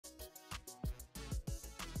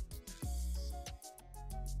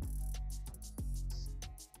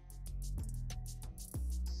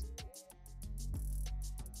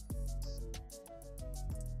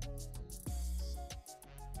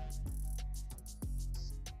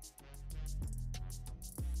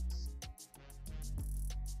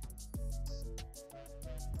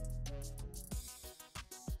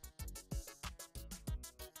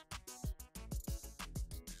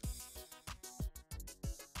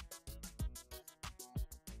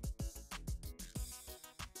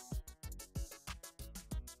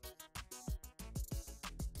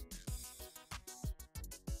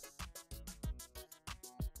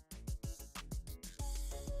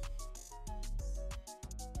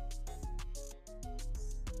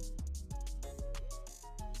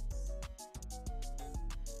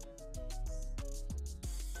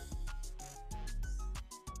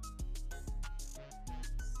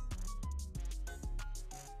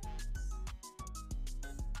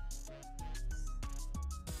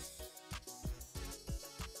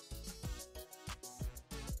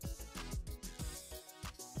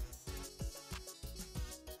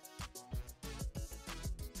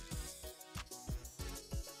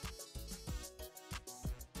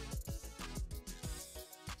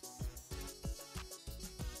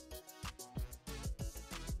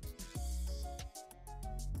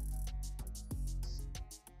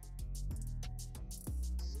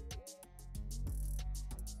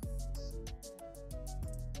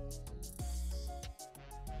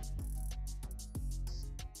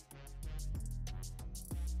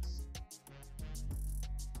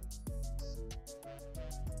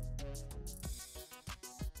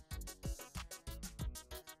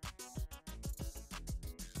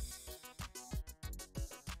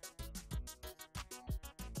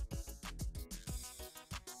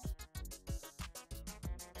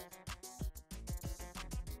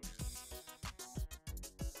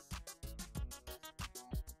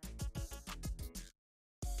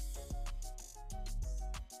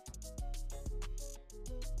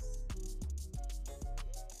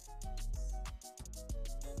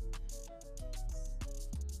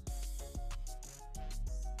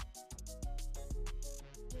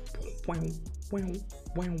Wow, wow,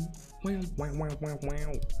 wow, wow, wow, wow, wow,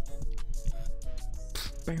 wow.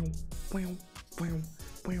 Wow, wow, wow,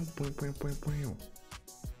 wow, wow, wow, wow.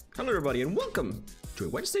 Hello everybody and welcome to a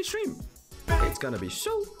Wednesday stream. It's gonna be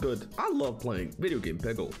so good. I love playing video game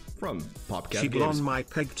Peggle from Popcat She Games. blonde my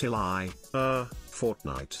peg till I,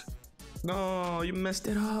 Fortnite. No, you messed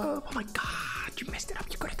it up. Oh my god, you messed it up.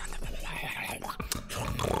 You could have done that.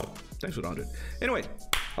 Thanks for that. Anyway,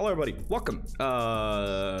 hello everybody, welcome.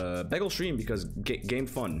 Peggle stream because game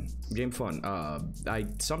fun. I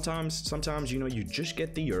sometimes you know you just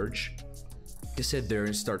get the urge to sit there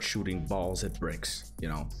and start shooting balls at bricks. You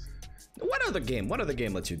know, what other game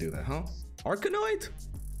lets you do that, huh? Arkanoid,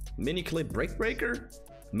 mini clip break breaker,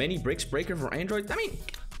 many bricks breaker for Android. I mean,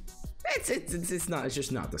 it's just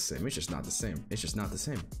not the same. It's just not the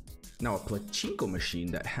same. Now a pachinko machine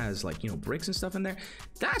that has, like, you know, bricks and stuff in there,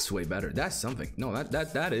 that's way better. That's something. No,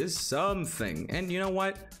 that is something. And you know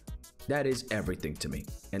what? That is everything to me.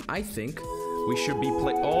 And I think we should be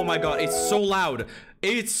oh my god, it's so loud.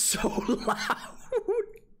 It's so loud.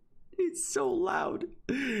 It's so loud.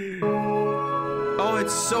 Oh,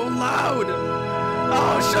 it's so loud.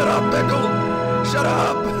 Oh, shut up, Peggle. Shut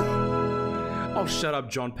up. Oh, shut up,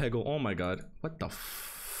 John Peggle. Oh my god. What the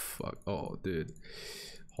fuck? Oh, dude.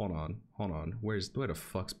 Hold on. Where the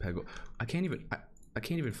fuck's Peggle? I can't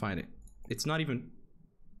even find it. It's not even.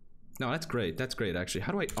 No, that's great. That's great, actually.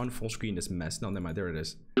 How do I unfull screen this mess? No, never mind. There it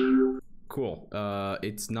is. Cool.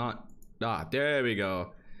 It's not. Ah, there we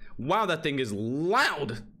go. Wow, that thing is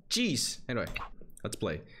loud. Jeez. Anyway, let's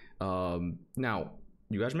play. Now,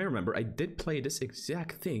 you guys may remember I did play this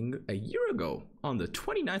exact thing a year ago on the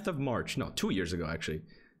 29th of March. No, 2 years ago, actually.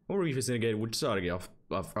 We're revisiting it. We're starting off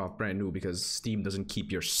brand new because Steam doesn't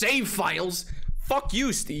keep your save files. Fuck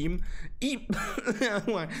you, Steam. Eat.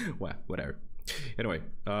 Whatever. Anyway,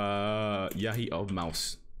 Yahi of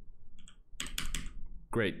Mouse.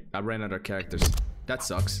 Great. I ran out of characters. That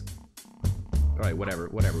sucks. Alright, whatever.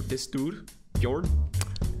 This dude, Fjord,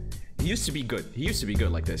 he used to be good. He used to be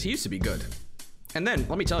good like this. He used to be good. And then,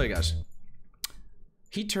 let me tell you guys,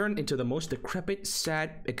 he turned into the most decrepit,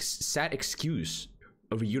 sad excuse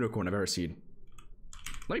of a unicorn I've ever seen.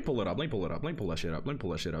 Let me pull it up. Let me pull that shit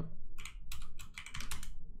up.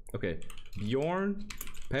 Okay. Bjorn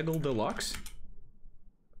Peggle Deluxe.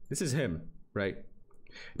 This is him, right?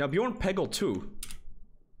 Now, Bjorn Peggle 2.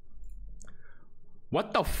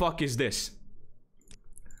 What the fuck is this?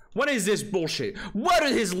 What is this bullshit? What do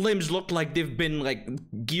his limbs look like they've been, like,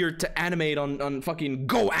 geared to animate on fucking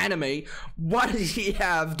Go Anime? Why does he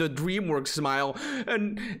have the DreamWorks smile?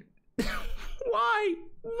 And why?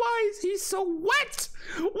 Why is he so wet?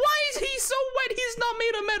 Why is he so wet? He's not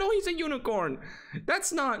made of metal. He's a unicorn.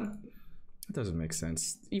 That's not. That doesn't make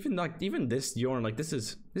sense. Even this Bjorn, like, this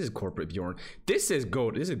is corporate Bjorn. This is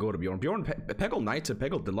go to Bjorn. Bjorn Peggle Knights and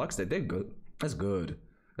Peggle Deluxe. They're good. That's good.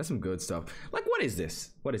 That's some good stuff. Like, what is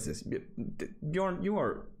this? What is this? Bjorn, you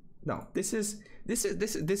are. No, this is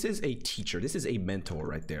a teacher. This is a mentor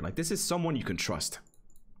right there. Like, this is someone you can trust.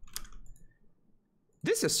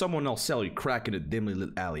 This is someone else sell you crack in a dimly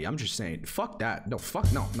lit alley. I'm just saying. Fuck that. No,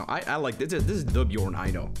 fuck no. No, I like this. This is the Bjorn I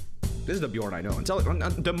know. This is the Bjorn I know. And tell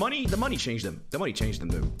it, the money changed them. The money changed them,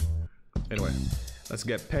 dude. Anyway, let's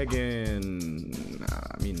get Peggin.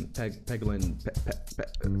 I mean, Peglin.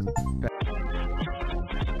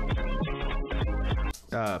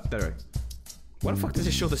 Better. What the fuck does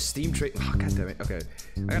it show the Steam trade? Oh, god damn it. Okay,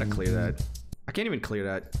 I gotta clear that. I can't even clear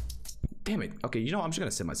that. Damn it. Okay, you know, I'm just gonna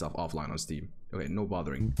set myself offline on Steam. Okay, no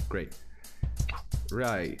bothering. Great.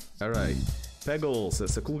 Right. Alright. Peggles,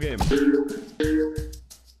 it's a cool game.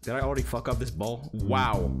 Did I already fuck up this ball?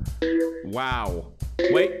 Wow. Wow.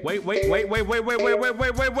 Wait.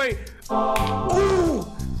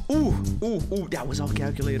 Ooh, that was all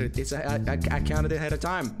calculated. I counted it ahead of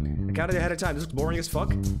time. This is boring as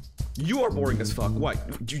fuck. You are boring as fuck. What?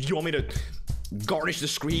 You want me to garnish the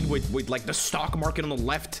screen with like the stock market on the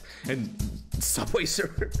left and Subway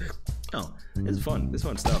Surfer? Oh, it's fun. It's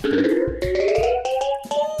fun stuff.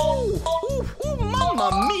 Ooh,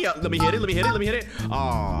 mamma mia. Let me hit it.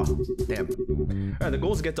 Aw, damn. Alright, the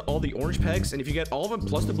goal is to get to all the orange pegs, and if you get all of them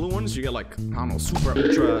plus the blue ones, you get like, I don't know, super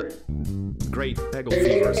ultra great Peggle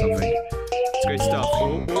fever or something. It's great stuff.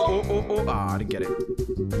 Oh. Ah, I didn't get it.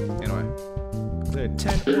 Anyway. 10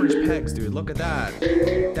 orange pegs, dude. Look at that.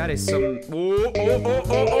 That is some. Ooh,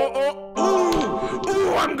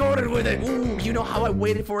 I'm going with it. Ooh, you know how I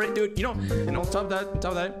waited for it, dude. You know, and on top of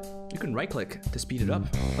that, you can right click to speed it up.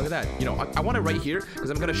 Look at that. You know, I want it right here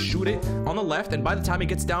because I'm gonna shoot it on the left, and by the time it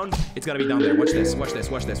gets down, it's gonna be down there. Watch this.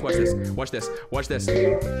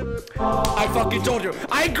 I fucking told you.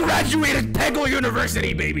 I graduated Peggle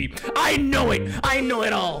University, baby. I know it. I know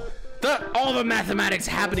it all. All the mathematics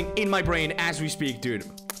happening in my brain as we speak, dude.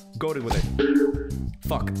 Go with it.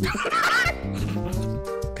 Fuck.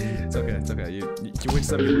 It's okay. You win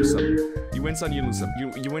some, you lose some. You win some, you lose some. You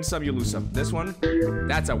win some, you lose some. This one,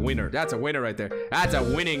 that's a winner. That's a winner right there. That's a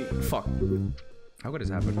winning. Fuck. How could this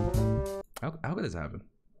happen? How could this happen?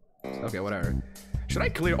 Okay, whatever. Should I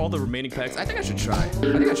clear all the remaining packs? I think I should try. I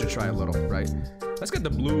think I should try a little, right? Let's get the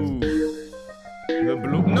blue. The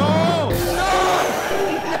blue. No!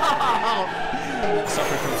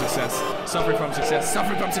 Suffering from success. Suffering from success.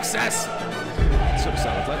 Suffering from success. So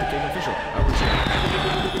sad. Glad the game official. I appreciate it.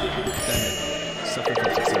 Damn it. Suffering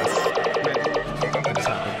from success. Man, how could this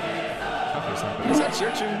happen? How could this happen? Is that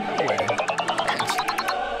searching? No way.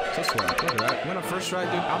 So swag. Look at that. When I first tried,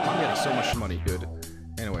 dude, I'm getting so much money, dude.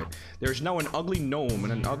 Anyway, there's now an ugly gnome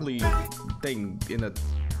and an ugly thing in the.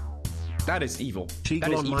 That is evil.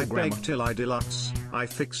 That is on evil, my grandma. beg till I deluxe. I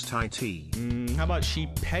fixed IT. How about she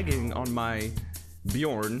pegging on my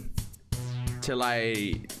Bjorn till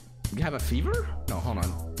I have a fever? No, hold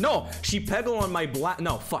on. No, she peggle on my black.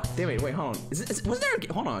 No, fuck. Damn it. Wait, hold on. Was there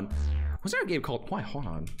a hold on? Was there a game called? Why? Hold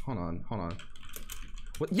on.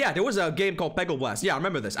 What? Yeah, there was a game called Peggle Blast. Yeah, I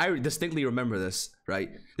remember this. I distinctly remember this.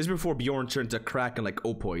 Right. This is before Bjorn turned to crack and like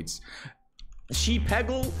opoids. She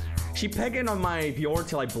pegging on my Bjorn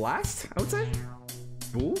till I blast, I would say.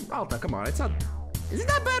 Ooh, oh, come on, it's not. Is it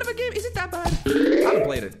that bad of a game? Is it that bad? I haven't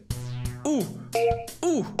played it. Ooh.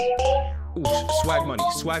 Swag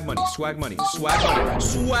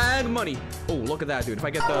money. Oh, look at that, dude. If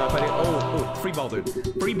I get the, oh, free ball, dude.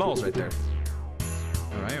 Free balls right there.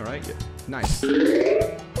 All right. Yeah. Nice.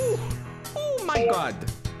 Oh my God,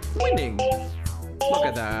 winning. Look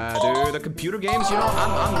at that, dude. The computer games, you know,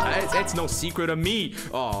 it's no secret to me.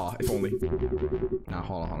 Oh, if only. Now,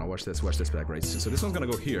 hold on. Watch this back, right? So this one's gonna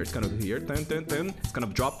go here. It's gonna go here. Dun. It's gonna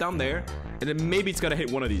drop down there. And then maybe it's gonna hit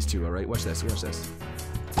one of these two, all right? Watch this.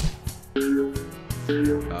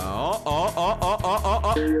 Oh.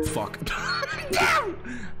 Fuck. Damn!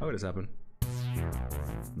 How would this happen?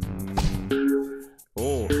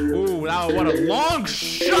 Oh, what a long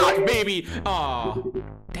shot, baby! Aw,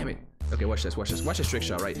 damn it. Okay, watch this trick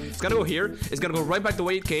shot, right? It's gonna go here, it's gonna go right back the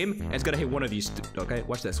way it came, and it's gonna hit one of these, okay?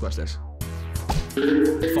 Watch this. Fuck.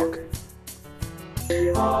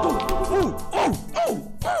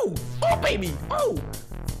 Oh, baby! Oh!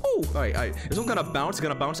 Alright. This one's gonna bounce, it's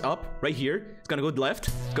gonna bounce up, right here. It's gonna go left,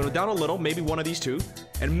 it's gonna go down a little, maybe one of these two,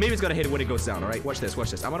 and maybe it's gonna hit it when it goes down, alright? Watch this.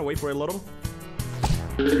 I'm gonna wait for it a little.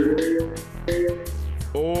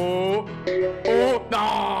 Oh,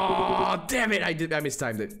 no, damn it, I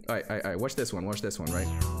mistimed it. Alright, watch this one, right?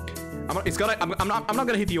 I'm not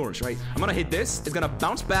gonna hit the orange, right? I'm gonna hit this, it's gonna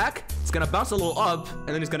bounce back, it's gonna bounce a little up, and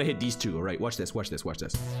then it's gonna hit these two, alright? Watch this.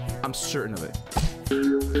 I'm certain of it.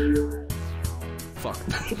 Fuck.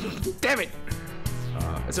 Damn it!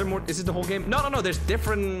 Is there more? Is it the whole game? No, there's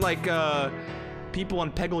different, like, people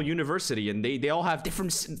on Peggle University, and they all have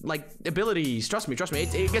different like abilities. Trust me,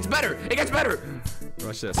 it gets better.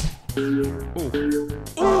 Watch this.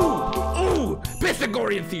 Ooh,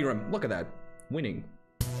 Pythagorean theorem. Look at that, winning.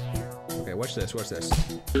 Okay, watch this.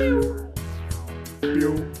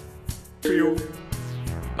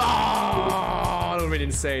 Ah, that would be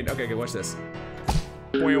insane. Okay, watch this.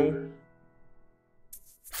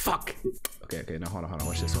 Fuck. Okay, now hold on.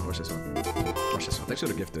 Watch this one. Thanks for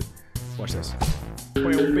the gifted. Watch this.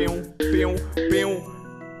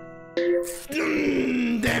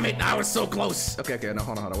 Damn it, I was so close. Okay, now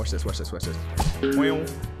hold on. Watch this.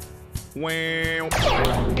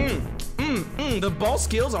 The ball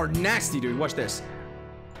skills are nasty, dude. Watch this.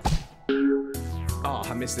 Oh,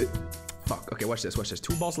 I missed it. Fuck. Okay, watch this.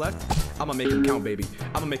 2 balls left. I'm gonna make him count, baby.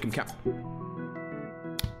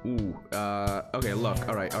 Ooh, okay, look,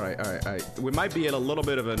 all right. We might be at a little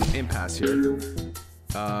bit of an impasse here.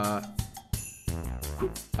 Oh.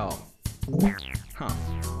 Huh.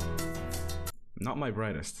 Not my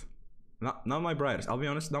brightest. Not my brightest. I'll be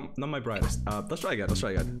honest, not my brightest. Let's try again. Let's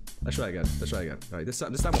try again. Let's try again. Let's try again. All right, this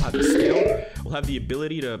time we'll have the skill. We'll have the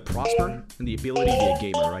ability to prosper and the ability to be a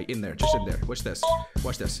gamer. Right in there, just in there. Watch this.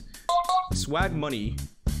 Watch this. Swag money.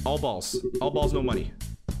 All balls. All balls, no money.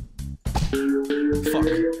 Fuck.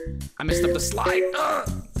 I messed up the slide.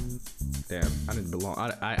 Damn, I didn't belong.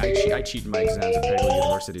 I cheated my exams at Peggle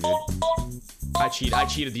University, dude. I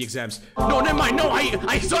cheated the exams. No, never mind. No,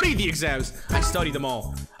 I studied the exams. I studied them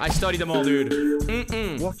all. I studied them all, dude.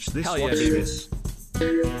 Watch this. Hell yeah, watch baby. this.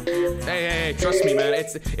 Hey, trust me, man.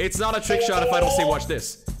 It's not a trick shot if I don't say watch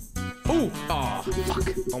this. Ooh, oh, fuck.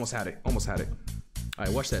 Almost had it. Almost had it. All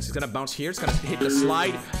right, watch this. It's gonna bounce here. It's gonna hit the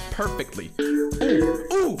slide perfectly.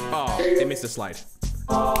 Ooh, oh, it missed the slide.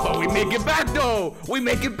 But we make it back, though. We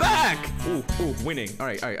make it back. Ooh, winning. All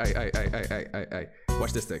right.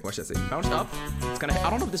 Watch this thing. Watch this thing. Bounce up. It's gonna. I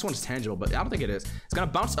don't know if this one's tangible, but I don't think it is. It's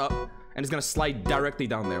gonna bounce up and it's gonna slide directly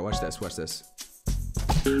down there. Watch this. Watch this.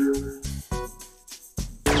 Long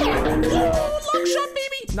shot,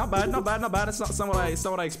 baby. Not bad. Not bad. Not bad. It's not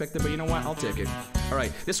what I expected, but you know what? I'll take it. All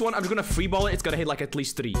right. This one, I'm gonna free ball it. It's gonna hit like at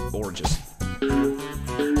least 3 oranges.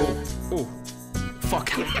 Oh. Fuck.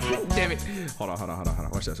 Damn it. Hold on.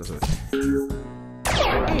 Watch this.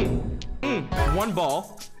 One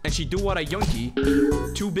ball, and she do what I yonky.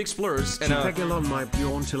 2 big splurs and Peggle on my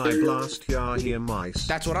bjorn till I blast ya here mice.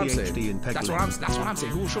 That's what I'm saying. That's what I'm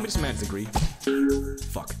saying. Who show me this man's degree?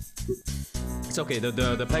 Fuck. It's okay.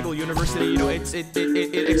 The Peggle University, you know, it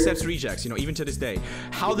accepts rejects, you know, even to this day.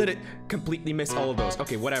 How did it completely miss all of those?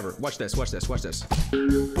 Okay, whatever. Watch this.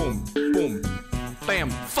 Boom. Bam.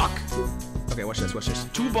 Fuck. Okay, watch this.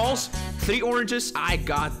 2 balls, 3 oranges. I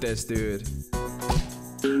got this, dude.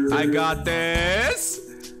 I got this.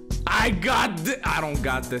 I don't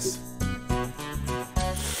got this.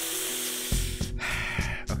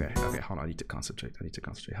 Okay, hold on. I need to concentrate.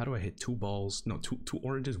 How do I hit 2 balls? No, two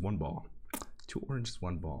oranges, 1 ball. 2 oranges,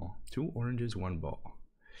 1 ball. 2 oranges, 1 ball.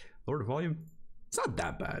 Lower the volume. It's not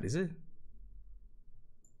that bad, is it?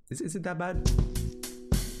 Is it that bad?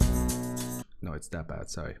 No, it's that bad.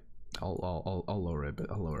 Sorry. I'll lower it a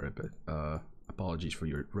bit. Apologies for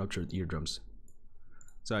your ruptured eardrums.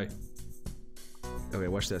 Sorry. Okay,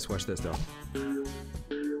 watch this though.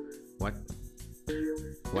 What?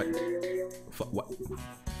 What?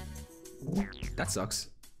 That sucks.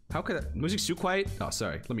 How could that? Music's too quiet? Oh,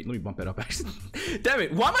 sorry. Let me bump it up. Damn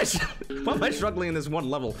it! Why am I struggling in this one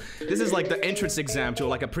level? This is like the entrance exam to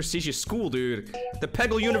like a prestigious school, dude. The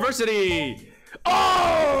Peggle University.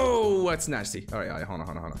 Oh, that's nasty. All right, hold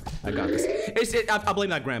on. I got this. I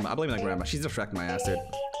blame that grandma. She's distracting my ass, dude.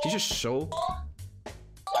 She's just so.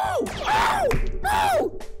 Oh!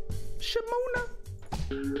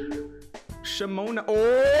 Shimona.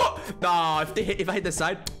 Oh! Nah, if I hit the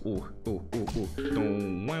side. Ooh.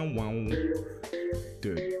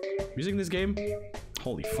 Dude, music in this game.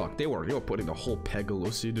 Holy fuck, they were putting the whole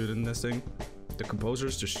Peggle, dude, in this thing. The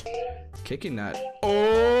composers just kicking that.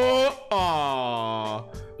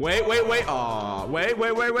 Wait.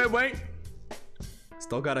 Wait.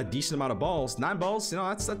 Still got a decent amount of balls. 9 balls. You know,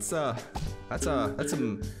 that's some.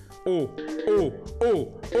 Oh!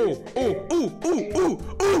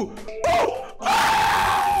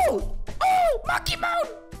 Monkey mode!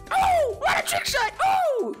 Oh! What a trick shot!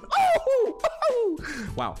 Oh!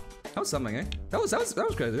 Wow. That was something, eh? That was crazy.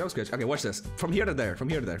 That was good. Okay, watch this. From here to there.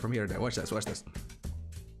 Watch this.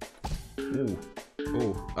 Ooh.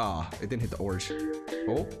 Ah, it didn't hit the orange.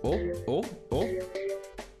 Oh.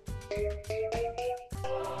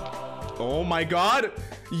 Oh my god!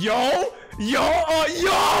 Yo!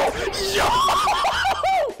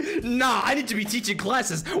 Nah, I need to be teaching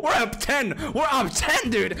classes. We're up 10,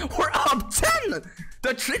 dude. We're up 10.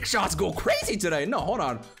 The trick shots go crazy today. No, hold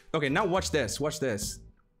on. Okay, now watch this.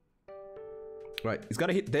 Right, it's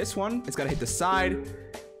gotta hit this one. It's gotta hit the side.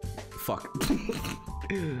 Fuck.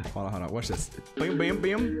 Hold on. Watch this. Bam.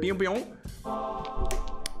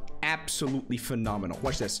 Absolutely phenomenal.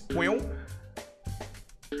 Watch this.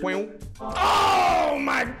 Oh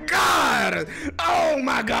my god!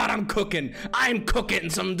 I'm cooking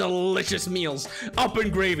some delicious meals up in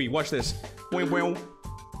gravy. Watch this.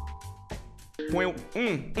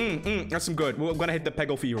 That's some good. We're gonna hit the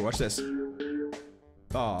Peggle fever. Watch this.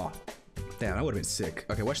 Oh, damn, that would have been sick.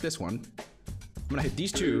 Okay, watch this one. I'm gonna hit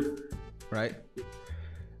these 2, right? I'm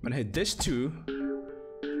gonna hit this 2.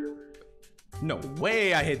 No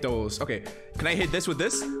way I hit those. Okay, can I hit this with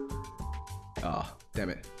this? Oh, damn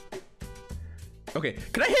it. Okay,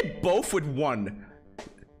 can I hit both with 1?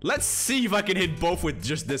 Let's see if I can hit both with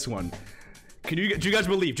just this one. Do you guys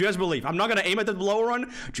believe? I'm not gonna aim at the lower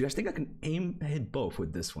one. Do you guys think I can hit both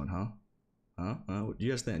with this one, huh? Huh? Do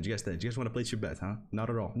you guys stand? Do you guys stand? Do you guys want to place your bet, huh? Not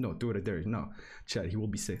at all. No, do it at there. No. Chad, he will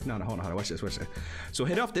be safe. No, hold on. Watch this. So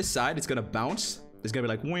hit off this side. It's gonna bounce. It's gonna be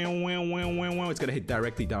like, wow. It's gonna hit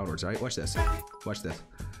directly downwards, all right? Watch this. Watch this.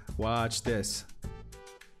 Watch this.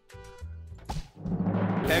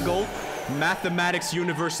 Peggle Mathematics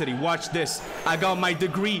University. Watch this. I got my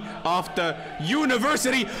degree off the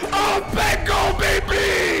University of Peggle,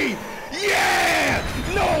 baby! Yeah!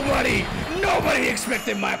 Nobody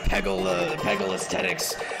expected my Peggle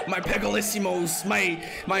aesthetics, my Peggleissimos, my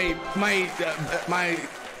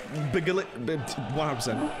Peggle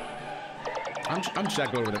 100%. I'm just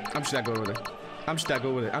that good with it. I'm just that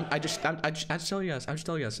good with it. I just tell you guys. I'm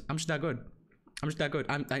just that good.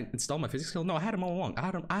 I installed my physics skill. No, I had them all along. I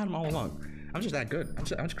had them all along. I'm just that good. I'm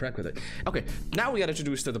just correct with it. Okay, now we got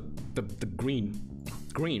introduced to the green,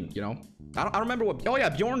 you know. I don't remember what. Oh yeah,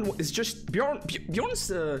 Bjorn is just Bjorn's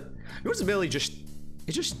ability just.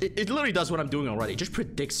 It literally does what I'm doing already. It just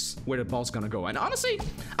predicts where the ball's gonna go. And honestly,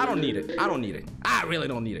 I don't need it. I really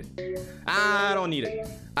don't need it.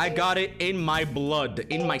 I got it in my blood,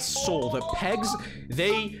 in my soul. The pegs,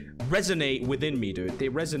 they resonate within me, dude. They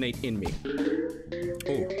resonate in me.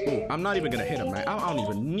 Oh, I'm not even gonna hit him, man. I don't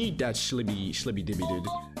even need that slibby dibby, dude.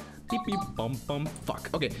 Beep beep bum bum. Fuck.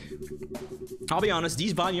 Okay. I'll be honest.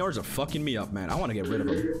 These vineyards are fucking me up, man. I want to get rid of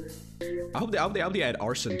them. I hope they add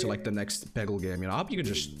arson to like the next Peggle game. You know. I hope you can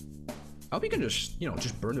just, you know,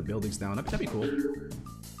 just burn the buildings down. That'd be cool.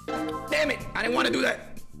 Damn it! I didn't want to do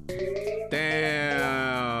that.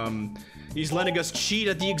 Damn. He's letting us cheat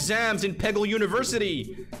at the exams in Peggle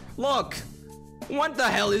University. Look. What the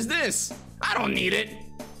hell is this? I don't need it.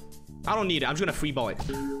 I'm just gonna free ball it.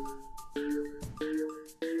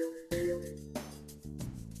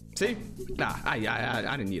 See? Nah, I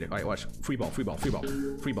didn't need it. Alright, watch. Free ball.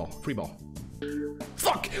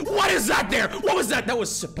 Fuck! What is that there? What was that? That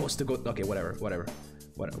was supposed to go. Okay, whatever.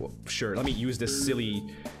 Sure, let me use this silly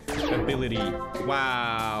ability.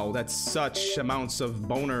 Wow, that's such amounts of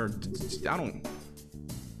boner.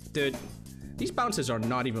 Dude, these bounces are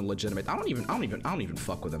not even legitimate. I don't even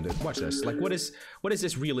fuck with them, dude. Watch this. Like, what is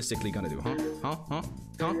this realistically gonna do? Huh?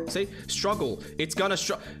 See? Struggle. It's gonna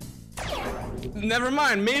struggle. Never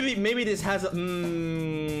mind. Maybe this has a.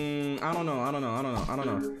 I don't know.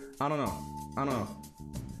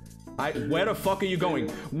 Where the fuck are you going?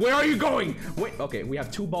 Where are you going? Wait. Okay, we have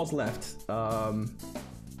 2 balls left.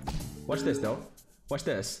 Watch this though. Watch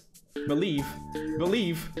this. Believe.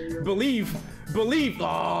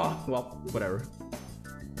 Oh, well, whatever.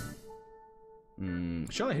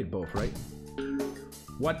 Should I hit both, right?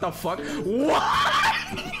 What the fuck? What?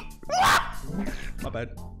 My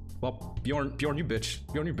bad. Well, Bjorn, you bitch.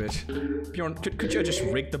 Bjorn, could you just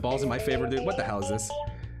rig the balls in my favor, dude? What the hell is this?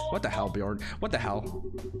 What the hell, Bjorn? What the hell?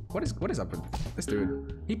 What is up with this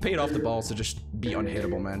dude? He paid off the balls to just be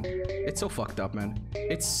unhittable, man. It's so fucked up, man.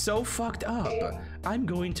 It's so fucked up. I'm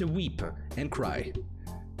going to weep and cry.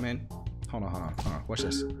 Man, hold on. Watch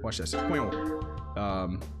this.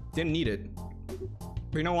 Didn't need it.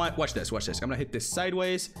 But you know what? Watch this. I'm gonna hit this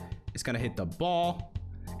sideways. It's gonna hit the ball.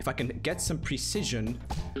 If I can get some precision.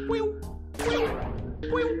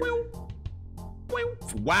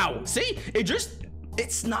 Wow. See?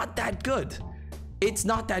 It's not that good.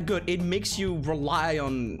 It makes you rely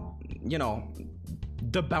on, you know,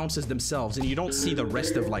 the bounces themselves, and you don't see the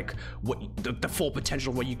rest of like what the full potential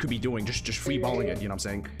of what you could be doing, just free balling it, you know what I'm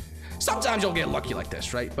saying? Sometimes you'll get lucky like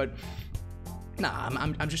this, right? But nah,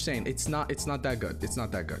 I'm just saying it's not that good. It's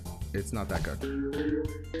not that good.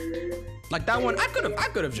 Like that one, I could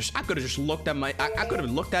have just looked at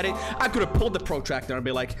it. I could have pulled the protractor and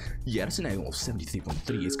be like, yeah, that's an angle of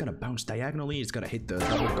 73.3. It's gonna bounce diagonally. It's gonna hit the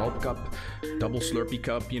double gulp cup, double slurpee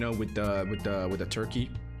cup, you know, with the turkey.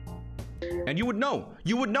 And you would know.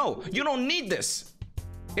 You don't need this.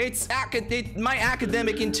 My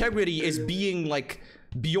academic integrity is being like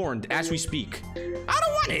Bjorned as we speak. I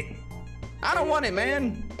don't want it,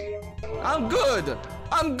 man. I'm good,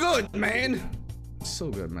 man.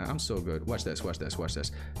 So good, man. I'm so good. Watch this.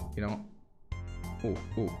 You know. Ooh,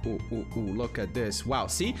 look at this. Wow,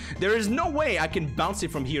 see? There is no way I can bounce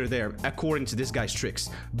it from here to there according to this guy's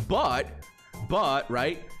tricks. But,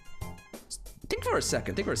 right? Think for a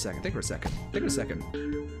second.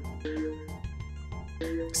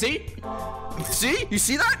 See? You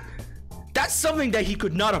see that? That's something that he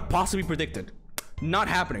could not have possibly predicted. Not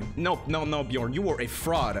happening. No, Bjorn. You were a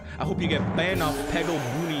fraud. I hope you get banned off Peggle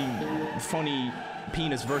Booney Funny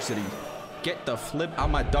Penis Versity. Get the flip out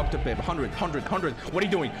my Dr. Pip. 100. What are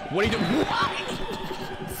you doing?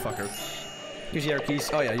 Fucker. Here's your keys.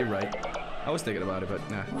 Oh yeah, you're right. I was thinking about it, but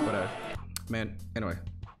nah, whatever. Man, anyway.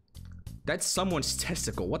 That's someone's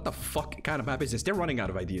testicle. What the fuck kind of map is this? They're running out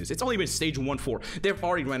of ideas. It's only been stage 1-4. They've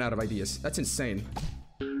already run out of ideas. That's insane.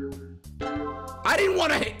 I didn't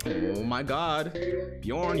want to hit. Oh my god.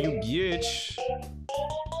 Bjorn, you bitch.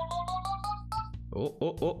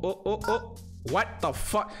 Oh. What the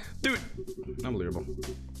fuck? Dude. Unbelievable.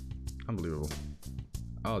 Unbelievable.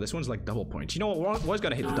 Oh, this one's like double points. You know what? We're always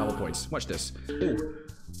gonna hit the double points. Watch this. Ooh.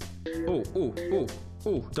 Ooh.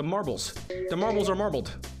 The marbles. The marbles are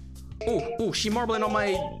marbled. Ooh. She marbling on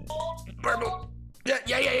my marble. Yeah.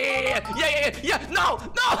 No.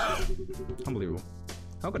 Unbelievable.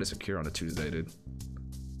 How could I secure on a Tuesday, dude?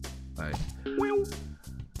 Alright.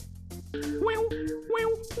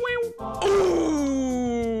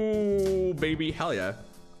 Ooh, baby, hell yeah.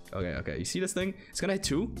 Okay. You see this thing? It's gonna hit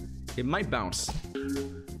 2. It might bounce.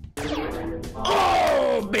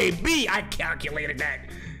 Oh, baby, I calculated that.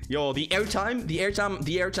 Yo, the airtime, dude.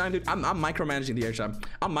 I'm micromanaging the airtime.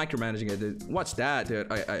 I'm micromanaging it, dude. Watch that, dude.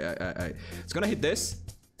 It's gonna hit this.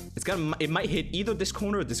 It might hit either this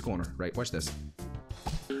corner or this corner, right? Watch this.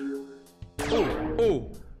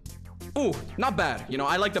 Ooh, not bad. You know,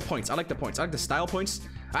 I like the points. I like the style points.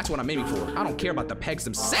 That's what I'm aiming for. I don't care about the pegs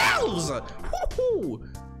themselves. Woohoo!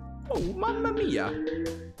 Oh, mamma mia.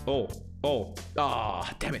 Oh,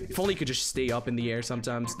 damn it. If only you could just stay up in the air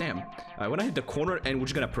sometimes. Damn. All right, when I hit the corner, and we're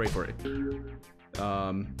just gonna pray for it.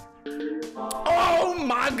 Oh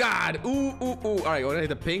my god. Ooh. All right, when I hit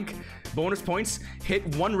the pink, bonus points,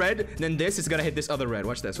 hit one red, then this is gonna hit this other red.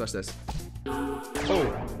 Watch this.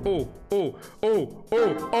 Oh,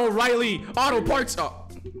 Riley, auto parts. Oh,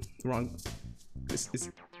 wrong. This is,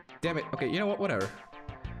 damn it. Okay, you know what? Whatever.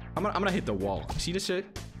 I'm gonna hit the wall. See this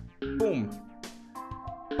shit? Boom.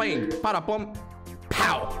 Bang. Bada bum.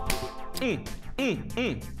 Pow.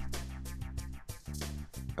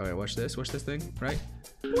 Okay, watch this. Watch this thing. Right?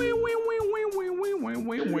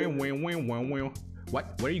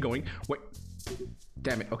 What? Where are you going? Wait.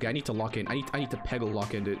 Damn it. Okay, I need to lock in. I need to Peggle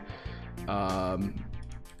lock in, dude.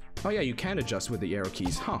 Oh yeah, you can adjust with the arrow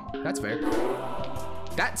keys. Huh, that's fair.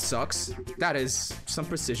 That sucks. That is some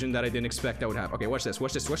precision that I didn't expect that would happen. Okay, watch this.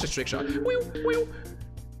 Watch this trick shot.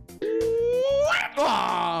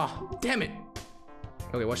 Ah, damn it.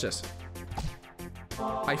 Okay, watch this.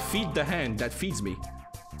 I feed the hand that feeds me.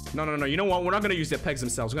 No. You know what? We're not gonna use the pegs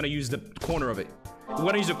themselves. We're gonna use the corner of it. We're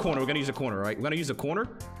gonna use a corner, right? We're gonna use a corner,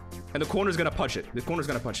 and the corner's gonna punch it.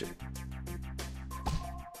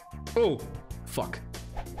 Oh, fuck.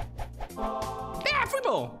 Yeah, free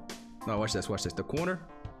ball. No, watch this. The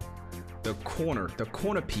corner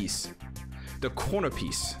piece.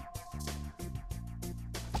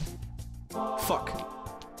 Fuck.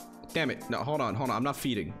 Damn it. No, hold on. I'm not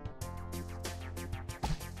feeding.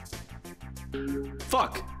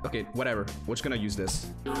 Fuck. Okay, whatever. We're just gonna use this.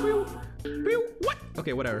 What?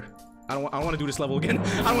 Okay, whatever. I don't want to do this level again.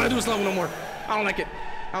 I don't want to do this level no more. I don't like it.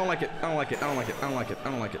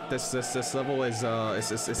 This level is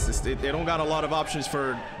they don't got a lot of options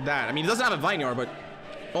for that. I mean, it doesn't have a vineyard, but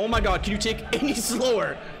oh my god, can you take any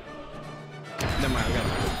slower? Never mind, I got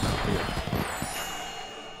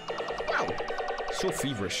it. Wow, so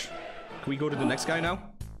feverish. Can we go to the next guy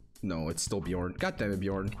now? No, it's still Bjorn. God damn it,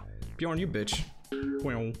 Bjorn, you bitch.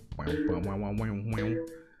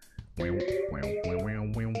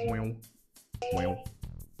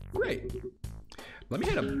 Great. Let me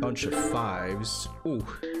hit a bunch of 5s. Ooh,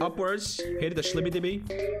 upwards. Hit the Slibby Diggy.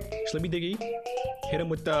 Hit him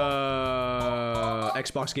with the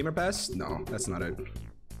Xbox Gamer Pass. No, that's not it.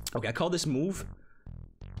 Okay, I call this move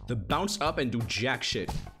the bounce up and do jack shit.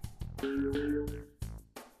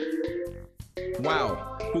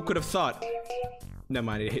 Wow, who could have thought? Never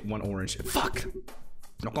mind, it hit one orange. Fuck!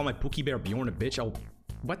 Don't call my Pookie Bear Bjorn a bitch.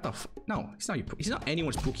 What the f? No, he's not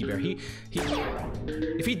anyone's Pookie Bear.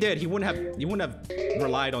 If he did, he wouldn't have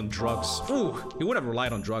relied on drugs. Ooh, he wouldn't have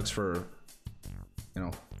relied on drugs for, you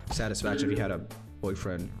know, satisfaction if he had a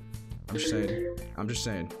boyfriend. I'm just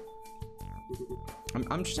saying.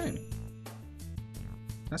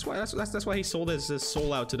 That's why he sold his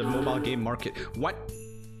soul out to the mobile game market. What?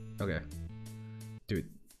 Okay, dude.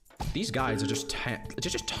 These guys are just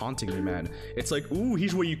taunting me, man. It's like, ooh,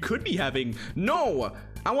 here's what you could be having. No,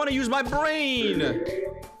 I want to use my brain.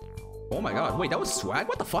 Oh my god, wait, that was swag?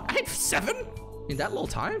 What the fuck? I had 7 in that little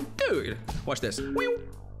time? Dude, watch this.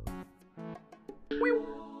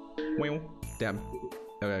 Damn.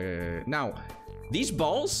 Okay. Now, these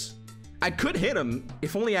balls, I could hit them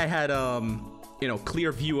if only I had, you know,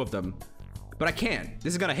 clear view of them. But I can't.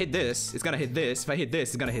 This is gonna hit this. It's gonna hit this. If I hit this,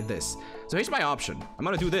 it's gonna hit this. So here's my option. I'm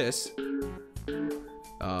gonna do this.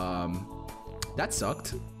 That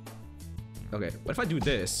sucked. Okay, what if I do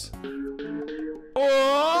this?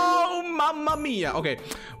 Oh Mamma mia. Okay,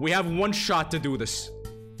 we have one shot to do this.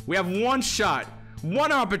 We have one shot.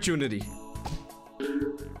 One opportunity.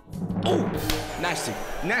 Oh, nasty.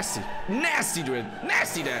 Nasty. Nasty, dude.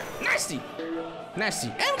 Nasty, that. Nasty. Nasty.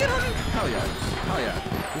 And get on it. Hell yeah. Hell yeah.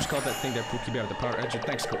 Who's called that thing that Pookie Bear, the power edge?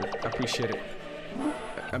 Thanks, Cody. I appreciate it.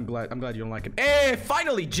 I'm glad you don't like it. Hey,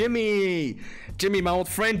 finally, Jimmy! Jimmy, my old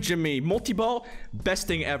friend Jimmy. Multi-ball, best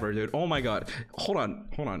thing ever, dude. Oh my god. Hold on.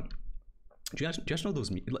 Do you guys know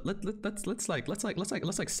those let's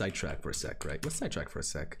sidetrack for a sec, right? Let's sidetrack for a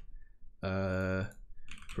sec.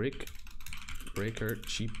 Breaker,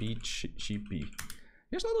 cheapy. You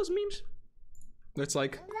guys know those memes? It's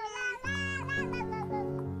like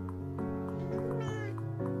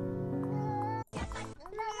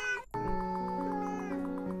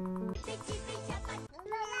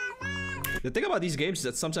the thing about these games is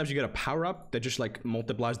that sometimes you get a power up that just like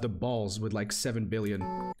multiplies the balls with like 7 billion.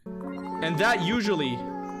 And that usually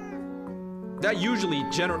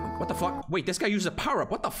what the fuck? Wait, this guy used a power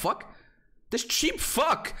up. What the fuck? This cheap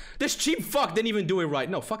fuck didn't even do it right.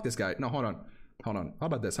 No, fuck this guy. No, hold on. How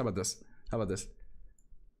about this?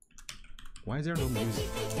 Why is there no music?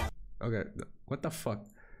 Okay, what the fuck?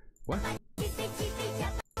 What?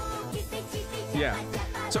 Yeah.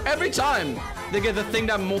 So every time they get the thing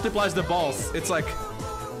that multiplies the balls, it's like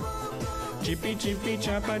cheapy,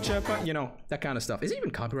 chapa, you know, that kind of stuff. Is it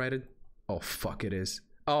even copyrighted? Oh fuck, it is.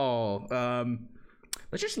 Oh,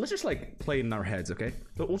 let's just like play it in our heads, okay?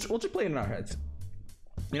 We'll just play it in our heads.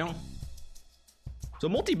 You know? So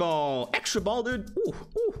multi-ball, extra ball, dude. Ooh.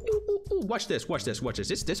 Watch this.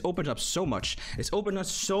 This opens up so much. It's opened up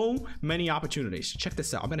so many opportunities. Check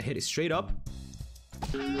this out. I'm gonna hit it straight up.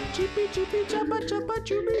 Something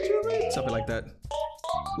like that.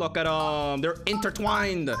 Look at them. They're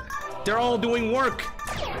intertwined. They're all doing work.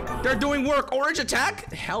 They're doing work. Orange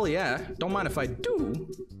attack? Hell yeah. Don't mind if I do.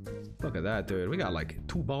 Look at that, dude. We got like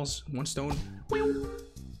 2 balls, 1 stone.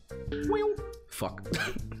 Fuck.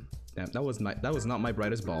 Damn, that was not my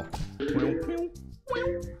brightest ball.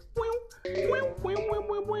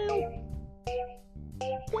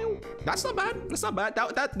 That's not bad.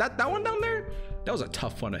 That one down there, that was a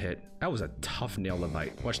tough one to hit. That was a tough nail to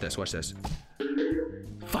bite. Watch this.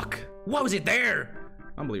 Fuck. Why was it there?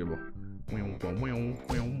 Unbelievable.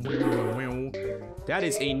 That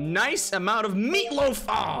is a nice amount of meatloaf.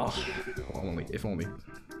 Oh, if only.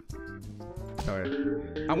 Alright.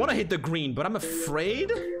 I want to hit the green, but I'm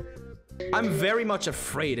afraid. I'm very much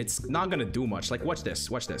afraid it's not gonna do much. Like, watch this.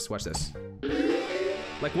 Like,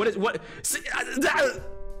 what?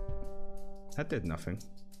 That did nothing.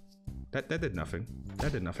 That did nothing.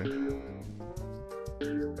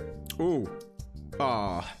 Ooh.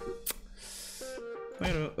 Ah.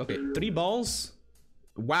 Okay, 3 balls.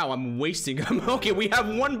 Wow, I'm wasting them. Okay, we have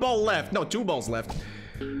 1 ball left. No, 2 balls left.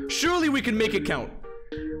 Surely we can make it count.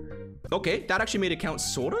 Okay, that actually made it count,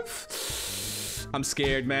 sort of. I'm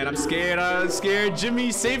scared, man. I'm scared.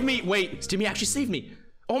 Jimmy, save me. Wait, Jimmy actually saved me.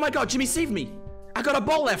 Oh my god, Jimmy saved me. I got a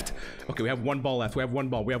ball left. Okay, we have 1 ball left. We have one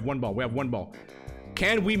ball.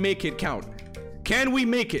 Can we make it count? Can we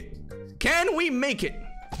make it?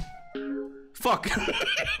 Fuck.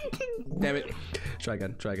 Damn it. Try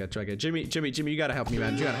again. Jimmy, you gotta help me,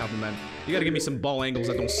 man. You gotta give me some ball angles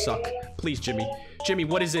that don't suck. Please, Jimmy. Jimmy,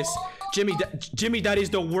 what is this? Jimmy, that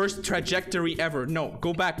is the worst trajectory ever. No,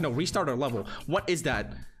 go back. No, restart our level. What is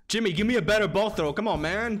that? Jimmy, give me a better ball throw. Come on,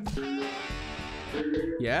 man.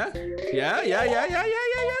 Yeah.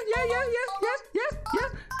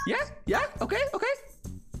 Okay.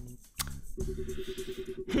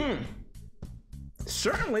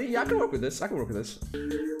 Certainly, yeah, I can work with this.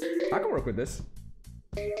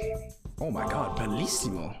 Oh my god,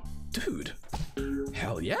 bellissimo. Dude.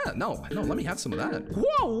 Hell yeah. No, let me have some of that.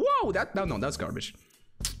 Whoa. That's garbage.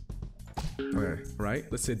 Okay, right.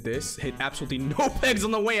 Let's hit this. Hit absolutely no pegs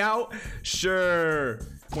on the way out. Sure.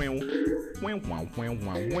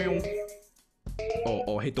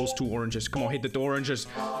 Oh, hit those 2 oranges. Come on, hit the 2 oranges.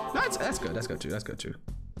 That's good. That's good too.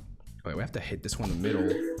 Wait, we have to hit this one in the middle.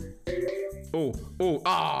 Oh,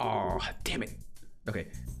 damn it. Okay,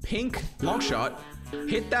 pink, long shot.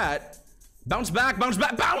 Hit that. Bounce back. No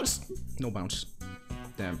bounce.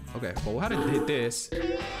 Damn. Okay, well, how to hit this?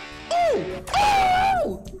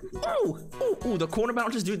 Oh! The corner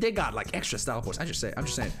bounces, dude, they got like extra style points. I'm just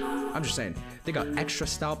saying. They got extra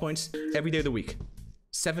style points every day of the week.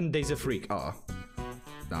 7 days a freak. Nah,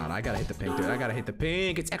 I gotta hit the pink,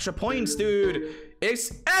 dude. It's extra points, dude.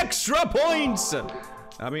 It's extra points.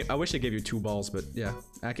 I mean, I wish they gave you 2 balls, but yeah,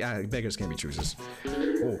 beggars can't be choosers.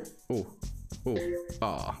 Oh.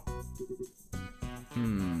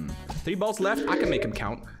 3 balls left. I can make him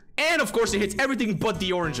count. And of course, it hits everything but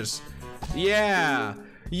the oranges. Yeah.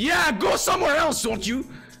 Yeah, go somewhere else, don't you?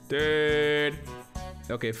 Dude.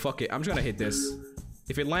 Okay, fuck it. I'm just gonna hit this.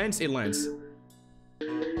 If it lands, it lands.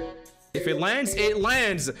 If it lands, it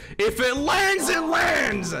lands. If it lands, it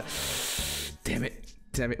lands. Damn it.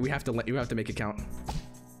 Damn it. We have to make it count.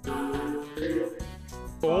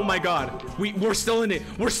 Oh my god. We're still in it.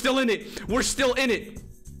 We're still in it. We're still in it.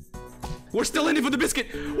 We're still in it for the biscuit.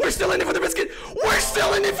 We're still in it for the biscuit. We're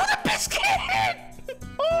still in it for the biscuit.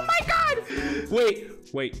 Oh my god.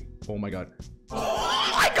 Wait. Oh my god.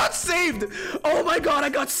 Oh, I got saved. Oh my god, I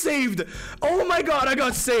got saved. Oh my god, I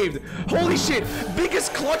got saved. Holy shit.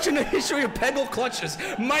 Biggest clutch in the history of Peggle clutches.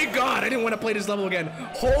 My god, I didn't want to play this level again.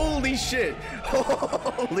 Holy shit.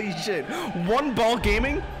 Holy shit. One ball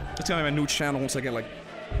gaming? It's gonna be my new channel once I get like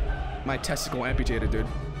my testicle amputated, dude.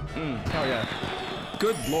 Hell yeah.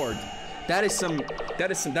 Good lord. That is some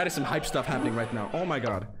hype stuff happening right now. Oh my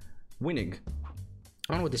god. Winning.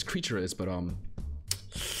 I don't know what this creature is, but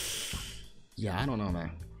yeah, I don't know,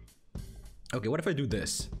 man. Okay, what if I do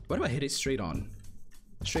this? What if I hit it straight on?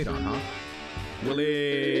 Straight on, huh? Will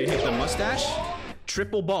it hit the mustache?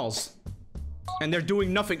 Triple balls. And they're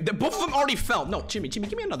doing nothing. Both of them already fell. No, Jimmy, give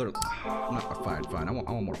me another. Fine. I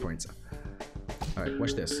want more points. Alright,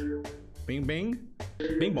 watch this. Bing, bing.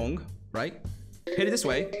 Bing, bong. Right? Hit it this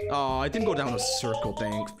way. Oh, I didn't go down a circle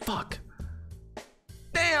thing. Fuck.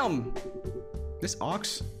 Damn! This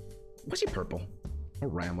ox? What's he purple? Or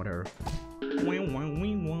ram, whatever. Ooh.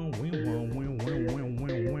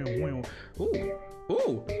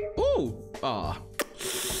 Ah.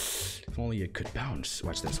 If only it could bounce.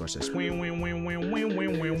 Watch this. Oh.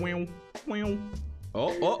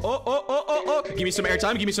 Give me some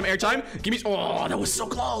airtime. Oh, that was so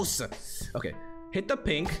close. Okay. Hit the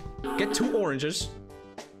pink. Get 2 oranges.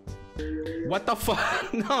 What the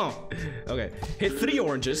fuck? No. Okay. Hit 3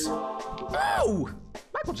 oranges. Oh!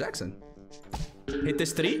 Michael Jackson. Hit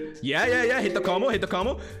this 3. Yeah. Hit the combo. Get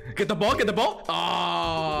the ball.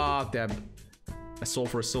 Ah, damn. A soul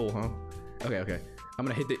for a soul, huh? Okay. I'm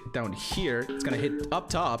gonna hit it down here. It's gonna hit up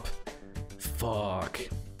top. Fuck.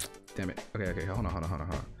 Damn it. Okay. Hold on.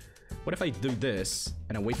 What if I do this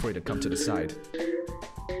and I wait for it to come to the side?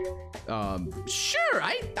 Sure.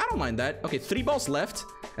 I don't mind that. Okay, 3 balls left.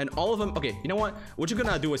 And all of them. Okay, you know what? We're just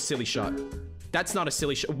gonna do a silly shot. That's not a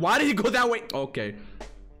silly shot. Why did he go that way? Okay.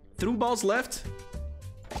 3 balls left.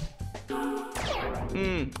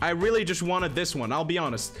 I really just wanted this one. I'll be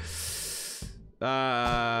honest. Oh.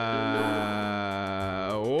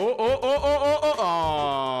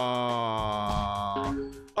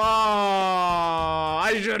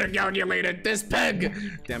 I should have calculated this peg.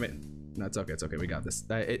 Damn it. No, it's okay. We got this.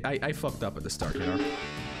 I fucked up at the start, you know.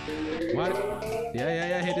 What?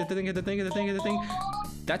 Yeah. Hit the thing.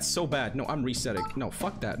 That's so bad. No, I'm resetting. No,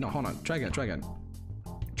 fuck that. No, hold on. Try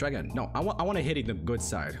again. No, I want to hit it the good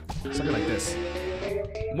side. Something like this.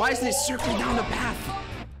 Why is this circling down the path?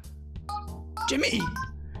 Jimmy,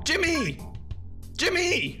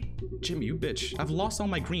 you bitch. I've lost all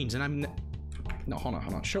my greens and I'm... No, hold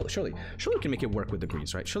on. Surely we can make it work with the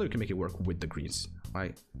greens, right? Surely we can make it work with the greens,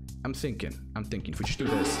 right? I'm thinking. If we just do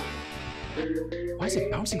this. Why is it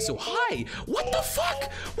bouncing so high? What the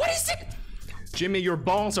fuck? What is it? Jimmy, your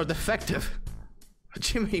balls are defective.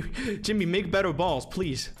 Jimmy, make better balls,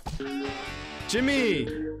 please. Jimmy,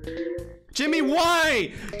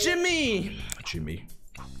 why? Jimmy,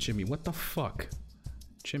 what the fuck?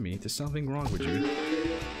 Jimmy, there's something wrong with you.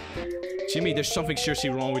 Jimmy, there's something seriously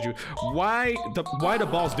wrong with you. Why the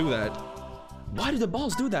balls do that? Why do the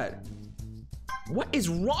balls do that? What is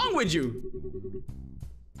wrong with you?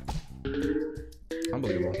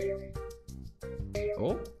 Unbelievable.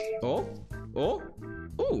 Oh.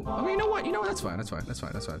 Ooh. Okay, you know what? That's fine.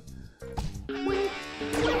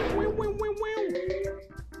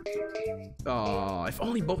 Oh, if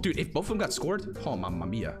both of them got scored. Oh, mamma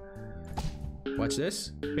mia. Watch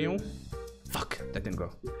this. Fuck, that didn't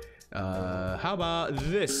go. How about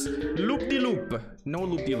this? Loop-de-loop. No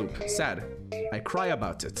loop-de-loop. Sad. I cry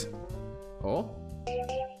about it. Oh.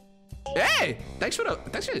 Hey! Thanks for the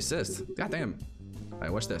assist. Goddamn.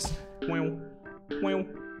 Alright, watch this.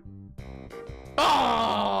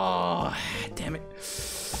 Oh! Damn it.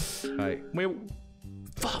 Alright.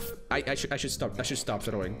 Fuck. I should stop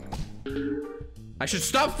throwing.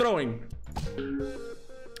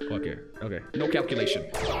 Okay. No calculation.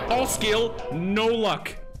 All skill, no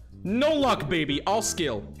luck. No luck, baby. All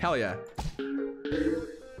skill. Hell yeah.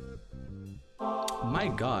 My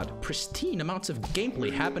god. Pristine amounts of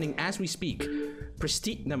gameplay happening as we speak.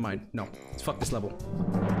 Pristine. Never mind. No. Fuck this level.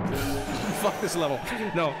 Fuck this level.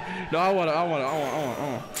 No, I wanna.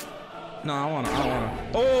 No, I wanna.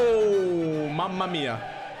 Oh, mamma mia.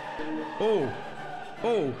 Oh.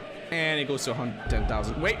 Oh. And it goes to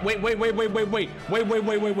 110,000. Wait. Never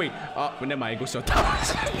mind. It goes to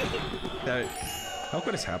 1,000. How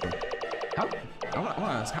could this happen? I wanna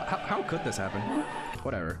ask, how could this happen?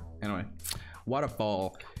 Whatever. Anyway.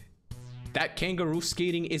 Waterfall. That kangaroo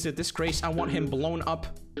skating is a disgrace. I want him blown up.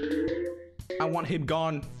 I want him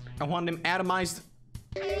gone. I want him atomized.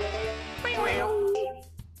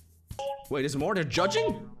 Wait, there's more? They're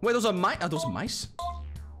judging? Wait, those are mice? Are those mice?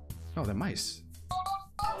 No, they're mice.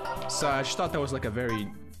 So I just thought that was like a very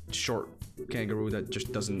short kangaroo that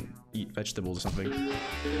just doesn't eat vegetables or something.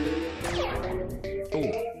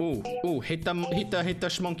 Oh, hit the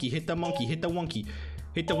schmonkey, hit the monkey, hit the wonky.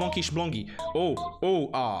 Hit the wonky splonky.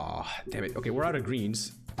 Damn it. Okay, we're out of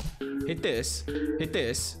greens. Hit this, hit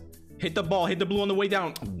the ball, hit the blue on the way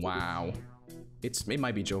down. Wow. It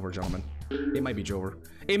might be Jover, gentlemen. It might be Jover.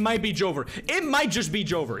 It might be Jover. It might just be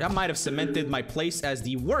Jover. I might have cemented my place as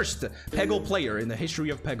the worst Peggle player in the history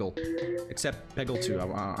of Peggle. Except Peggle 2.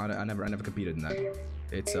 I never competed in that.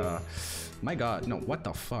 It's, my god. No, what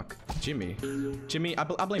the fuck? Jimmy, I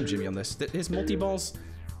blame Jimmy on this. His multi-balls,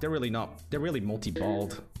 they're really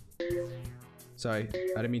multi-balled. Sorry,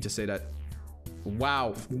 I didn't mean to say that.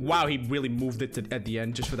 Wow, he really moved it at the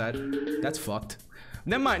end just for that. That's fucked.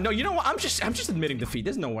 Never mind. No, you know what? I'm just admitting defeat.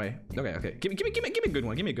 There's no way. Okay. Give me a good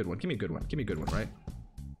one. Give me a good one. Right?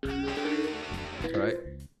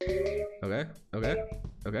 All right.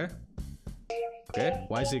 Okay.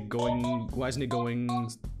 Why isn't it going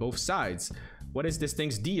both sides? What is this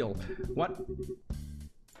thing's deal? What?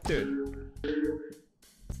 Dude.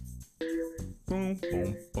 Boom.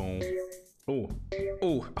 Oh,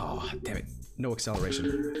 damn it. No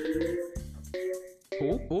acceleration.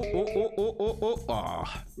 Oh,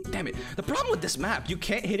 damn it. The problem with this map, you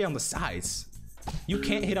can't hit it on the sides. You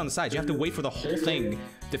have to wait for the whole thing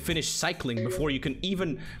to finish cycling before you can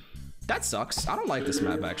even... That sucks. I don't like this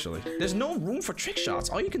map, actually. There's no room for trick shots.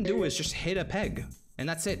 All you can do is just hit a peg. And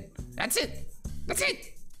that's it. That's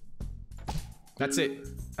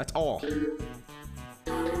all.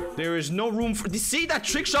 There is no room for... See, that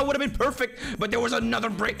trick shot would have been perfect, but there was another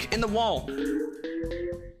brick in the wall.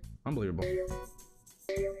 Unbelievable.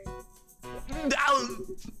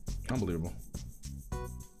 Unbelievable.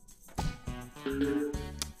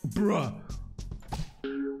 Bruh.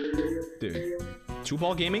 Dude.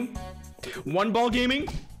 2-ball gaming? 1-ball gaming?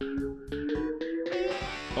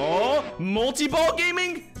 Oh, multi-ball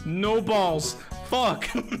gaming? No balls. Fuck.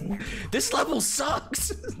 This level sucks.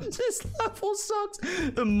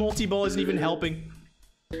 The multi-ball isn't even helping.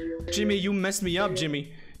 Jimmy, you messed me up,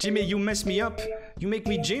 Jimmy. You messed me up. You make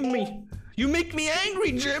me Jimmy. You make me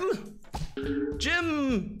angry, Jim.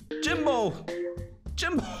 Jimbo. What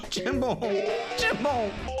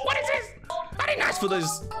is this? I didn't ask for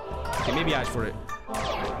this. Okay, maybe I asked for it.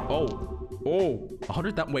 Oh,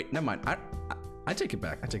 100,000. Wait, never mind. I take it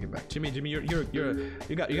back. Jimmy, you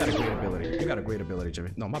got a great ability. You got a great ability, Jimmy.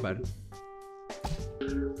 No, my bad.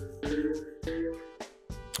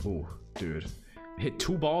 Oh, dude. Hit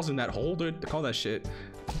 2 balls in that hole, dude. Call that shit.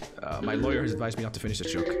 My lawyer has advised me not to finish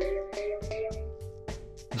this joke.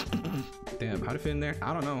 Damn, how to fit in there?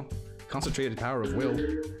 I don't know. Concentrated power of will.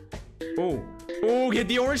 Oh, hit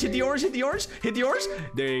the orange. They didn't hit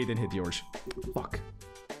the orange. Fuck.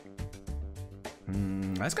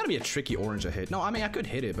 That's gotta be a tricky orange to hit. No, I mean, I could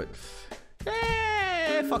hit it, but...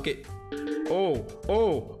 fuck it. Oh,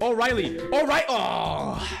 Riley. All right.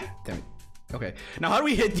 Oh, damn it. Okay, now how do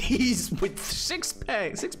we hit these with 6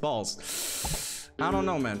 balls? I don't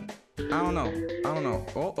know, man. I don't know.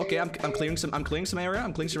 Oh, okay, I'm clearing some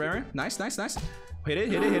area. Nice. Hit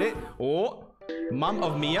it. Oh, Mom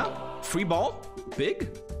of Mia. Free ball. Big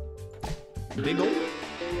ol'.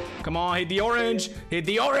 Come on, hit the orange.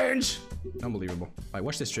 Unbelievable. Alright,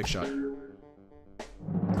 watch this trick shot.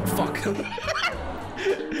 Fuck.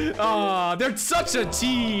 Oh, they're such a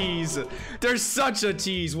tease.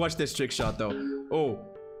 Watch this trick shot, though. Oh,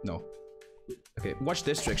 no. Okay, watch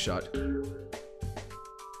this trick shot.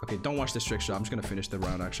 Okay, don't watch this trick shot. I'm just gonna finish the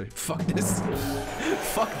round, actually. Fuck this.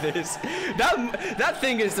 That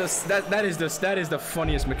thing is just that is the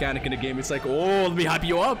funniest mechanic in the game. It's like, oh, let me hype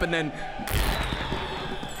you up, and then...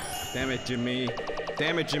 Damn it, Jimmy.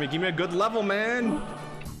 Give me a good level, man.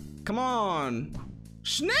 Come on.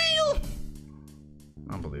 Snail!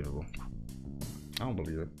 Unbelievable. I don't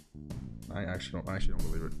believe it. I actually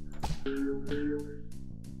don't believe it.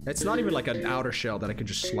 It's not even like an outer shell that I can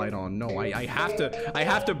just slide on. No, I have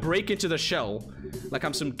to break into the shell like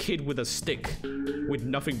I'm some kid with a stick with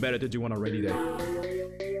nothing better to do on a rainy day.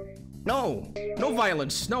 No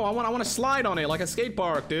violence. No, I want to slide on it like a skate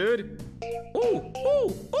park, dude. Ooh.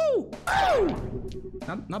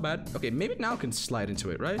 Not bad. Okay, maybe now I can slide into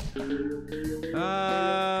it, right?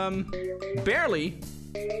 Barely.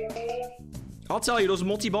 I'll tell you, those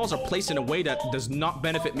multi-balls are placed in a way that does not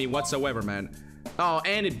benefit me whatsoever, man. Oh,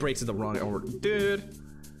 and it breaks at the wrong order. Dude.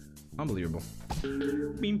 Unbelievable.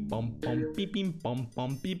 Beam bum bum beep beam bum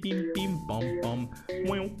bum beep beam beam bum bum.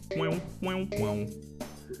 Wow wow wow wow.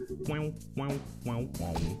 Wow wow wow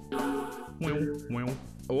wow. Wow wow.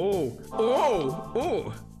 Oh oh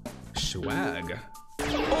oh. Swag.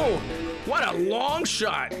 Oh, what a long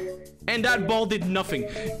shot. And that ball did nothing.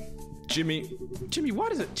 Jimmy, why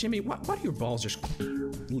does it? Jimmy, why do your balls just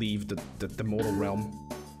leave the mortal realm?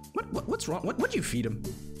 What's wrong? What do you feed him?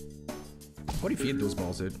 What do you feed those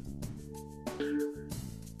balls, dude?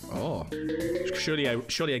 Oh, surely I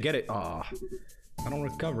get it. Ah, I don't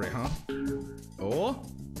recover it, huh? Oh,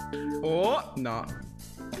 nah.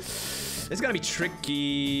 It's gonna be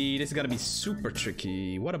tricky. This is gonna be super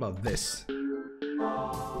tricky. What about this?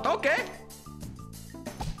 Okay.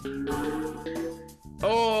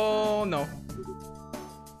 Oh no.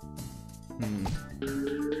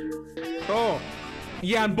 Oh.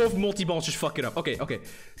 Yeah, and both multi-balls just fuck it up. Okay.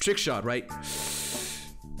 Trick shot, right?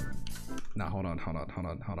 Nah, hold on.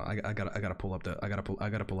 I gotta pull up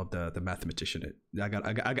the mathematician. I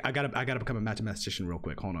gotta become a mathematician real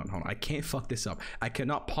quick. Hold on. I can't fuck this up. I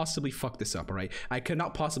cannot possibly fuck this up, alright? I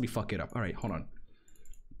cannot possibly fuck it up. Alright, hold on.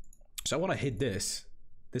 So I wanna hit this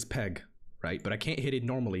peg, right? But I can't hit it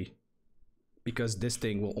normally because this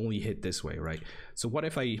thing will only hit this way, right? So what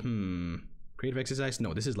if I creative exercise?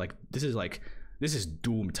 No, this is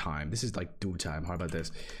doom time. This is like doom time. How about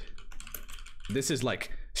this? This is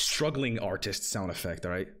like struggling artist sound effect,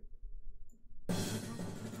 all right?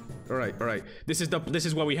 All right. This is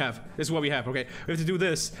what we have. Okay? We have to do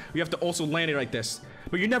this. We have to also land it like this.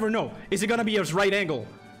 But you never know. Is it gonna be a right angle?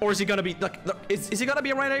 Or is it gonna be like, is it gonna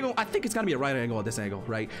be a right angle? I think it's gonna be a right angle at this angle,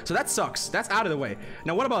 right? So that sucks. That's out of the way.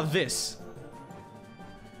 Now what about this?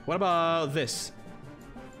 What about this?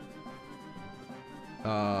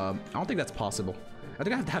 I don't think that's possible. I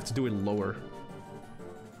think I have to do it lower.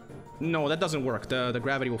 No, that doesn't work. The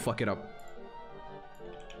gravity will fuck it up.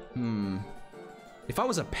 If I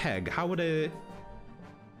was a peg, how would it...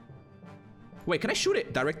 Wait, can I shoot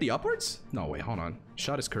it directly upwards? No, wait, hold on.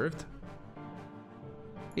 Shot is curved?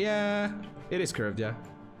 Yeah, it is curved, yeah.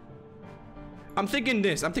 I'm thinking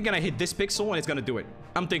this. I'm thinking I hit this pixel and it's gonna do it.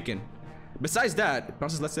 I'm thinking. Besides that,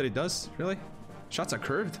 bounces less than it does. Really? Shots are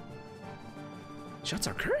curved? Shots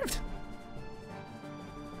are curved?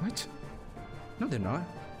 What? No, they're not.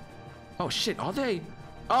 Oh shit, are they?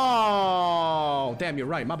 Oh, damn, you're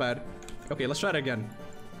right. My bad. Okay, let's try it again.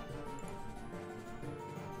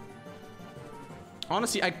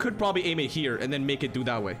 Honestly, I could probably aim it here and then make it do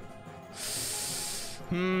that way.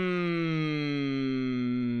 I'm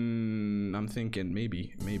thinking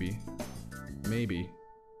maybe.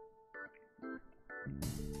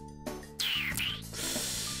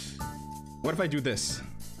 What if I do this?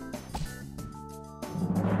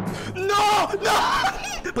 No!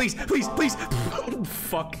 Please.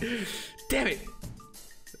 Fuck. Damn it.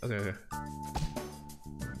 Okay.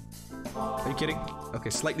 Are you kidding? Okay,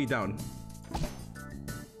 slightly down.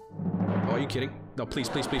 Oh, are you kidding? No, please.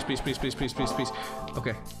 Okay,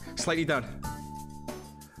 slightly down.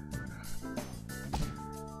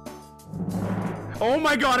 Oh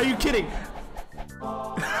my god, are you kidding?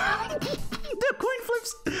 The coin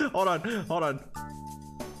flips. Hold on.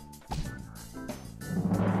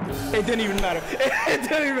 It didn't even matter. It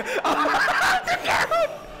didn't even.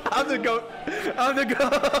 I'm the goat.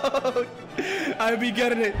 I'll be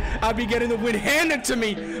getting it. I'll be getting the win handed to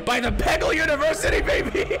me by the Peggle University,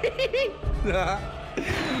 baby.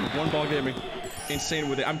 One ball gaming. Insane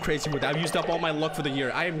with it. I'm crazy with it. I've used up all my luck for the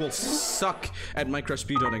year. I will suck at Minecraft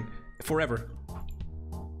speedrunning forever.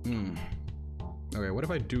 Okay, what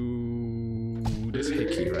if I do this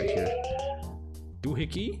hickey right here? Do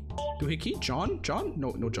hickey? John?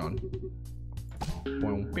 No, John.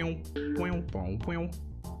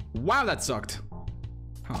 Wow, that sucked.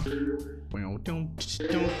 Huh.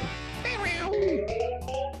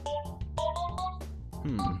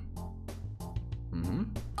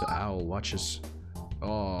 The owl watches.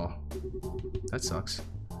 Oh, that sucks.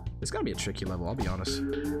 It's gonna be a tricky level, I'll be honest.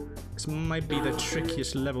 This might be the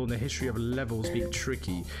trickiest level in the history of levels being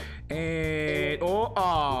tricky. And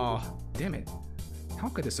damn it. How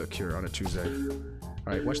could this occur on a Tuesday?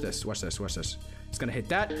 Alright, watch this. It's gonna hit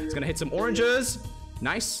that. It's gonna hit some oranges.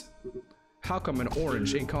 Nice. How come an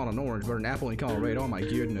orange ain't called an orange, but an apple ain't called red? Oh my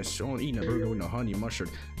goodness. Oh, eating a burger with no honey mustard.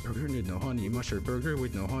 Burger with no honey mustard. Burger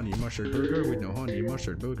with no honey mustard. Burger with no honey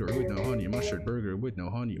mustard. Burger with no honey mustard. Burger with no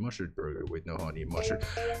honey mustard. Burger with no honey mustard.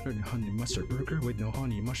 Honey mustard. Burger with no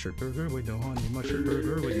honey mustard. Burger with no honey mustard.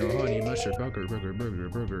 Burger with no honey mustard. Burger, burger, burger,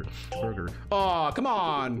 burger, burger. Oh, come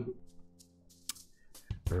on.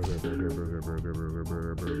 Burger, burger, burger, burger, burger,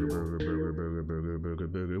 burger, burger, burger, burger, burger, burger, burger,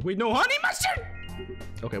 burger. With no honey mustard!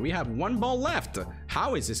 Okay, we have one ball left.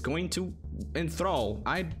 How is this going to enthrall?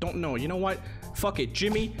 I don't know. You know what? Fuck it.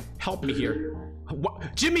 Jimmy, help me here.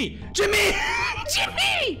 What? Jimmy! Jimmy!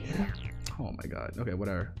 Jimmy! Oh my god. Okay,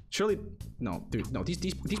 whatever. Surely, no, dude, no.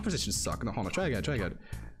 These positions suck. No, hold on. Try again. Try again.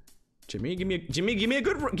 Jimmy, give me a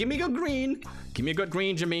good green. Give me a good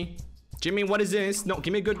green, Jimmy. Jimmy, what is this? No,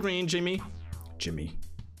 give me a good green, Jimmy.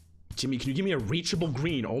 Jimmy, can you give me a reachable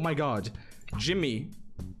green? Oh my god. Jimmy.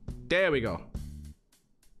 There we go.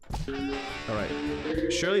 Alright.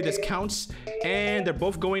 Surely this counts. And they're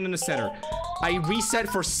both going in the center. I reset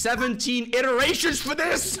for 17 iterations for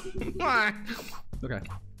this! Okay.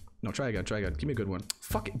 No, try again, try again. Give me a good one.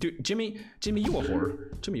 Fuck it. Dude, Jimmy, you a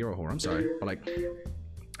whore. Jimmy, you're a whore. I'm sorry. But like,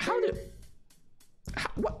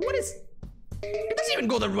 what is... It doesn't even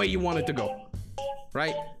go the way you want it to go.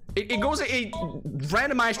 Right? It goes a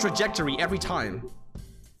randomized trajectory every time.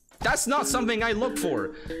 That's not something I look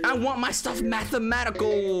for. I want my stuff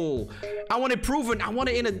mathematical. I want it proven. I want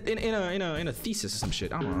it in a thesis or some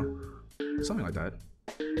shit. I don't know. Something like that.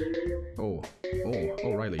 Oh,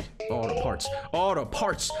 Riley. Auto parts. Auto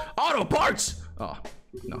parts. Auto parts. Oh,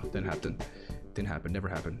 no, didn't happen. Didn't happen. Never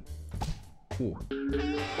happened. Ooh.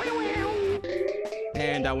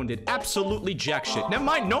 And that one did absolutely jack shit. Never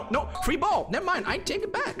mind. No. Free ball. Never mind. I take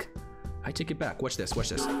it back. I take it back. Watch this. Watch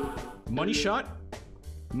this. Money shot.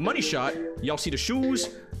 Money shot. Y'all see the shoes.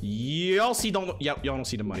 Y'all don't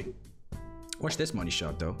see the money. Watch this money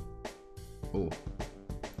shot though. Oh.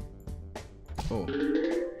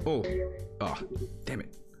 Damn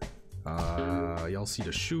it. Y'all see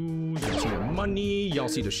the shoes. Y'all see the money. Y'all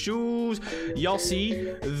see the shoes. Y'all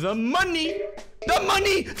see the money. The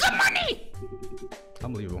money. The money.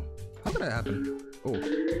 Unbelievable. How did that happen?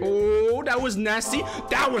 Oh, that was nasty.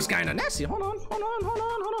 That was kind of nasty. Hold on.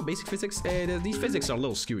 Basic physics. These physics are a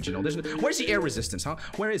little skewed, you know. Where's the air resistance, huh?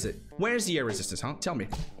 Where is it? Where's the air resistance, huh? Tell me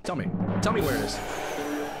where it is.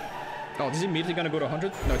 Oh, is it immediately gonna go to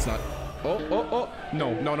 100? No, it's not. Oh.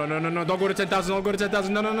 No. Don't go to 10,000. Don't go to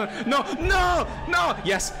 10,000. No.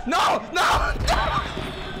 Yes. No.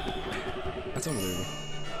 That's unbelievable.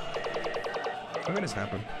 How did this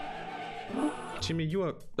happen? Jimmy, you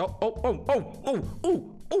are... Oh.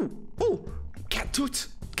 Cat tut.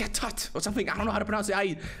 Or something. I don't know how to pronounce it.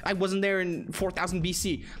 I wasn't there in 4000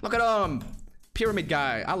 BC. Look at pyramid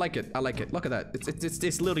guy. I like it. Look at that.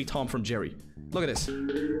 It's literally Tom from Jerry. Look at this.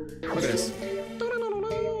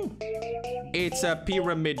 It's a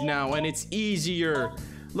pyramid now, and it's easier.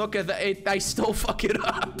 Look at that. I still fuck it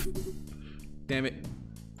up. Damn it.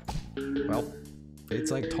 Well,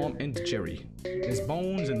 it's like Tom and Jerry. There's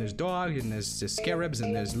bones, and there's dogs, and there's scarabs,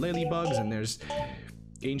 and there's ladybugs, and there's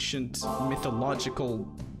ancient mythological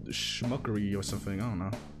schmuckery or something. I don't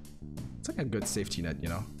know. It's like a good safety net, you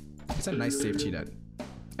know? It's a nice safety net.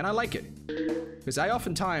 And I like it. Because I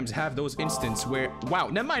oftentimes have those instances where... Wow,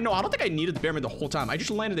 never mind. No, I don't think I needed the pyramid the whole time. I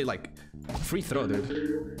just landed it like... Free throw,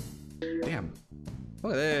 dude. Damn.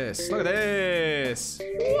 Look at this. Look at this.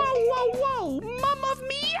 Whoa. Mamma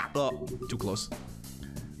mia. Oh, too close.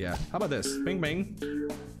 Yeah. How about this? Bing, bang.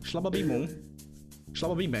 Shlabba bing, boom.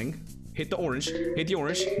 Shlabba bing, bang. Hit the orange.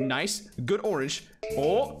 Nice. Good orange.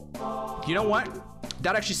 Oh. You know what?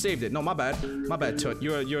 That actually saved it. No, my bad. My bad, Tut.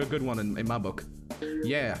 You're a good one in my book.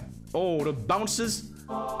 Yeah. Oh, the bounces.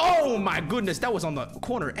 Oh my goodness, that was on the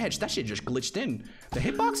corner edge. That shit just glitched in. The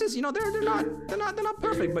hitboxes, you know, they're not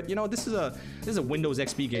perfect, but you know, this is a Windows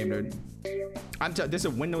XP game, dude. This is a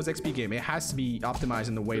Windows XP game. It has to be optimized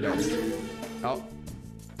in the way that. Oh.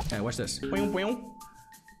 Hey, watch this. Boing boing.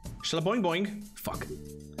 Shalaboing boing. Fuck.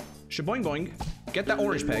 Shaboing boing. Get that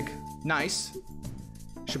orange peg. Nice.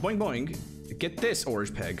 Shaboing boing. Get this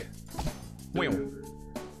orange peg. Boing.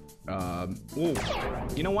 Ooh.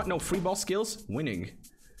 You know what? No free ball skills. Winning.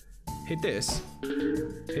 Hit this.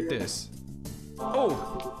 Hit this.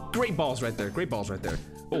 Oh, great balls right there.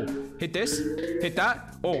 Oh, hit this. Hit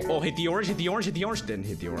that. Oh, hit the orange. Didn't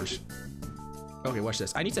hit the orange. Okay, watch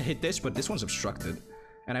this. I need to hit this, but this one's obstructed.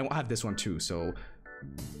 And I won't have this one too, so...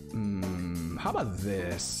 how about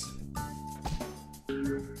this?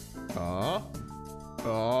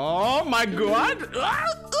 Oh my god!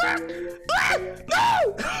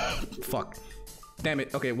 No! Fuck. Damn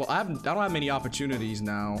it. Okay, well, I don't have many opportunities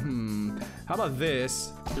now. How about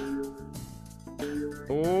this?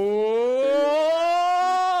 Oh!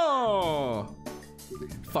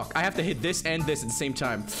 Fuck, I have to hit this and this at the same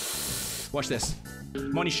time. Watch this.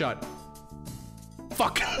 Money shot.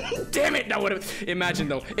 Fuck. Damn it. That would have. Imagine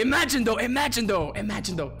though. Imagine though. Imagine though.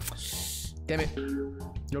 Imagine though. Damn it. That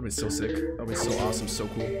would have been so sick. That would have been so awesome. So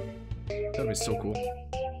cool. That would have been so cool.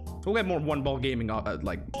 We'll get more one ball gaming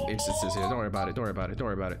like instances here. Don't worry about it. Don't worry about it. Don't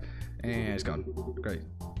worry about it. And it's gone. Great.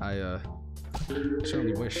 I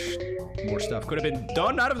certainly wish more stuff could have been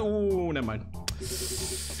done out of the. Ooh, never mind.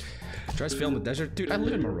 Driest fail in the desert? Dude, I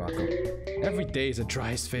live in Morocco. Every day is a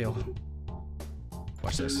driest fail.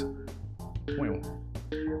 Watch this. Ooh,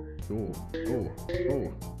 ooh, ooh,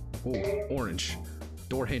 ooh, ooh, orange.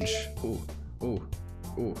 Door hinge. Ooh, ooh,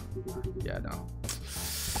 ooh. Yeah, no.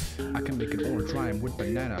 I can make an orange rhyme with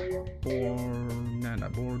banana. Banana,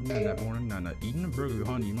 banana. Eating a burger,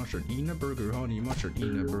 honey mustard. Eating a burger, honey mustard.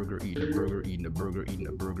 Eating a burger, eating a burger, eating a burger, eating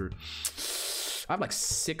a burger. I have like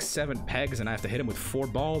 6, 7 pegs and I have to hit him with 4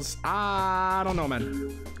 balls. I don't know,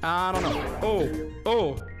 man. I don't know.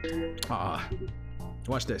 Oh.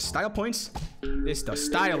 Watch this. Style points. It's the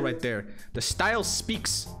style right there. The style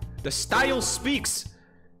speaks. The style speaks.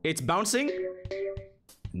 It's bouncing.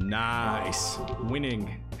 Nice.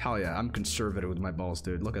 Winning. Hell yeah. I'm conservative with my balls,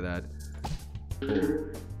 dude. Look at that.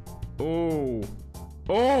 Oh.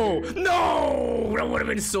 Oh. No. That would have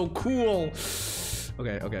been so cool.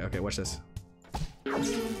 Okay. Watch this.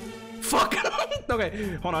 Fuck.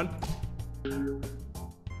 Okay. Hold on.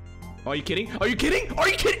 Are you kidding? Are you kidding? Are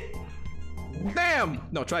you kidding? Damn!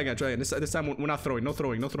 No, try again. This time we're not throwing. No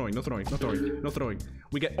throwing.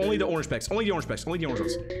 We get only the orange packs. Only the orange packs. Only the orange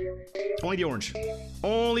ones. Only the orange.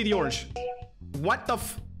 Only the orange. What the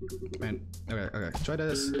f... Man. Okay. Try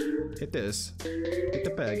this. Hit this. Hit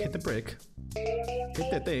the peg. Hit the brick.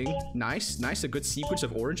 Hit that thing. Nice. A good sequence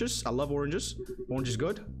of oranges. I love oranges. Orange is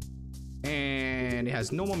good. And it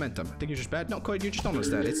has no momentum. I think you're just bad. No, Cody, you just don't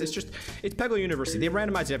understand. It's Peggle University. They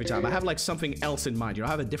randomize it every time. I have like something else in mind. You know,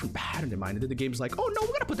 I have a different pattern in mind. And then the game's like, oh no,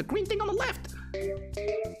 we're gonna put the green thing on the left.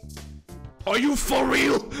 Are you for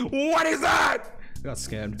real? What is that? I got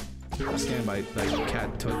scammed. I got scammed by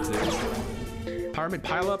cat toots. Pyramid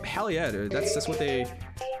pileup? Hell yeah, dude. That's what they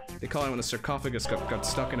call it when a sarcophagus got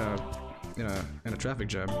stuck in a traffic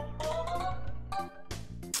jam.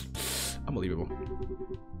 Unbelievable.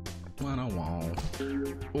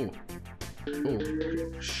 Oh,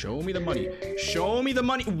 show me the money. Show me the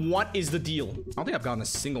money. What is the deal? I don't think I've gotten a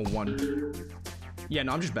single one. Yeah,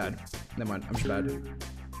 no, I'm just bad. Never mind, I'm just bad.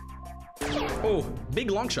 Oh, big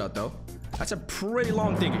long shot though. That's a pretty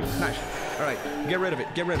long thingy. Nice. All right, get rid of it.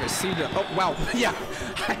 See the. Oh wow. Yeah.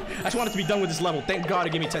 I just wanted to be done with this level. Thank God it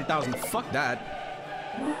gave me 10,000. Fuck that.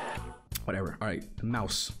 Whatever. All right,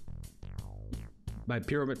 mouse. My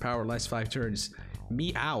pyramid power lasts 5 turns.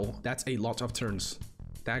 Meow. That's a lot of turns.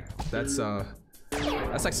 That's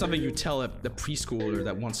like something you tell a preschooler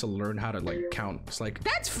that wants to learn how to like count. It's like,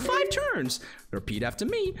 that's 5 turns. Repeat after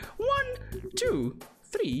me. 1, 2,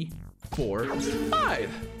 3, 4, 5.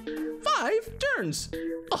 5 turns.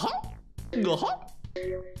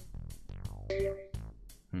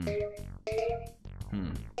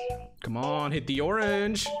 Come on, hit the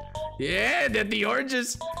orange. Yeah, hit the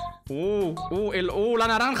oranges. La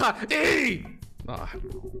naranja. Hey! Ah,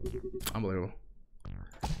 unbelievable.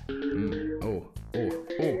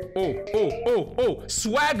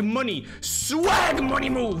 Swag money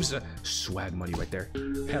moves. Swag money right there.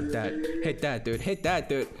 Hit that, dude. Hit that.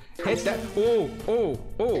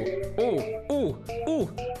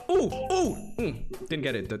 Didn't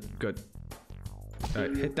get it. Good. All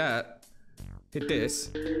right, hit that. Hit this.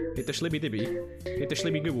 Hit the shlibby dibby. Hit the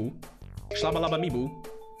shlibby goo. Shlabalaba meeboo.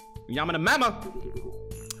 Yamana mama.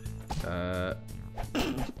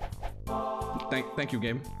 Thank you,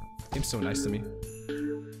 game. Game's so nice to me.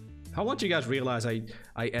 How long do you guys realize I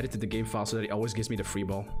edited the game file so that it always gives me the free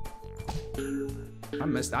ball?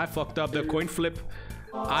 I fucked up the coin flip.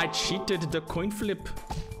 I cheated the coin flip.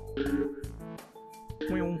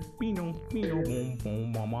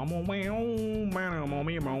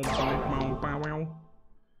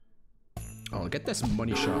 Oh, get this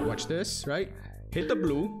money shot. Watch this, right? Hit the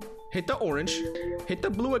blue. Hit the orange, hit the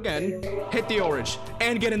blue again, hit the orange,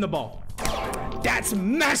 and get in the ball. That's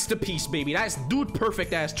masterpiece, baby. That's dude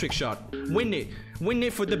perfect ass trick shot. Win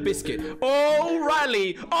it for the biscuit. Oh,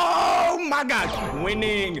 Riley. Oh my God.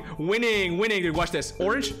 Winning. Dude, watch this.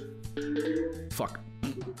 Orange. Fuck.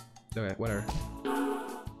 Okay, whatever.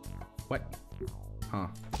 What? Huh.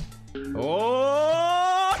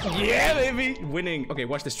 Oh, yeah, baby. Winning. Okay,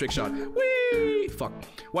 watch this trick shot. Whee! fuck.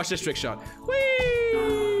 Watch this trick shot.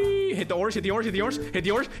 Whee! Hit the orange, hit the orange, hit the orange, hit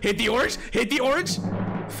the orange, hit the orange, hit the orange.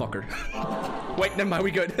 Fucker. Wait, never mind,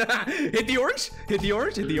 we good. Hit the orange, hit the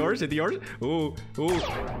orange, hit the orange, hit the orange. Ooh, ooh.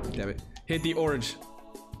 Damn it. Hit the orange.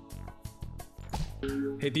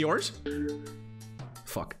 Hit the orange.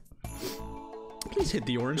 Fuck. Please hit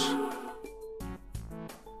the orange.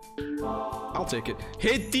 I'll take it.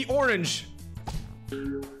 Hit the orange.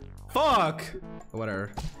 Fuck.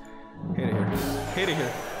 Whatever. Hit it here. Hit it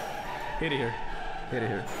here. Hit it here. Hit it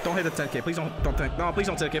here. Don't hit the 10k. Please don't take. No, please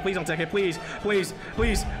don't take it. Please don't take it. Please. Please.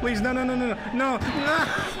 Please. Please. No, no, no, no, no. No. No.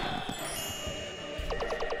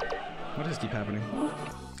 Why does this keep happening?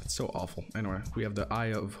 It's so awful. Anyway, we have the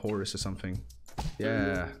Eye of Horus or something.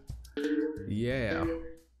 Yeah. Yeah.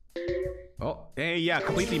 Oh, hey, yeah,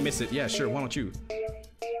 completely miss it. Yeah, sure. Why don't you?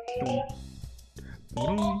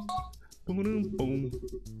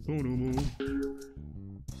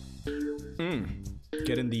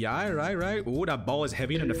 Get in the eye, right. Oh, that ball is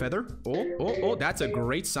heavier than a feather. Oh, that's a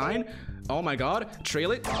great sign. Oh my god.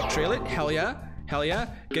 Trail it. Hell yeah.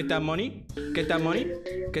 Get that money. Get that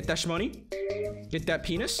shmoney. Get that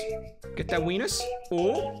penis. Get that weenus.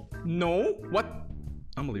 Oh, no. What?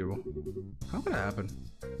 Unbelievable. How could that happen?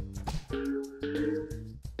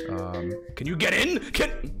 Can you get in?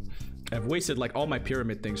 I've wasted like all my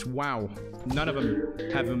pyramid things. Wow. None of them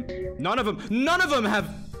have them. None of them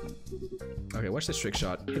have. Okay, watch this trick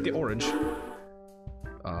shot. Hit the orange.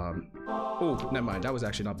 Oh, never mind. That was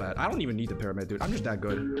actually not bad. I don't even need the pyramid, dude. I'm just that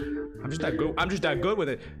good. I'm just that good with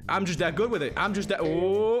it. Oh,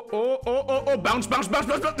 bounce.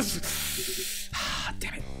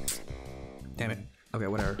 Damn it. Okay,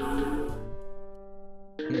 whatever.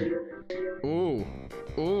 Ooh.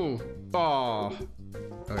 Oh.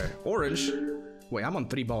 Okay, orange. Wait, I'm on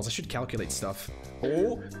 3 balls. I should calculate stuff.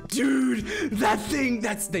 Oh, dude, that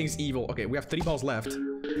thing's evil. Okay, we have 3 balls left.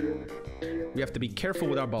 We have to be careful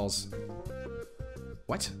with our balls.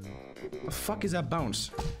 What? The fuck is that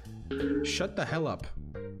bounce? Shut the hell up.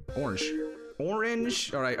 Orange. All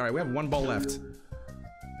right. We have 1 ball left.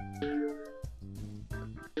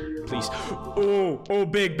 Please. Oh,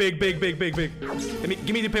 big. Give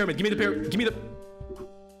me the pyramid. Give me the.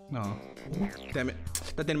 No. Damn it.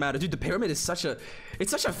 That didn't matter, dude. The pyramid is such a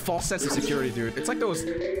false sense of security, dude. It's like those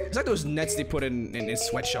nets they put in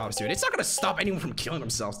sweatshops, dude. It's not gonna stop anyone from killing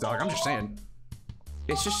themselves, dog. I'm just saying.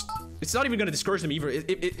 It's not even gonna discourage them either. If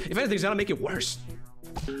anything, it's gonna make it worse.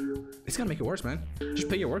 It's gonna make it worse, man. Just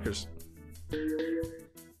pay your workers.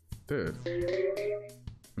 Dude.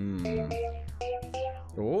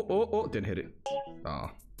 Oh, didn't hit it. Oh.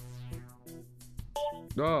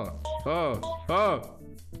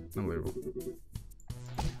 Unbelievable.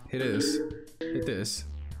 Hit this.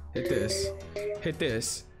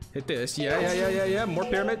 Yeah. More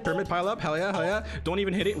pyramid pile up. Hell yeah. Don't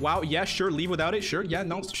even hit it. Wow. Yeah, sure. Leave without it. Sure. Yeah,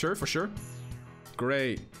 no, sure, for sure.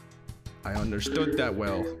 Great. I understood that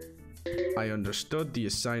well. I understood the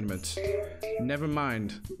assignment. Never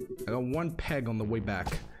mind. I got 1 peg on the way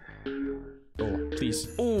back. Oh, please.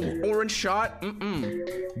 Oh, orange shot.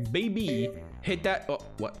 Baby. Hit that. Oh,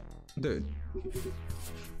 what? Dude.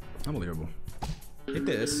 Unbelievable. Hit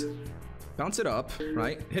this. Bounce it up,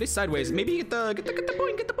 right? Hit it sideways. Maybe get the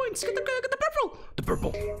points. Get the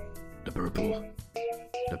purple.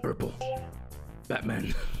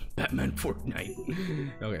 Batman Fortnite.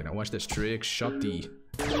 Okay, now watch this trick. Shotty.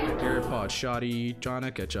 AirPod shotty. Trying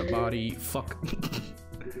to catch a body. Fuck.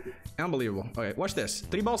 Unbelievable. Okay, watch this.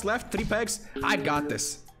 3 balls left. 3 pegs. I got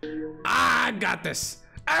this.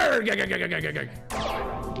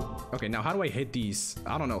 Okay, now how do I hit these?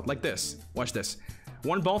 I don't know. Like this. Watch this.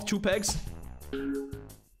 1 ball, 2 pegs.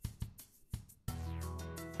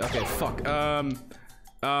 Okay, fuck.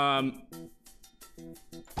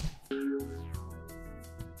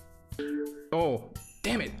 Oh,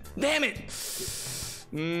 damn it.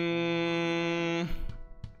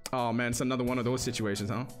 Oh man, it's another one of those situations,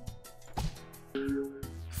 huh?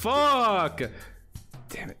 Fuck.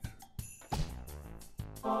 Damn it.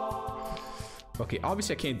 Okay,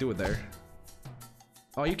 obviously I can't do it there.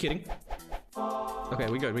 Oh, are you kidding? Okay,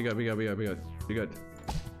 we good.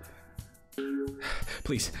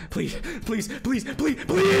 Please.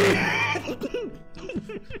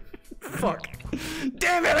 Fuck.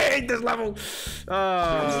 Damn it, I hate this level.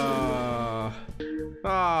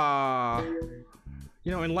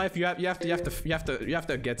 You know, in life you have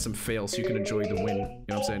to get some fails so you can enjoy the win. You know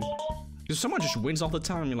what I'm saying? Because someone just wins all the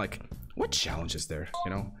time, you're like, what challenge is there?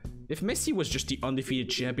 You know? If Messi was just the undefeated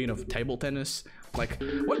champion of table tennis, like,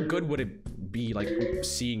 what good would it be like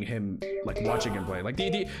seeing him, like watching him play. Like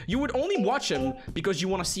you would only watch him because you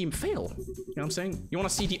want to see him fail. You know what I'm saying? You want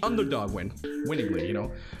to see the underdog winningly, you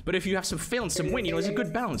know. But if you have some fail and some win, you know, it's a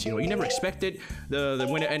good balance. You know, you never expect it. The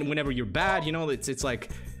win, and whenever you're bad, you know, it's like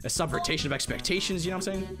a subvertation of expectations. You know what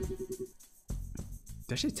I'm saying?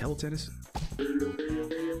 Did I say table tennis?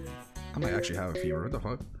 I might actually have a fever. What the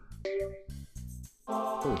fuck?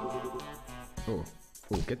 Oh,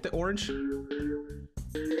 get the orange.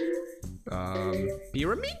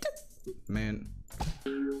 Pyramid? Man.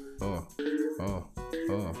 Oh,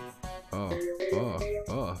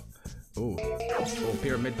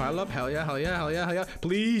 pyramid pile up. Hell yeah.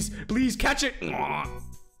 Please, catch it.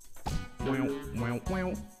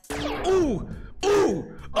 Ooh.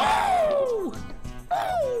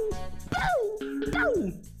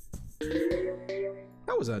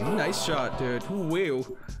 That was a nice shot, dude. Wow.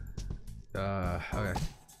 Okay.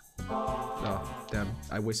 Oh, damn.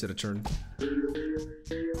 I wasted a turn.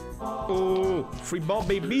 Oh, free ball,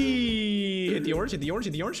 baby. Hit the orange.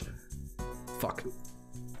 Fuck.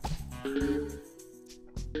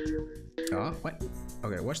 What?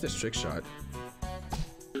 Okay, watch this trick shot.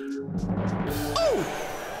 Oh!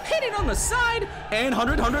 Hit it on the side! And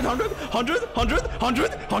 100.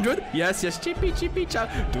 Yes, chippy, chop.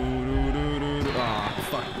 Ah,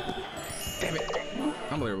 fuck. Damn it.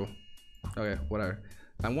 Unbelievable. Okay, whatever.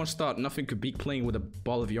 I once thought nothing could beat playing with a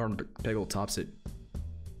ball of yarn, but Peggle tops it.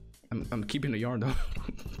 I'm keeping the yarn though.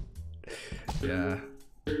 Yeah,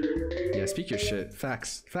 speak your shit.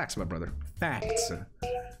 Facts, my brother. Facts.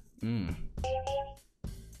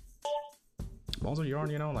 Balls of yarn,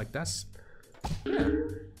 you know, like that's. Yeah.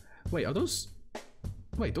 Wait, are those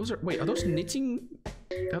knitting?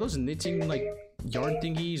 Are those knitting like yarn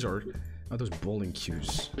thingies, or are those bowling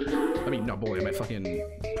cues? I mean, not bowling. I meant fucking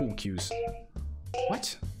pool cues.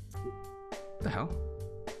 What? The hell?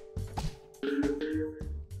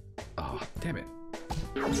 Oh, damn it.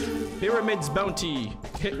 Pyramids bounty.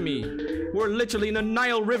 Hit me. We're literally in the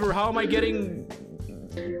Nile River. How am I getting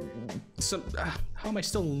some... how am I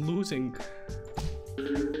still losing?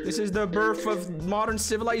 This is the birth of modern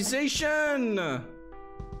civilization.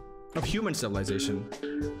 Of human civilization.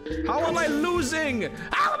 How am I losing?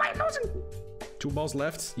 2 balls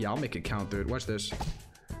left? Yeah, I'll make it count, dude. Watch this.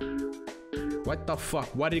 What the fuck?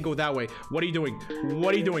 Why did it go that way? What are you doing?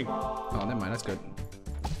 Oh, never mind. That's good.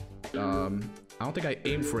 I don't think I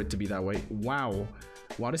aimed for it to be that way. Wow,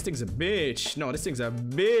 this thing's a bitch. No, this thing's a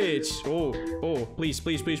bitch. Oh, please.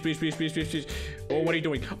 Oh, what are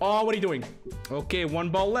you doing? Okay, 1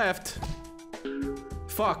 ball left.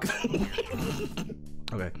 Fuck.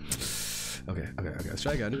 Okay. Let's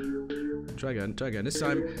try again. This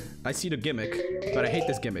time, I see the gimmick, but I hate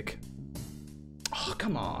this gimmick. Oh,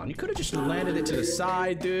 come on. You could have just landed it to the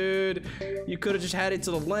side, dude. You could have just had it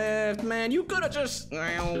to the left, man. You could have just...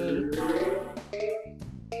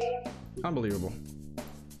 Unbelievable.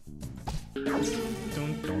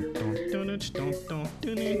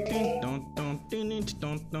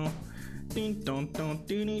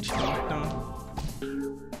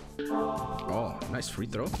 Oh, nice free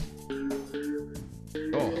throw.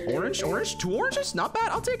 Oh, orange? 2 oranges? Not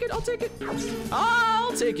bad. I'll take it.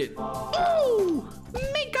 Oh!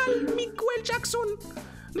 Michael Jackson.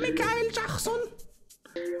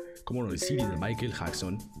 Como lo decide de Michael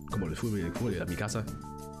Jackson. Como le fue a mi casa.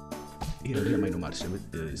 Y la vida más normal.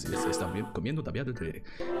 Está comiendo tabiado de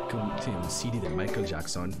CD de Michael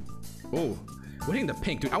Jackson. Oh, we're hitting the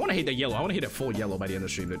pink, dude. I want to hit the yellow. I want to hit a full yellow by the end of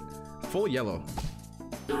the stream, dude. Full yellow.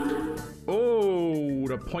 Oh,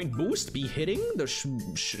 the point boost be hitting the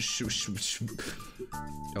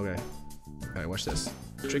Okay. Alright, watch this.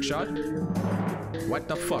 Trick shot. What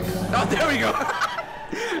the fuck? Oh, there we go.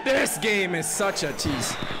 This game is such a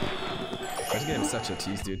tease.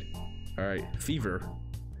 Dude. Alright, fever.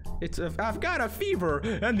 I've got a fever,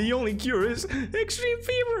 and the only cure is extreme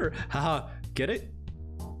fever. Haha, get it?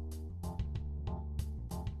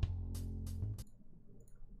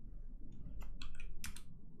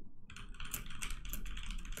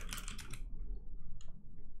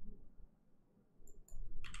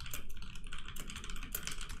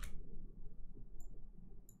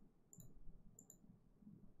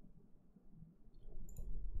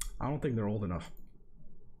 I don't think they're old enough.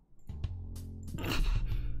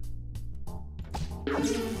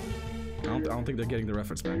 I don't think they're getting the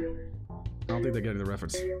reference, man. I don't think they're getting the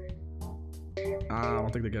reference.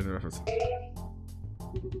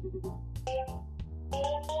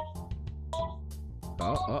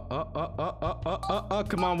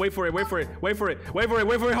 Come on, wait for it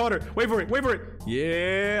harder. Wait for it.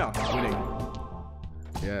 Yeah, winning.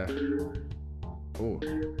 Yeah. Oh,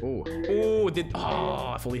 oh, oh,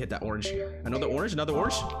 oh, I fully hit that orange. Another orange, another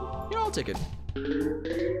orange. You know, I'll take it.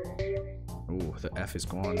 Oh, the F is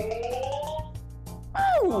gone.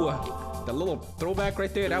 Oh, that little throwback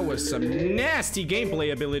right there, that was some nasty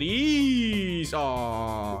gameplay abilities.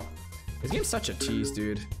 Oh, this game's such a tease,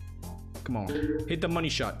 dude. Come on, hit the money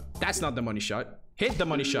shot. That's not the money shot. Hit the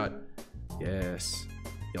money shot. Yes.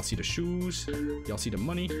 Y'all see the shoes. Y'all see the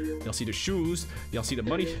money. Y'all see the shoes. Y'all see the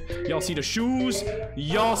money. Y'all see the shoes.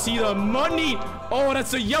 Y'all see the money. Oh,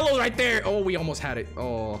 that's a yellow right there. Oh, we almost had it.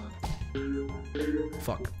 Oh.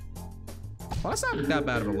 Fuck. Well, that's not that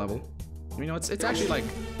bad of a level. You know, it's actually like,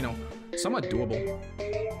 you know, somewhat doable.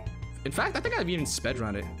 In fact, I think I've even sped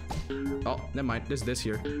run it. Oh, never mind. There's this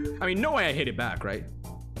here. I mean, no way I hit it back, right?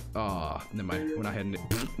 Oh, never mind. We're not hitting it.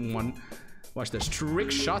 One. Watch this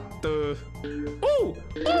trick shot. Ooh! Ooh!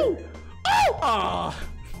 Ooh! Ah!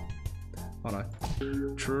 Hold on.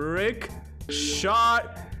 Trick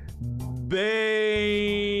shot, babe.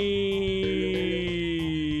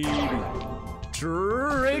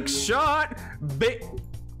 Trick shot, babe.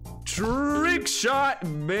 Trick shot,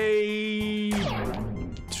 babe.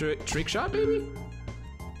 Trick shot, baby?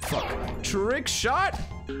 Fuck. Trick shot?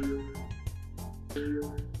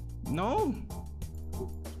 No?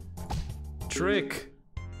 Trick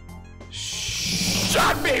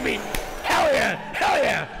shot, baby! Hell yeah! Hell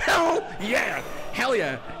yeah! Hell yeah! Hell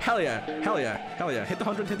yeah! Hell yeah! Hell yeah! Hell yeah! Hit the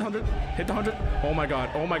 100! Hit the 100! Hit the 100! Oh my god!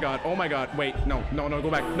 Oh my god! Oh my god! Wait! No! No! No!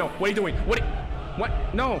 Go back! No! What are you doing? What?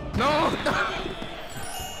 No! No!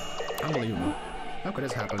 Unbelievable! How could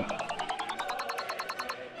this happen?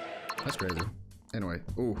 That's crazy. Anyway.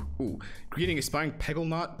 Ooh! Ooh! Greeting expiring Peggle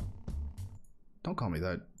knot. Don't call me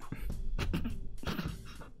that.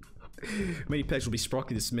 Many pegs will be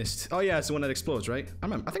sprockly dismissed. Oh yeah, it's the one that explodes, right? I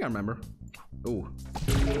think I remember. Oh.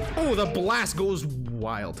 Oh, the blast goes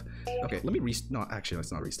wild. Okay, let me no, actually,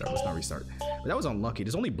 let's not restart. Let's not restart. But that was unlucky.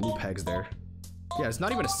 There's only blue pegs there. Yeah, it's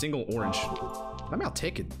not even a single orange. I mean, I'll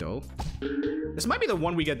take it though. This might be the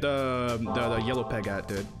one we get the yellow peg at,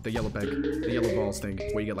 dude. The yellow peg, the yellow balls thing,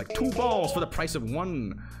 where you get like 2 balls for the price of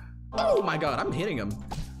 1. Oh my god, I'm hitting him.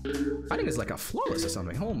 I think it's like a flawless or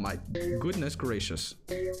something. Oh my goodness gracious.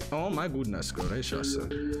 Oh my goodness gracious.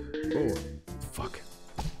 Oh, fuck.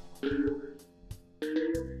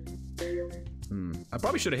 I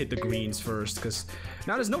probably should have hit the greens first, because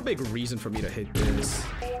now there's no big reason for me to hit this.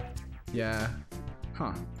 Yeah.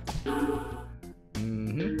 Huh.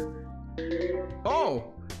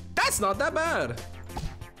 Oh, that's not that bad.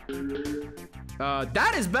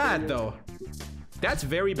 That is bad though. That's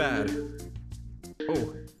very bad.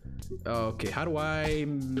 Oh. Okay, how do I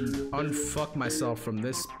unfuck myself from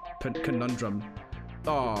this conundrum?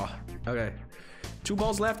 Oh, okay. 2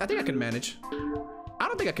 balls left. I think I can manage. I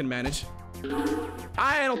don't think I can manage.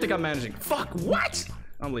 I don't think I'm managing. Fuck, what?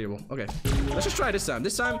 Unbelievable. Okay, let's just try this time.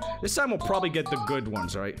 This time we'll probably get the good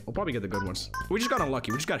ones, all right? We'll probably get the good ones. We just got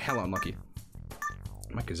unlucky. We just got hella unlucky.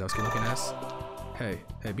 Mike Wazowski looking ass. Hey,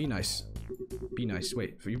 be nice. Be nice.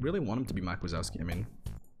 Wait, if you really want him to be Mike Wazowski, I mean,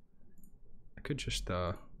 I could just,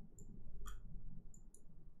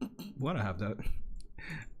 want to have that.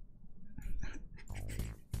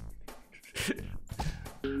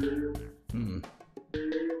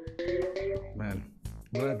 Man,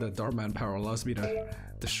 I'm glad the Dartman power allows me to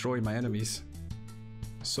destroy my enemies.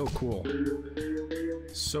 So cool.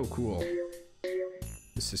 So cool.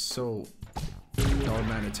 This is so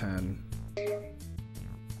Darmanitan.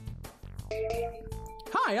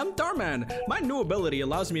 Hi, I'm Darman. My new ability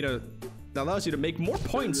allows you to make more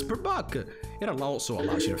points per buck. It also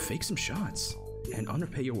allows you to fake some shots and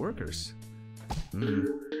underpay your workers.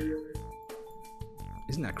 Isn't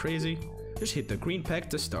that crazy? Just hit the green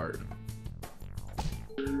peg to start.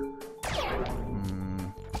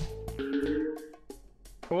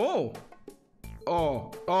 Oh!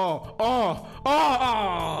 Oh! Oh! Oh!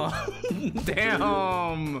 Oh!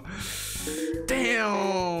 Damn!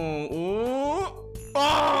 Damn! Oh!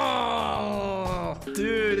 Oh!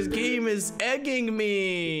 Dude, this game is egging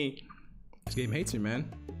me! This game hates me, man.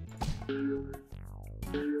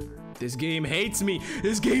 This game hates me!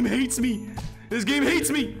 This game hates me! This game hates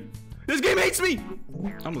me! This game hates me!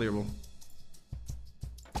 Unbelievable.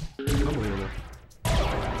 Unbelievable.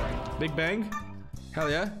 Big bang. Hell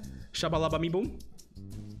yeah. Shabalaba me boom.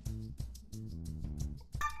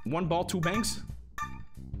 1 ball, 2 bangs.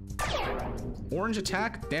 Orange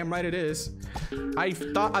attack? Damn right it is. I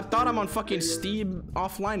thought I'm on fucking Steam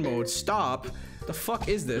offline mode. Stop. The fuck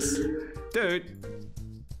is this? Dude.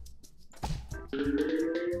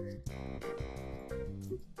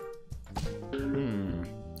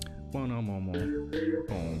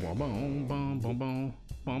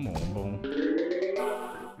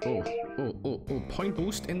 Point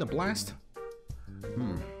boost in the blast.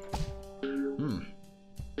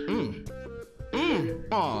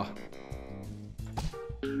 Aw.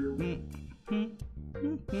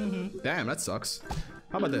 Damn, that sucks.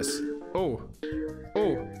 How about this? Oh.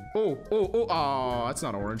 Aw, that's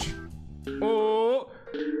not orange.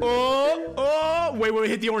 Wait,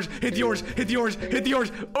 hit the orange.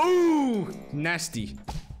 Oh, nasty.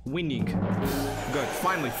 Winning. Good,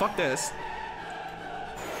 finally, fuck this.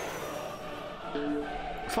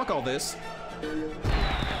 Fuck all this.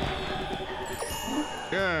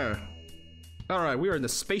 Yeah. Alright, we are in the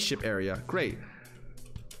spaceship area. Great.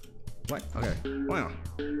 What? Okay. Wow.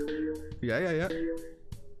 Yeah.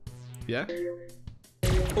 Yeah?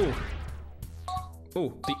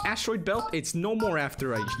 Oh, the asteroid belt, it's no more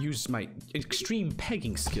after I use my extreme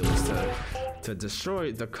pegging skills to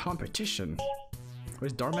destroy the competition.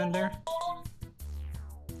 Where's Darman there?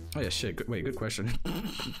 Oh yeah, shit. Good question.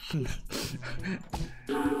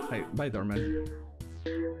 Hey, bye Darman.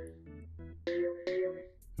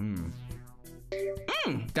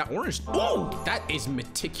 That orange. Oh, that is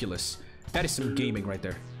meticulous. That is some gaming right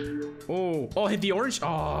there. Oh, hit the orange.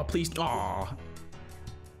 Oh, please. Oh.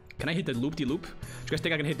 Can I hit the loop-de-loop? Do you guys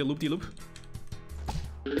think I can hit the loop-de-loop?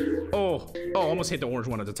 Oh, almost hit the orange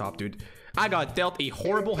one at the top, dude. I got dealt a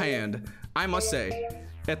horrible hand, I must say.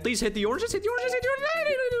 At least hit the oranges,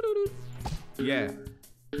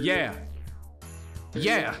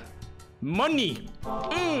 Yeah. Money.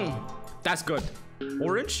 That's good.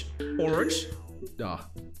 Orange.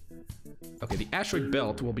 Okay, the asteroid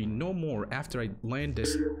belt will be no more after I land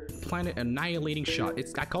this planet annihilating shot.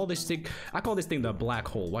 I call this thing the black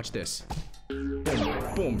hole. Watch this.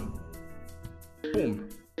 Boom.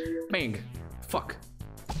 Bang. Fuck.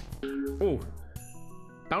 Oh.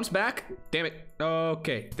 Bounce back. Damn it.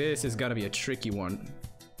 Okay, this is gonna be a tricky one.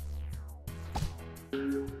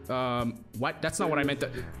 What? That's not what I meant to.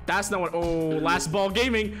 That's not what. Oh, last ball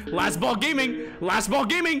gaming.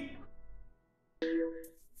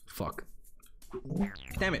 Fuck.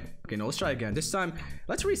 Damn it. Okay, no, let's try again. This time,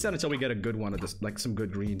 let's reset until we get a good one of this, like some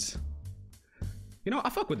good greens. You know, I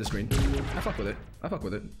fuck with this green. I fuck with it.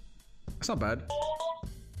 It's not bad.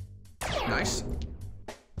 Nice.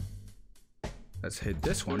 Let's hit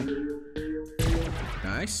this one.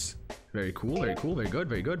 Nice. Very cool. Very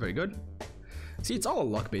good. See, it's all a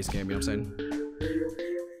luck-based game, you know what I'm saying?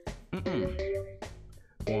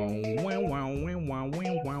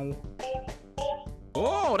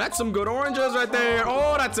 Oh, that's some good oranges right there.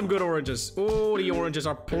 Oh, the oranges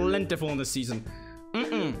are plentiful in this season.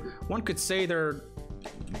 One could say they're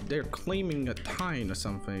claiming a tie or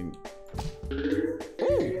something.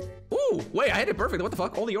 Oh, wait, I hit it perfect. What the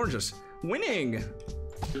fuck? All the oranges. Winning.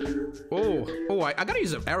 Oh, I gotta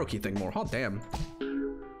use the arrow key thing more. Oh, damn.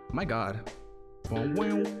 My god. Oh.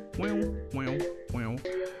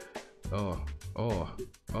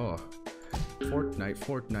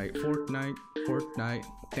 Fortnite.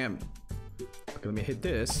 Damn. Okay, let me hit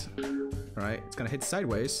this. Alright, it's gonna hit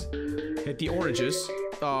sideways. Hit the oranges.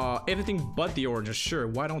 Anything but the oranges, sure,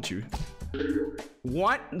 why don't you?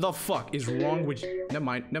 What the fuck is wrong with you? Never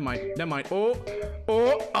mind. Oh,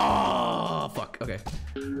 fuck. Okay.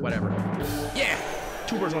 Whatever. Yeah!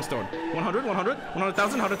 2 birds, 1 stone. 100,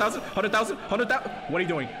 100,000. What are you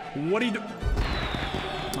doing?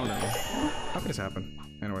 Oh no. How could this happen?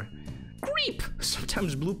 Anyway. Creep!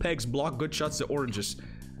 Sometimes blue pegs block good shots to oranges.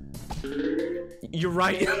 You're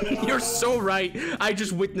right. You're so right. I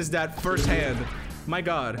just witnessed that firsthand. My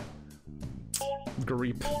god.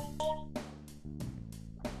 Creep.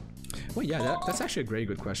 Well, yeah, that's actually a very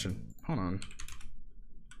good question. Hold on.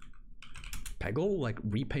 Peggle, like,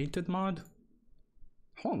 repainted mod?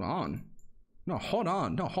 Hold on. No, hold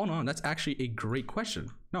on. That's actually a great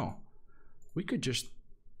question. No. We could just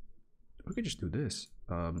do this.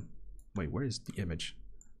 Wait, where is the image?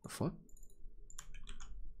 The fuck?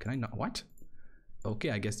 Can I not? What?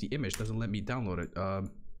 Okay, I guess the image doesn't let me download it.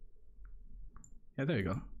 Yeah, there you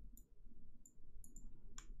go.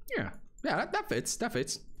 Yeah, that fits.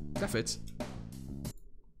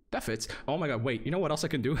 Oh my god, wait, you know what else I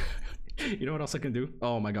can do?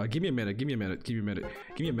 Oh my god, give me a minute.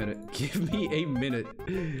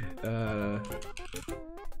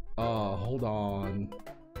 Oh, hold on.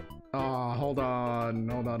 Hold on.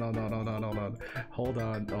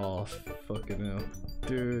 Oh, fucking hell.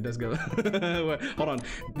 Dude, let's go. Wait, hold on.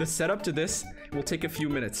 The setup to this will take a few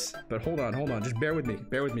minutes. But hold on. Just bear with me,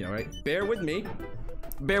 alright? Bear with me.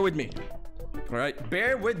 Alright?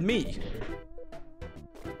 Bear with me.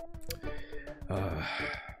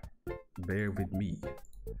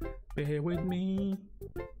 Bear with me.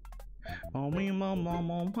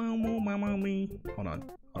 Hold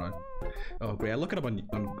on. Hold on. Oh, great. I look it up on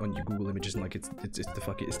your Google Images and like it's the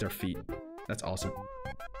fucking it's their feet. That's awesome.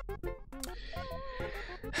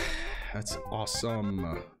 That's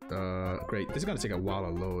awesome. Great. This is gonna take a while to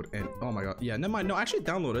load, and oh my god, yeah, never mind. No, I actually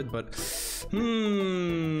downloaded, but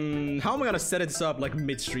how am I gonna set this up like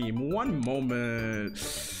midstream? One moment.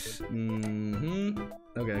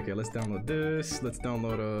 Okay, let's download this. Let's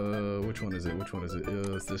download which one is it? Which one is it?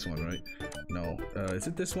 It's this one, right? No. Is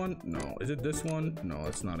it this one? No. Is it this one? No,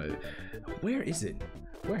 it's not it. Where is it?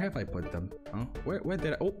 Where have I put them? Huh? Where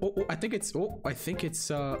did I? Oh, I think it's. Oh, I think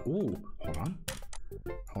it's. Ooh, hold on.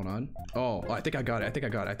 Hold on. Oh, I think I got it. I think I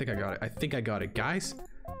got it. Guys,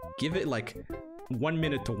 give it like 1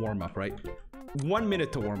 minute to warm up, right? 1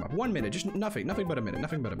 minute to warm up. 1 minute. Just nothing but a minute.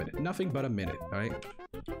 Nothing but a minute. Nothing but a minute. All right.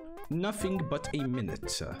 Nothing but a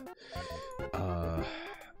minute.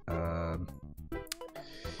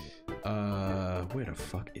 Where the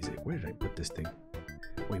fuck is it? Where did I put this thing?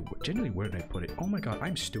 Wait, genuinely, where did I put it? Oh my god,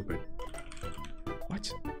 I'm stupid.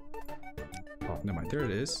 What? Oh, never mind. There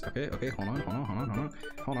it is. Okay, hold on.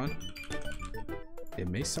 It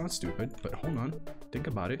may sound stupid, but hold on. Think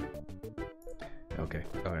about it. Okay.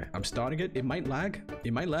 I'm starting it. It might lag.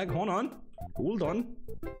 Hold on. Hold on.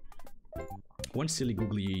 One silly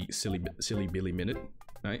googly silly Billy minute.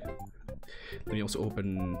 Right. Let me also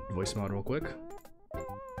open voice mod real quick.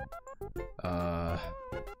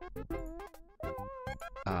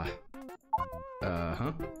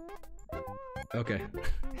 Okay.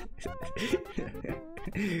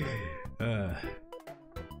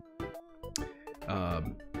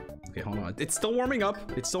 Okay, hold on. It's still warming up.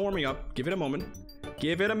 Give it a moment.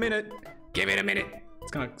 Give it a minute.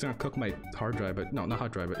 It's gonna cook my hard drive, but no, not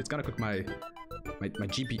hard drive, but it's gonna cook my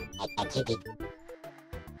GP.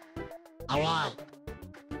 Alright,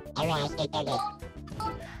 stay there.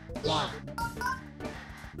 Yeah.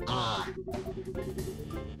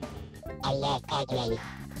 I love Peggle.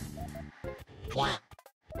 Yeah.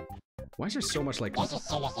 Why is there so much like? This is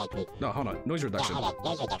so much like me. No, hold on. Noise reduction. Yeah, hold on.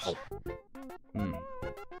 Noise reduction.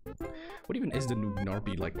 What even is the new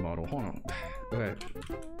Narby like model? Hold on. Okay.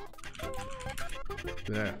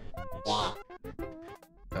 There. Yeah.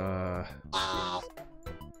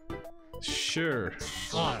 Sure.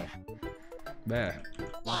 There.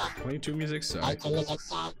 Yeah. 22 music. Sorry.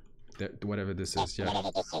 Whatever this is. Yeah.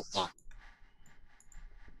 Whatever this is. Yeah.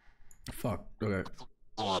 Fuck. Okay.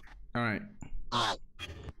 All right.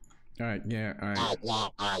 Yeah. All right.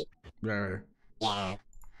 Larry. Yeah.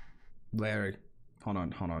 Larry. Hold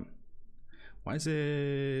on. Why is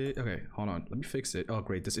it? Okay, hold on. Let me fix it. Oh,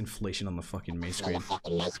 great. This inflation on the fucking main screen.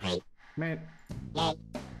 Man.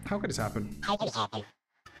 How could this happen? Let's get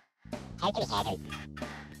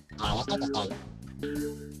this done.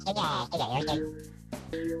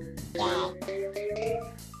 Yeah.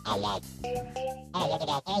 I like. Oh, look at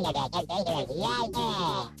that. Oh my god.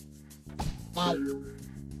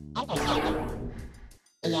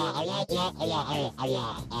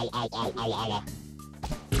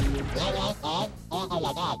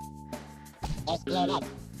 It's blown up.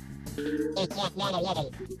 It's like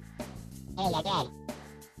 9/11. Oh my god.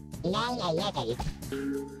 9/11.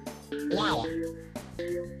 Yeah.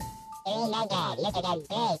 Oh my god, look at them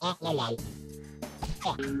big Aquaman.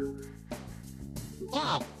 Fuck.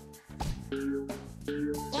 God.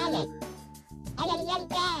 Damn it. I didn't even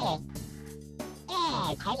die.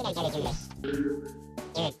 Yeah, how did I gotta do this? Dude.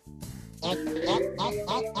 Yeah.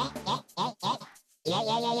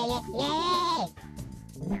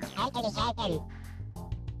 How could this happen?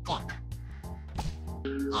 Fuck.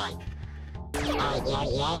 Yeah.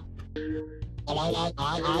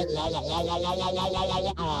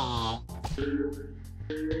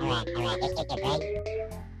 Alright, let's take the bread.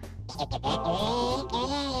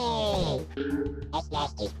 Oh, that's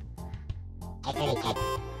nasty. That's really good.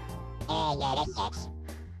 Oh, yeah, that sucks.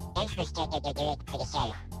 Thanks for sticking to do it for the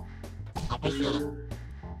sale. I appreciate it.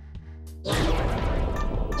 Yay!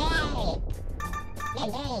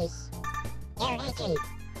 Nice! They're racing!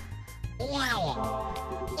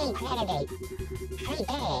 Yeah! Incredible! Free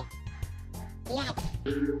bear! Yeah!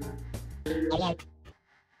 Hello?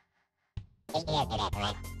 Let's be open up,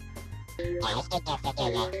 right? Yeah, let's get that for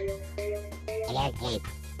dinner. Hello, please.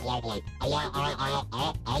 I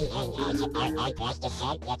press the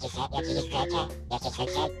set, that's the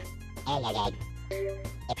picture. Oh my god.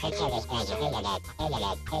 The picture is crazy. Oh my god.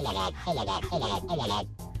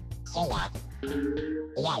 See that?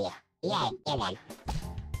 Yeah, come on.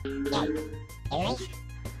 No. Alright?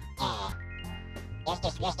 What's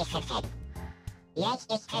the picture? What's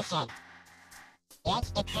the picture?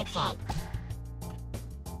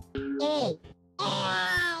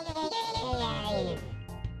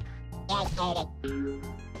 That's coded.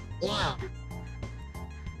 Yeah.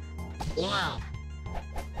 Yeah.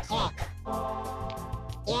 Sick.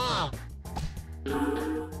 Yeah.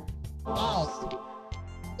 Days.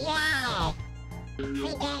 Yeah. 3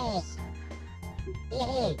 days.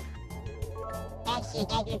 Woohoo. Thanks you,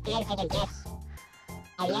 thank you, Peter, for the gifts.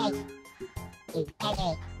 I like. You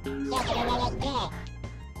Peggle. Second of all, let's go.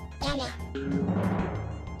 Damn it.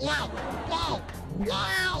 Yeah. No.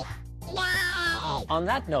 No. No. On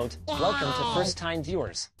that note, welcome to first-time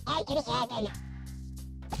viewers. I could have happened.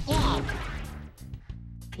 Yeah.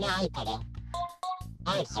 No, I couldn't.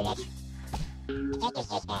 I'm serious. Take this,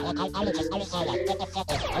 man. I'm just understand that. Take the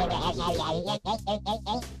focus. I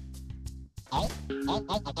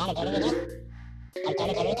gotta get rid of it. I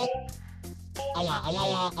gotta get rid of it. Oh, yeah.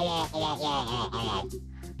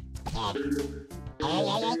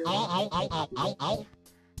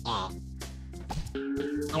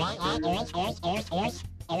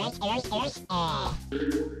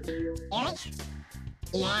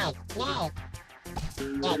 Yeah, no.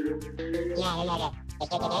 Yeah, no. Is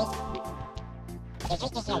that the case? It's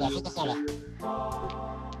just a soda,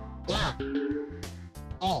 Yeah.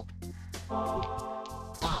 Hey.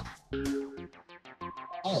 Yeah.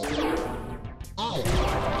 Hey.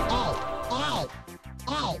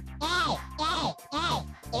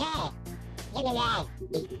 Yeah. Look at that.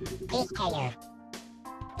 This color.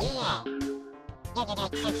 Yeah. Look at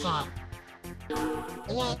that picture.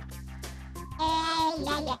 Yeah.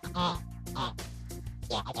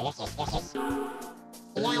 Yeah, okay, this is.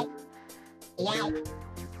 Yeah.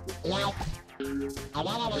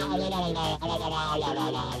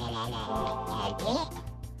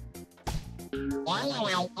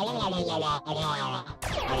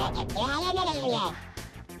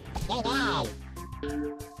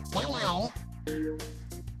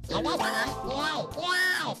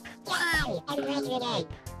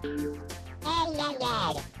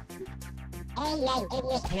 Oh my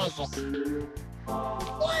goodness gracious.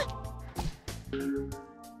 What?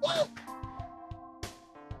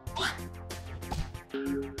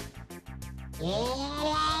 Yeah.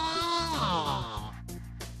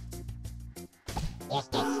 Yes,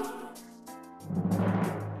 yes.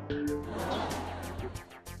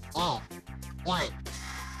 Oh,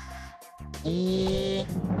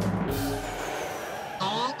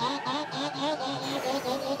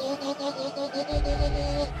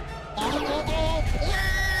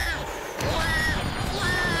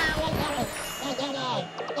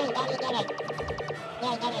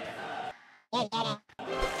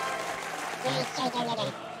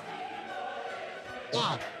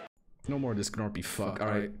 yeah. No more of this Gnorpy fuck.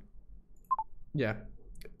 Alright. Yeah.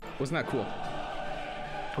 Wasn't that cool?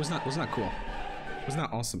 Wasn't that cool? Wasn't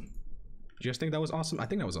that awesome? Did you guys think that was awesome? I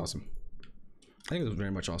think that was awesome. I think it was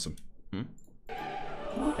very much awesome.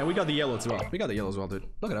 And we got the yellow as well. We got the yellow as well, dude.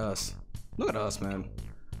 Look at us. Look at us, man.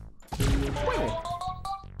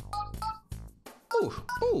 Ooh,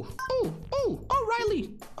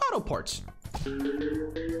 O'Reilly Auto Parts.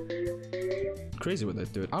 Crazy with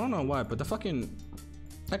it, dude. I don't know why, but the fucking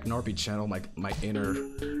that Gnorpy channel, my inner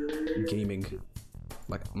gaming,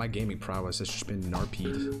 like my gaming prowess has just been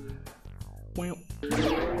Narpeed.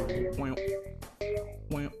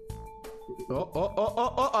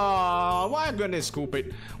 Oh, why couldn't it scoop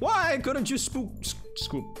it? Why couldn't you scoop?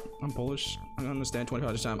 I'm Polish. I don't understand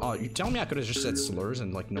 25 times. Oh, you telling me I could have just said slurs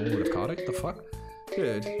and like no one would have caught it? The fuck?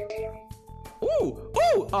 Dude. Ooh!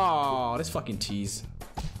 Oh, this fucking tease.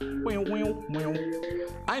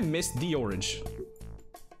 I missed the orange.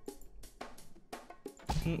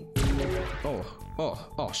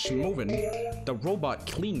 Schmovin. The robot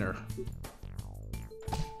cleaner.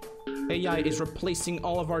 AI is replacing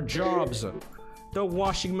all of our jobs. The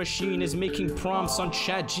washing machine is making prompts on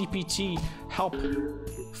ChatGPT. Help.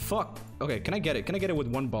 Fuck. Okay, can I get it? Can I get it with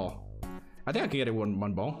one ball? I think I can get it with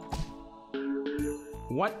one ball.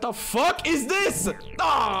 What the fuck is this?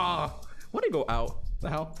 Ah! Why did it go out? The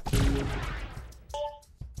hell?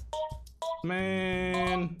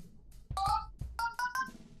 Man.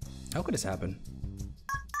 How could this happen?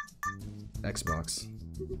 Xbox.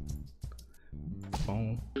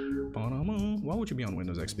 Why would you be on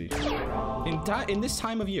Windows XP? In this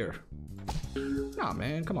time of year? Nah,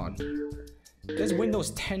 man, come on. There's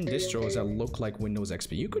Windows 10 distros that look like Windows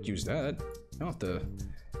XP. You could use that. You don't have to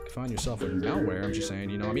find yourself with malware. I'm just saying,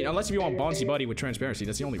 you know. I mean, unless if you want Bouncy Buddy with transparency,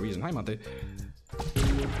 that's the only reason. Hi, Monte.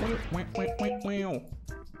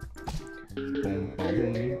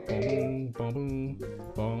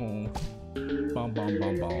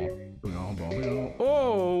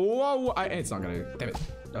 Oh, it's not gonna. Damn it.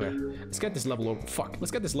 Okay, let's get this level over. Fuck,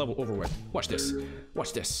 let's get this level over with. Watch this.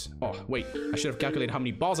 Watch this. Oh, wait. I should have calculated how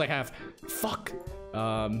many balls I have. Fuck.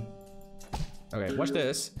 Okay, watch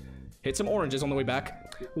this. Hit some oranges on the way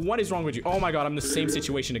back. What is wrong with you? Oh my god, I'm in the same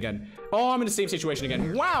situation again. Oh, I'm in the same situation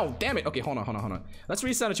again. Wow, damn it. Okay, hold on. Let's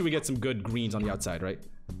reset until we get some good greens on the outside, right?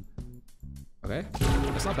 Okay,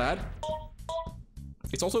 that's not bad.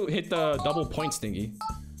 It's also hit the double points thingy.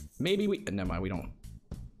 Maybe we... Never mind, we don't.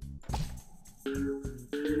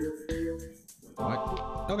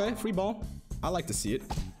 Alright. Okay, free ball. I like to see it.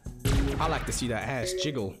 I like to see that ass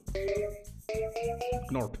jiggle.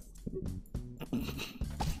 Gnorp.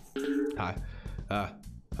 Hi.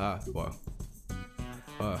 Whoa.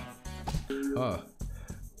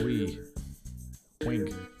 We.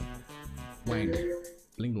 Wing. Wang.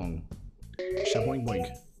 Bling blong. Shaboing boing.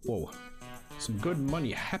 Whoa. Some good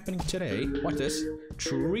money happening today. Watch this.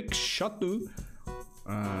 Trick shot.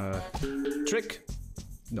 Trick.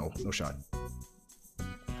 No shot.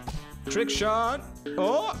 Trick shot.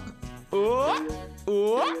 Oh.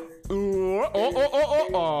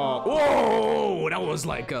 Whoa! That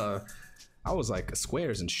was like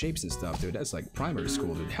squares and shapes and stuff, dude. That's like primary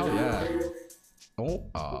school, dude. Hell yeah.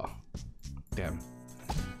 Oh, damn.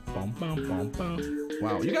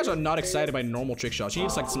 Wow, you guys are not excited by normal trick shots. You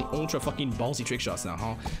need like some ultra fucking ballsy trick shots now,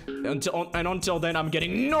 huh? Until then, I'm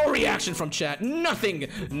getting no reaction from chat. Nothing.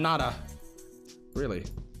 Nada. Really.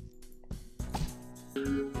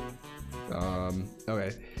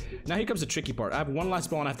 Okay. Now here comes the tricky part. I have one last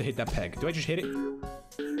ball and I have to hit that peg. Do I just hit it?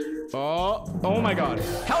 Oh my god.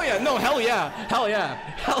 Hell yeah. No, hell yeah. Hell yeah.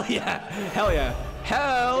 Hell yeah. Hell yeah.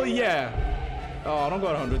 Hell yeah. Oh, don't go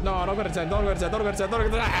to 100. No, don't go to 10. Don't go to 10. Don't go to 10. Don't go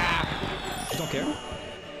to 10. Ah! Don't care.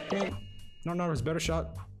 No, it's better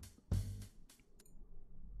shot.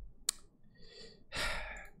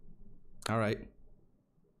 Alright.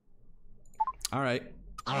 Alright.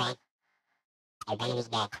 Our band is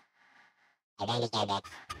back. Our band is back.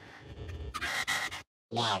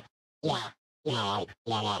 Yeah.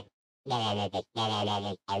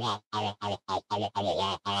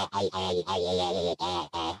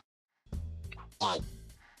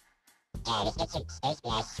 Let's get some space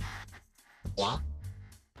blast. Yeah.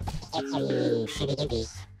 Let's get some shitty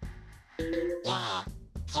dibbies. Yeah.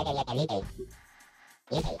 Something like a little.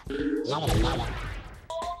 Yalla.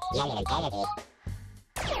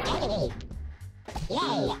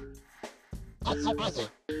 Yeah. That's so crazy.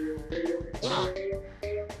 Yeah.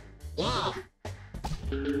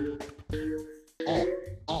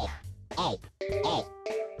 Hey.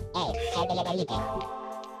 Something like a little.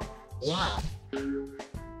 Yeah.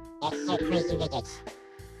 That's so crazy with it.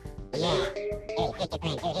 Yeah. Hey, hit the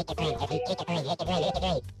green. Hit the green.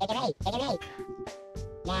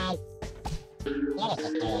 Now, let us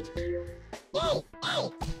just do it. Hey.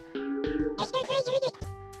 That's so crazy with it.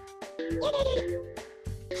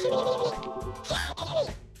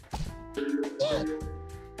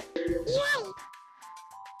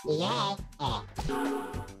 Yeah.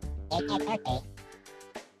 It's a purple.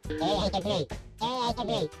 Hey, hit the green.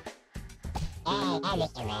 I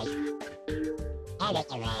missed the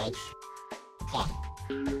right. Yeah.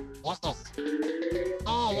 Yes, this.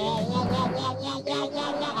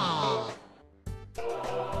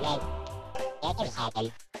 Yeah. That could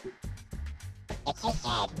happen. It's so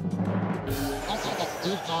sad. Let's take this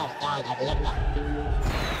details down at the end.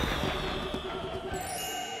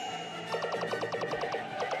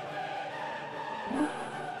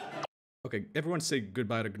 Okay, everyone say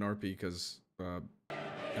goodbye to Gnarpy because I'm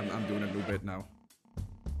doing a new bit now.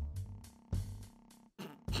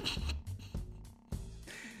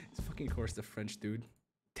 It's fucking course the French dude.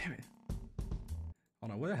 Damn it.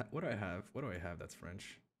 Hold on, what do I have? What do I have that's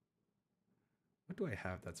French? What do I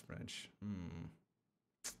have that's French?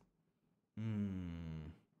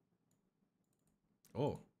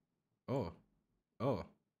 Oh,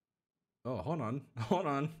 hold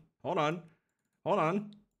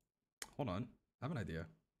on. I have an idea.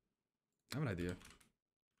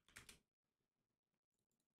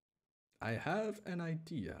 I have an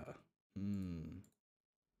idea.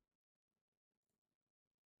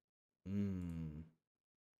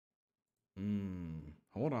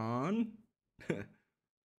 Hold on.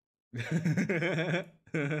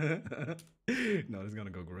 No, this is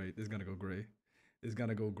gonna go great. This is gonna go great.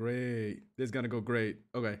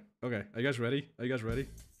 Okay. Are you guys ready?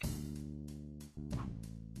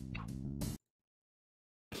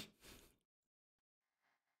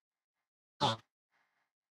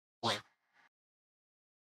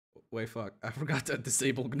 Wait, fuck. I forgot to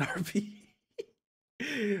disable Gnarpy.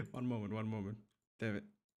 One moment. Damn it.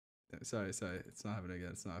 Sorry. It's not happening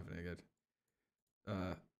again.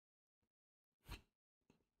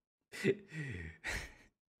 You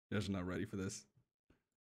guys are not ready for this.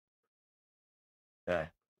 Okay.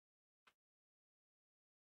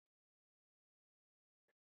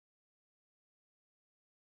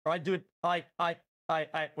 Alright, dude. Alright.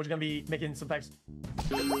 We're gonna be making some packs.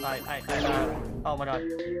 Oh my god.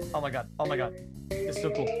 Oh my god. Oh my god. This is so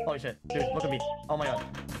cool. Holy shit. Dude, look at me. Oh my god.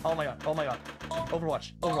 Oh my god. Oh my god.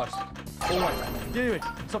 Overwatch. Dude,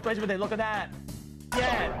 so crazy with it. Look at that.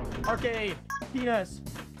 Yeah. Arcade. Penis.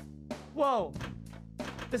 Whoa.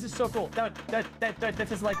 This is so cool.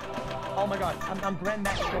 This is like, oh my god. I'm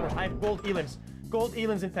Grandmaster Overwatch. I have gold elims. Gold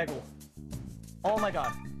elims in Peggle. Oh my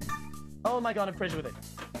god. Oh my god, I'm crazy with it.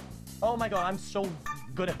 Oh my god, I'm so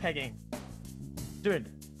good at pegging. Dude,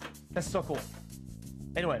 that's so cool.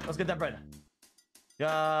 Anyway, let's get that bread.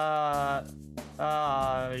 Oh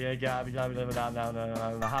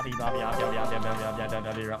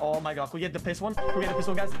my god, can we get the piss one? Can we get the piss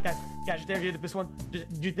one, guys? Guys, you get the piss one? Do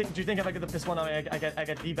you think if I get the piss one, I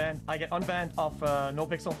get debanned? I get unbanned off no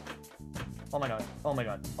pixel? Oh my god, oh my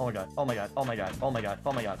god, oh my god, oh my god, oh my god, oh my god,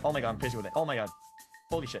 oh my god, oh my god, I'm crazy with it. Oh my god.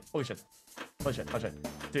 Holy shit, holy shit. Holy shit, holy shit.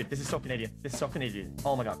 Dude, this is so Canadian. This is so Canadian.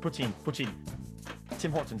 Oh my god, poutine.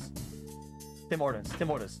 Tim Hortons.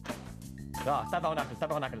 Ah,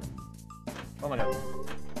 tabernacle. Oh my god.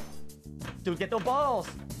 Dude, get the balls!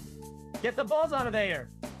 Get the balls out of there!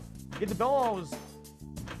 Get the balls!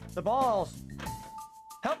 The balls!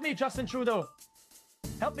 Help me, Justin Trudeau!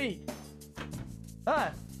 Help me!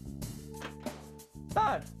 Ah!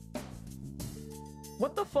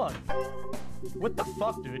 What the fuck? What the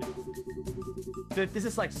fuck, dude? Dude, this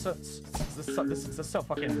is like this is so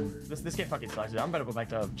fucking. This game fucking sucks, dude. I'm gonna go back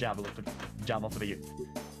to Java for the youth.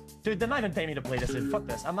 Dude, they're not even paying me to play this, dude. Fuck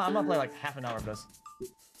this. I'm not playing like half an hour of this.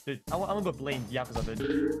 Dude, I'm gonna go blame Yakuza,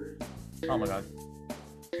 dude. Oh my god.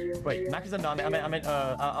 Wait, Yakuza? No, I'm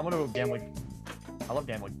gonna go gambling. I love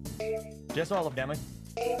gambling. Just so I love gambling.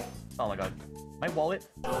 Oh my god. My wallet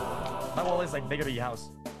is like bigger than your house.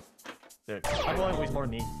 Dude, my wallet weighs more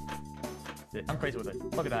than me. Dude, I'm crazy with it.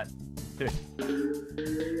 Look at that. Dude.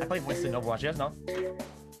 I play Winston Overwatch, yes? No?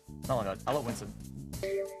 Oh my god, I love Winston.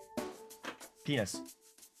 Penis.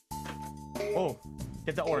 Oh,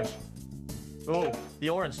 get the orange. Oh, the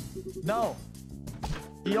orange. No!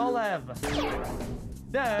 The olive!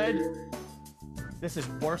 Dude! This is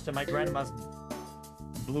worse than my grandma's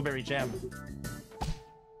blueberry jam.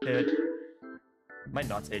 Dude. My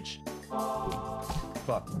nuts itch.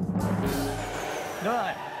 Fuck.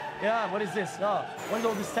 No! Yeah, what is this? Oh, what is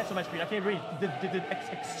all this text on my screen? I can't read. The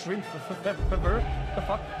extreme fever? The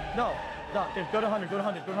fuck? No, dude, go to 100, go to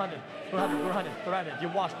 100, go to 100, go to 100, go to 100, go to 100. You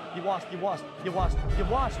washed.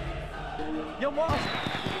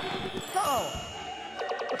 No!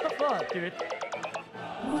 What the fuck, dude?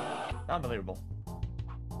 Unbelievable.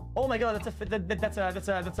 Oh my god,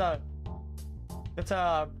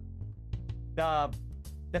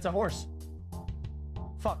 that's a horse.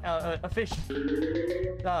 Fuck, a fish.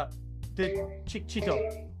 Cheeto.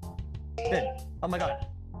 Dude, oh my god.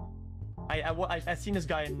 I seen this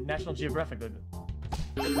guy in National Geographic, dude.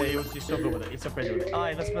 Yeah, he's so good with it. He's so crazy with it.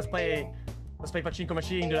 Alright, let's play Pachinko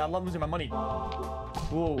Machine, dude. I love losing my money.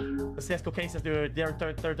 Whoa, the CS:GO cases, dude. They're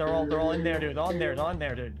all in there, dude. They're all in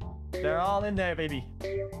there, dude. They're all in there, baby.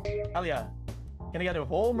 Hell yeah. Can I get a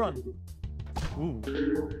home run? Ooh.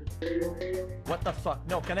 What the fuck?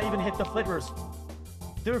 No, can I even hit the flippers?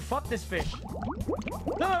 Dude, fuck this fish.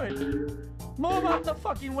 Dude! Move out the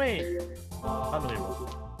fucking way! Unbelievable.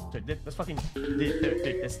 Dude, this fucking... Dude,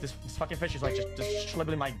 this fucking fish is like just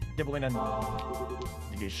schlibbling my dibbling and...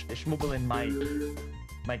 schmoobling my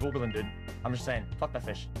googling, dude. I'm just saying, fuck that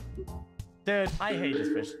fish. Dude, I hate this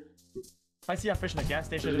fish. If I see a fish in a gas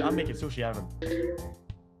station, dude, I'm making sushi out of him.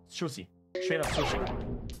 Sushi. Straight up sushi.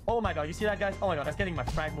 Oh my god, you see that, guys? Oh my god, that's getting my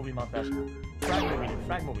frag movie montage.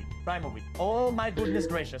 Frag movie. Oh my goodness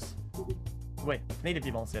gracious. Wait, native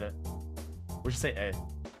people don't say that. We should say A.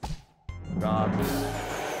 God.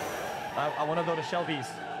 I want to go to Shelby's.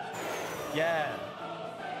 Yeah.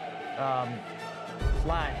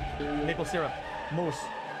 Flag. Maple syrup. Moose.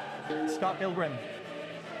 Scott Pilgrim.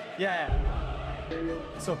 Yeah.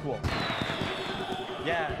 So cool.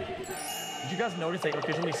 Yeah. Did you guys notice they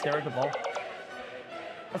occasionally stare at the ball?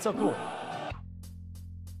 That's so cool.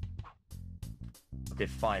 Okay,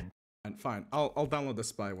 fine. Fine. I'll download the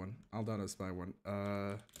spy one.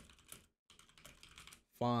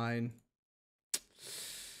 Fine.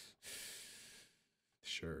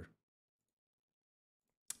 Sure.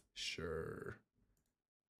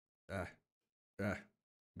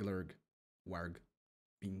 Glurg. Warg.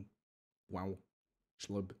 Bing. Wow.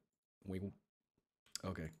 Schlub. Wiggle.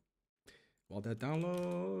 Okay. While that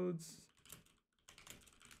downloads.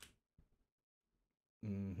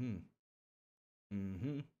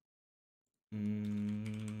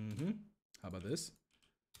 How about this?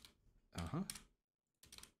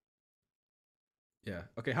 Yeah.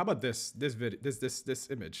 Okay. How about this? This video. This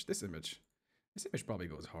image. This image. This image probably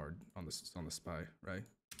goes hard on the spy, right?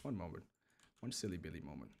 One moment. One silly Billy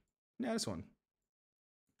moment. Yeah, this one.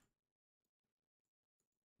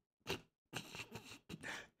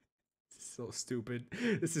 So stupid.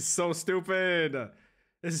 This is so stupid.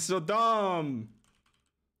 This is so dumb.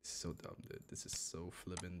 This is so dumb, dude. This is so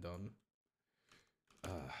flippin' dumb.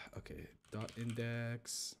 Okay. Dot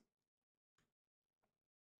index.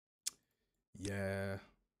 Yeah.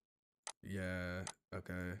 Yeah.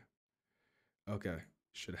 Okay. Okay.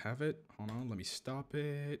 Should have it. Hold on. Let me stop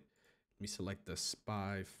it. Let me select the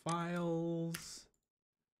spy files.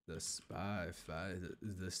 The spy file.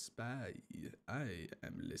 The spy. I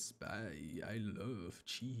am the spy. I love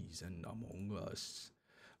cheese and Among Us.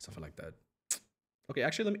 Something like that. Okay,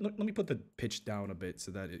 actually, let me put the pitch down a bit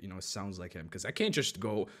so that it, sounds like him, because I can't just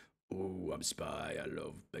go, "Oh, I'm spy. I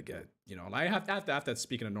love baguette." I have to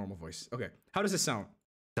speak in a normal voice. Okay, how does it sound?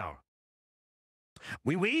 So,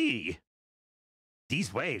 wee wee.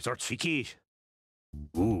 These waves are tricky.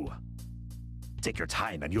 Ooh, take your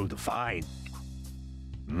time and you'll define.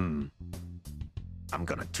 I'm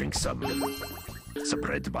gonna drink some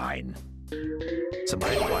red wine. Some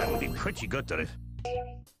red wine will be pretty good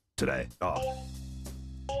today.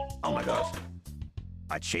 Oh my god.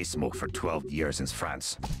 I chased smoke for 12 years in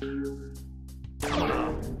France. I'm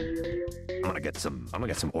gonna get some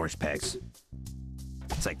orange pegs.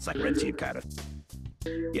 It's like red tape kind of.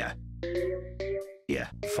 Yeah. Yeah.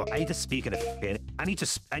 I need to speak in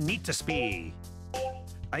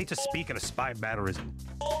a spy mannerism.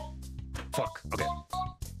 Fuck. Okay.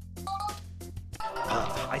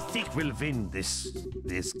 I think we'll win this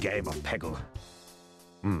game of Peggle.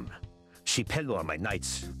 She Peggle on my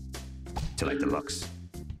nights till I deluxe.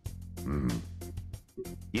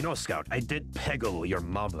 Scout, I did Peggle your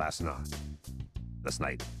mom last night.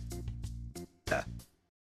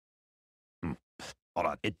 Hold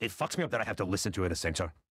on. It fucks me up that I have to listen to it at the same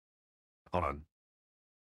time. Hold on.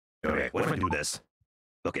 Okay, what if I do this?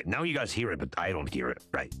 Okay, now you guys hear it, but I don't hear it.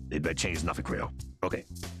 Right. It changed nothing real. Okay.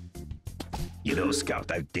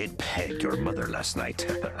 Scout, I did peg your mother last night.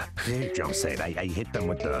 I'm saying I hit them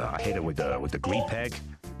with the green peg,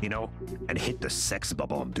 and hit the sex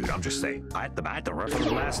bubble, dude. I'm just saying. I had the rough on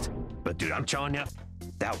the last, but dude, I'm telling you,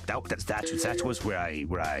 that was where I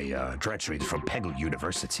graduated from Peggle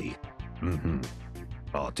University.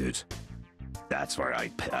 Oh, dude, that's where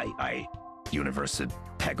I University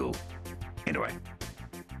Peggle. Anyway.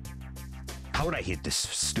 How would I hit this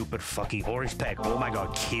stupid fucking orange peg? Oh my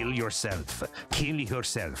god, kill yourself. Kill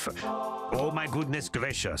yourself. Oh my goodness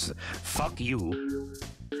gracious. Fuck you.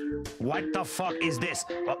 What the fuck is this?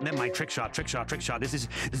 Oh, never mind. Trick shot. This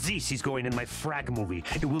is going in my frag movie.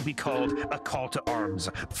 It will be called A Call to Arms,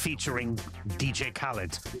 featuring DJ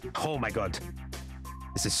Khaled. Oh my god.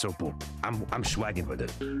 This is so cool. I'm swagging with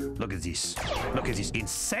it. Look at this. Look at this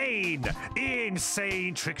insane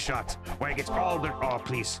trick shot where I get all the... Oh,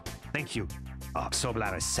 please. Thank you. So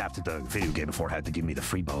glad I sapped at the video game before I had to give me the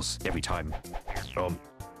free balls every time.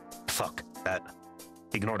 Fuck that.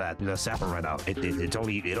 Ignore that. The sapper right now. It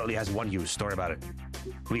only has one use. Story about it.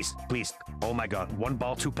 Please. Oh my god. 1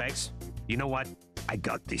 ball, 2 pegs. You know what? I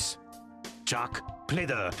got this. Jock, play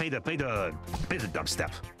the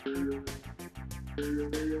dubstep.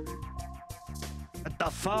 What the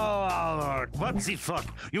fuck? What the fuck?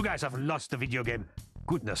 You guys have lost the video game.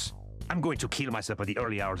 Goodness. I'm going to kill myself by the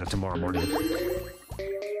early hours of tomorrow morning.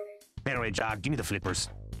 Anyway, Jock, give me the flippers.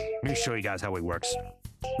 Let me show you guys how it works.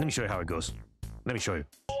 Let me show you how it goes. Let me show you.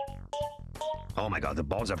 Oh my god, the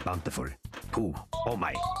balls are bountiful. Cool. Oh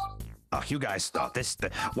my. You guys thought this.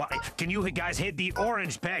 What? Can you guys hit the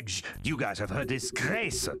orange pegs? You guys have heard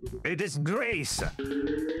disgrace. A disgrace.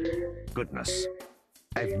 Goodness.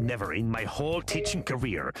 I've never in my whole teaching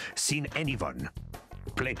career seen anyone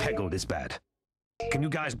play Peggle this bad. Can you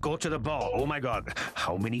guys go to the ball? Oh my god.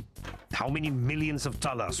 How many millions of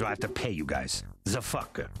dollars do I have to pay you guys? The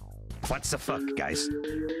fuck? What's the fuck, guys?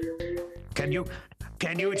 Can you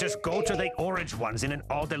just go to the orange ones in an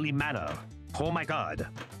orderly manner? Oh my god.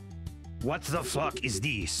 What the fuck is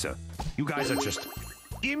this? You guys are just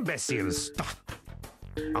imbeciles.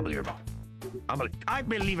 Unbelievable.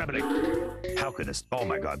 Unbelievable. How could this? Oh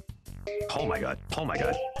my god. Oh my god. Oh my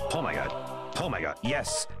god. Oh my god. Oh my god.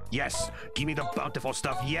 Yes. Yes. Give me the bountiful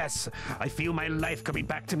stuff. Yes. I feel my life coming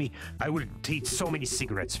back to me. I will eat so many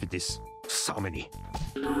cigarettes with this. So many.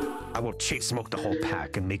 I will smoke the whole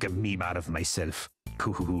pack and make a meme out of myself.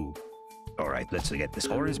 Hoo. Alright, let's get this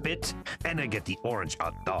orange bit, and I get the orange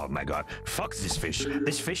out. Oh my god. Fuck this fish.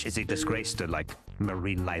 This fish is a disgrace to, like,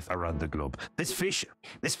 marine life around the globe. This fish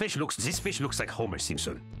looks like Homer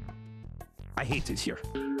Simpson. I hate it here.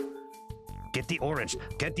 Get the orange.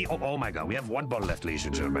 Get the... Oh my god, we have one ball left, ladies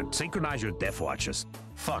and gentlemen. Synchronize your death watches.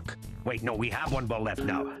 Fuck. Wait, no, we have one ball left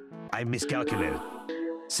now. I miscalculated.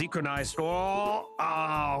 Synchronize... Oh!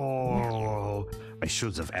 Oh! I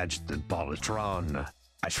should have edged the Ballatron.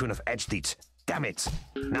 I shouldn't have edged it. Damn it!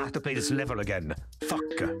 Now I have to play this level again. Fuck.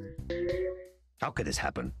 How could this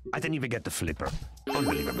happen? I didn't even get the flipper.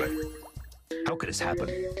 Unbelievable. How could this happen?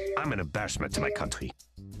 I'm an embarrassment to my country.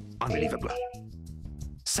 Unbelievable.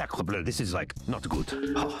 Sacre bleu, this is like not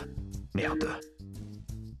good. Oh, merde.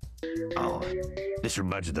 Oh, this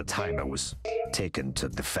reminds me of the time I was taken to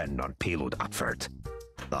defend on payload Upford.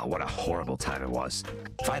 Oh, what a horrible time it was.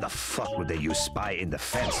 Why the fuck would they use spy in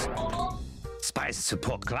defense? Spies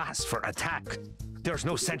support class for attack. There's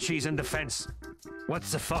no sentries in defense. What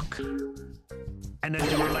the fuck? And then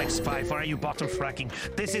they were like, spy, why are you bottom fracking?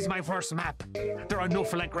 This is my first map. There are no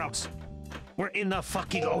flank routes. We're in the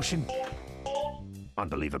fucking ocean.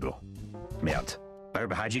 Unbelievable. Merde. Fire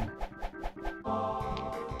behind you.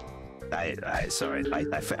 Sorry.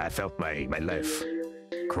 I felt my life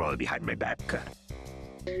crawl behind my back.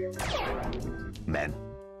 Man.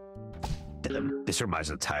 This reminds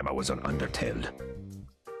me of the time I was on Undertale.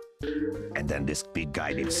 And then this big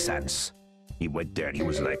guy named Sans, he went there and he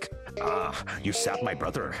was like, you stabbed my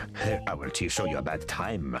brother. I will show you a bad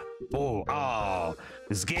time. Oh,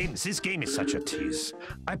 this game is such a tease.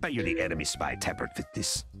 I bet you're the enemy spy tampered with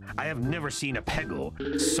this. I have never seen a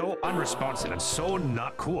Peggle so unresponsive and so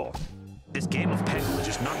not cool. This game of Peggle is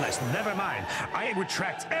just not nice. Never mind. I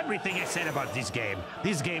retract everything I said about this game.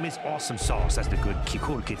 This game is awesome sauce, as the good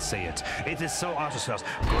cool kids say it. It is so awesome sauce.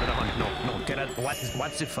 Go to the hunt. No, get out.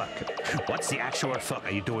 What's the fuck? What's the actual fuck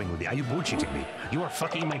are you doing with me? Are you bullshitting me? You are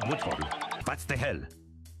fucking my bullhorn. What the hell?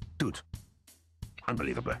 Dude.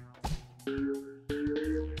 Unbelievable.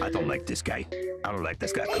 I don't like this guy. I don't like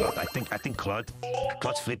this guy, Claude. I think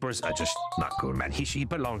Claude's flippers are just not cool, man. He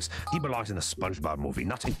belongs in a SpongeBob movie,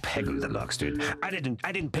 not in Peggle Deluxe, dude. I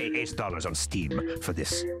didn't pay $8 on Steam for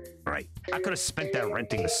this. All right, I could have spent that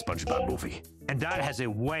renting the SpongeBob movie, and that has a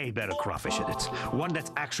way better crawfish in it. One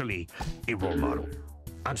that's actually a role model.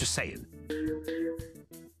 I'm just saying.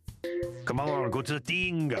 Come on, go to the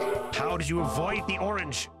thing. How did you avoid the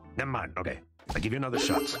orange? Never mind. Okay. I'll give you another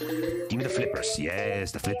shot. Give me the flippers.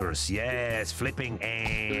 Yes, the flippers. Yes, flipping,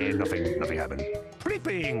 and nothing happened.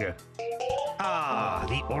 Flipping!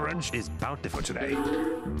 The orange is bountiful today.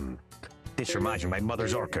 This reminds me of my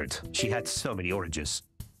mother's orchard. She had so many oranges.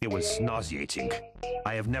 It was nauseating.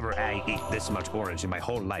 I have never ate this much orange in my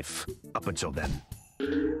whole life up until then.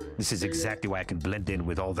 This is exactly why I can blend in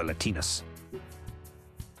with all the Latinas.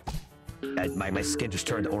 My skin just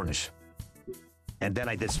turned orange. And then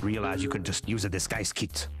I just realized you could just use a disguise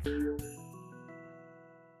kit.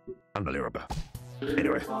 Unbelievable.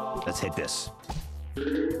 Anyway, let's hit this.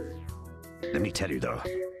 Let me tell you though,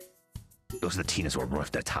 those Latinas were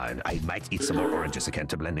worth their time. I might eat some more oranges again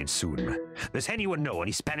to blend in soon. Does anyone know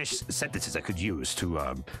any Spanish sentences I could use to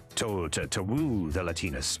woo the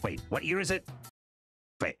Latinas? Wait, what year is it?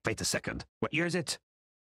 Wait a second. What year is it?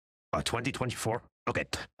 2024? Okay,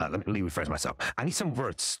 let me rephrase myself. I need some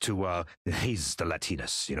words to haze the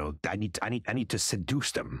Latinas. You know, I need to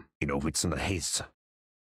seduce them. You know, with some haze.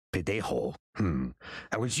 Pedejo.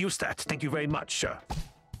 I will use that. Thank you very much.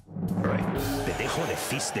 Right. Pedejo de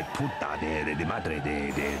fils de puta de madre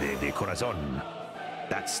de corazón.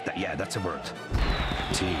 That's a word.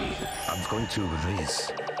 I'm going to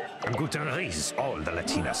raise all the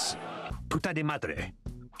Latinas. Puta de madre.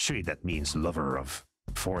 Surely that means lover of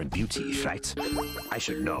foreign beauty, right? I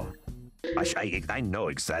should know. I know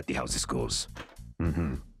exactly how this goes.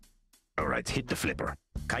 All right, hit the flipper.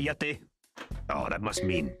 Cállate. Oh, that must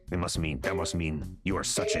mean you are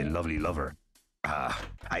such a lovely lover.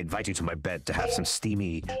 I invite you to my bed to have some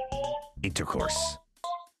steamy intercourse.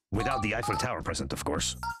 Without the Eiffel Tower present, of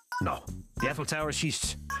course. No, the Eiffel Tower,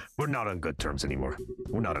 we're not on good terms anymore.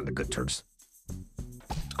 We're not on the good terms.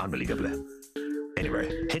 Unbelievable.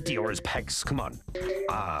 Anyway, hit the orange pegs. Come on.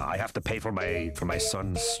 I have to pay for my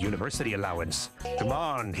son's university allowance. Come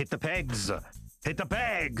on, hit the pegs. Hit the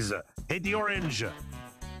pegs. Hit the orange.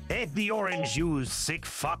 Hit the orange, you sick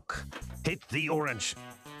fuck. Hit the orange.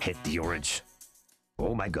 Hit the orange.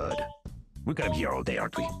 Oh my god. We're gonna be here all day,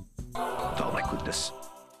 aren't we? Oh my goodness.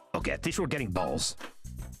 Okay, at least we're getting balls.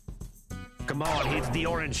 Come on, hit the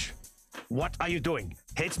orange. What are you doing?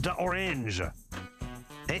 Hit the orange.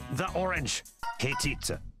 Hit the orange. Hit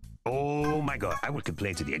it. Oh my god, I will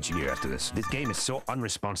complain to the engineer after this. This game is so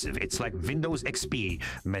unresponsive. It's like Windows XP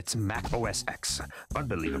met Mac OS X.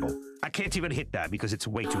 Unbelievable. I can't even hit that because it's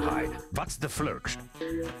way too high. What's the flirt?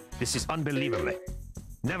 This is unbelievable.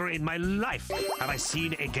 Never in my life have I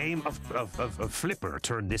seen a game of Flipper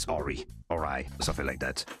turn this awry. Awry, something like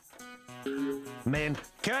that. Man,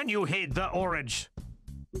 can you hate the orange?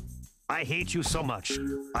 I hate you so much.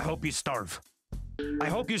 I hope you starve. I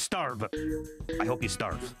hope you starve. I hope you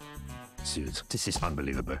starve. Dude, this is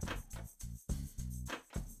unbelievable.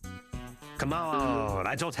 Come on,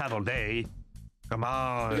 I don't have all day. Come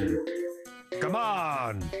on. Come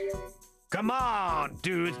on. Come on,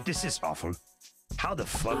 dude, this is awful. How the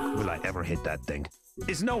fuck will I ever hit that thing?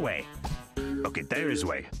 There's no way. Okay, there is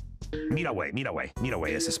way. Mira way, mira way, mira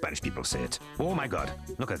way, as the Spanish people say it. Oh my god,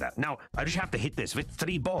 look at that. Now, I just have to hit this with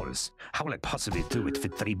 3 balls. How will I possibly do it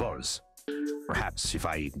with 3 balls? Perhaps if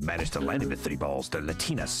I manage to land it with 3 balls, the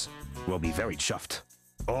Latinas will be very chuffed.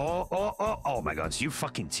 Oh my god, you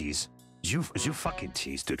fucking tease. You fucking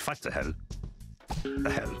tease, dude. Fuck the hell. The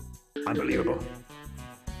hell. Unbelievable.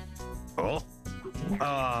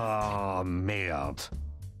 Oh, man.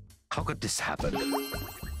 How could this happen?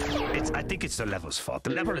 I think it's the level's fault.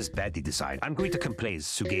 The level is badly designed. I'm going to complain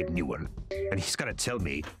to Gabe Newell, and he's gonna tell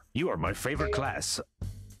me, you are my favorite class.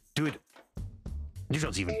 Dude, you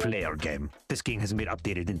don't even play our game. This game hasn't been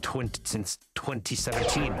updated since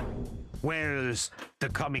 2017. Where's the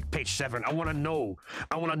comic page 7? I want to know.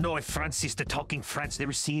 I want to know if Francis the Talking France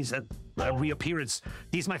never sees a reappearance.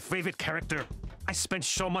 He's my favorite character. I spent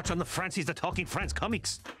so much on the Francis the Talking France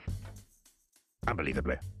comics.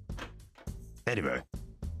 Unbelievably. Anyway.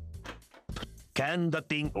 Can the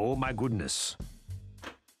thing... Oh my goodness.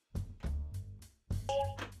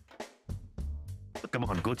 Come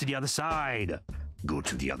on, go to the other side. Go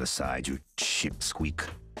to the other side, you chip squeak.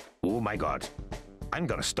 Oh my god. I'm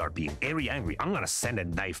gonna start being very angry. I'm gonna send a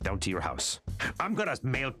knife down to your house. I'm gonna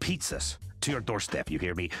mail pizzas to your doorstep, you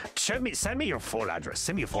hear me? Send me your full address.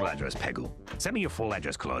 Send me your full address, Peggle. Send me your full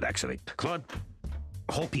address, Claude, actually. Claude,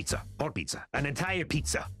 whole pizza. An entire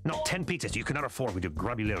pizza. Not 10 pizzas you cannot afford with your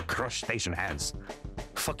grubby little crustacean hands.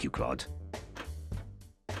 Fuck you, Claude.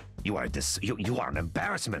 You are you are an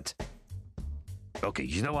embarrassment. Okay,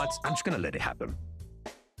 you know what? I'm just gonna let it happen.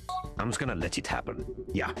 I'm just gonna let it happen.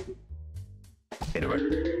 Yeah. Anyway.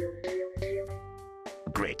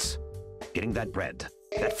 Great. Getting that bread.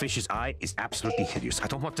 That fish's eye is absolutely hideous. I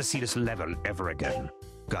don't want to see this level ever again.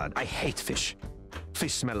 God, I hate fish.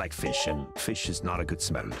 Fish smell like fish, and fish is not a good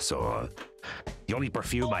smell. So, the only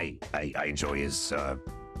perfume I enjoy is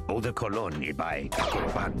Eau de Cologne by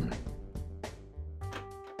Corban.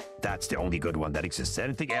 That's the only good one that exists.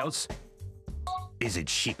 Anything else is a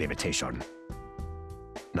cheap imitation.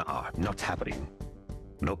 Nuh-uh, not happening.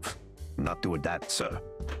 Nope, not doing that, sir.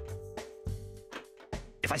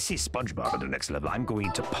 If I see SpongeBob at the next level, I'm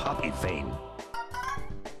going to pop a vein.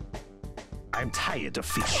 I'm tired of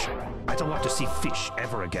fish. I don't want to see fish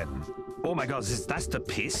ever again. Oh my god, that's the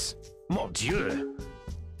piss? Mon Dieu!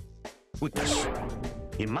 Goodness.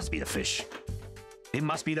 It must be the fish. It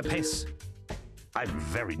must be the piss. I'm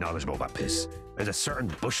very knowledgeable about piss. There's a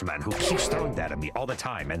certain bushman who keeps throwing that at me all the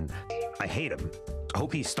time, and I hate him. I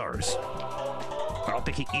hope he starves. I don't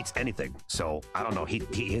think he eats anything, so I don't know.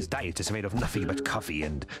 His diet is made of nothing but coffee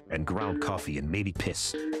and ground coffee and maybe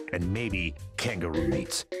piss and maybe kangaroo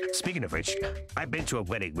meat. Speaking of which, I've been to a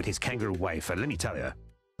wedding with his kangaroo wife, and let me tell you,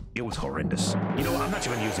 it was horrendous. You know, I'm not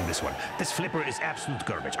even using this one. This flipper is absolute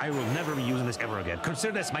garbage. I will never be using this ever again.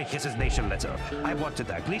 Consider this my His Nation letter. I wanted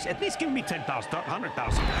that. Please, at least give me 10,000, not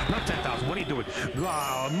 100,000, not 10,000. What are you doing?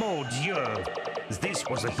 Oh, mon Dieu. This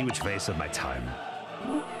was a huge waste of my time.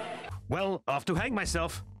 Well, off to hang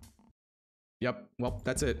myself. Yep. Well,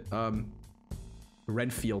 that's it.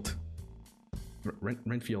 Renfield.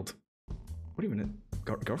 Renfield. What even?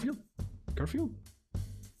 Garfield? Garfield?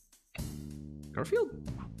 Garfield?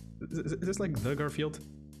 Is this like the Garfield?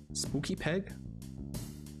 Spooky Peg?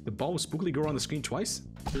 The ball will spookily go on the screen twice?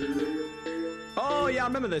 Oh yeah, I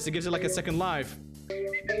remember this. It gives it like a second life.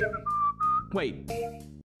 Wait.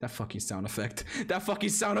 That fucking sound effect. That fucking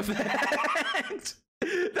sound effect!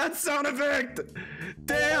 That sound effect!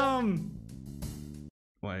 Damn!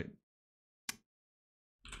 Wait.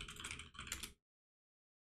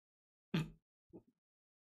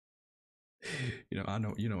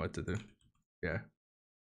 You know what to do. Yeah.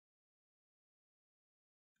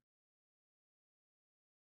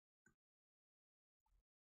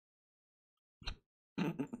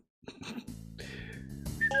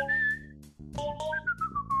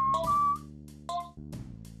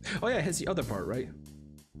 Oh yeah, it has the other part, right?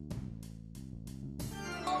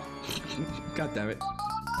 God damn it.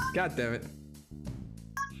 God damn it.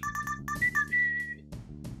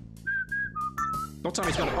 Don't tell me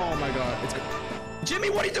it's gonna. Oh my god. It's gonna. Jimmy,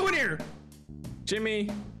 what are you doing here? Jimmy,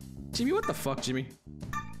 what the fuck, Jimmy?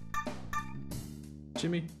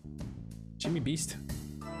 Jimmy. Jimmy Beast.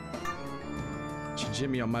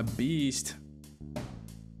 Jimmy on my beast.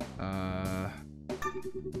 Come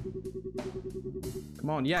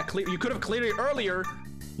on, yeah, clear. You could have cleared it earlier.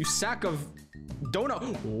 You sack of donut.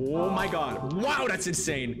 Oh my god. Wow, that's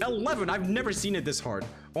insane. 11. I've never seen it this hard.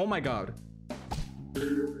 Oh my god.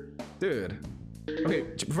 Dude. Okay,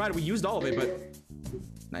 provided we used all of it, but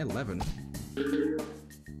not 11.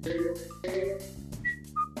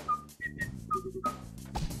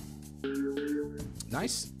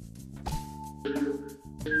 Nice.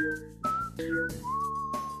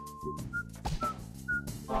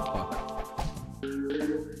 Fuck.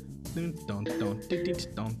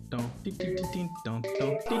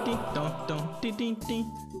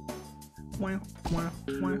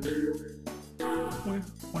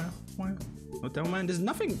 Hotel man, there's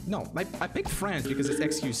nothing. No, I picked France because it's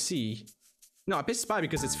XQC. No, I picked Spy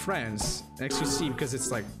because it's France. XQC because it's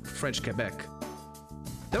like French Quebec.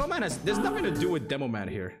 Demo man there's nothing to do with Demo man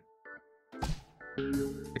here.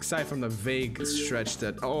 Aside from the vague stretch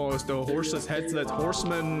that, oh, it's the horseless headless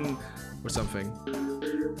horseman or something.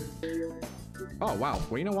 Oh, wow.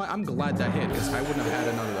 Well, you know what? I'm glad that hit because I wouldn't have had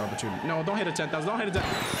another opportunity. No, don't hit a 10,000. Don't hit a 10.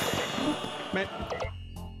 Man.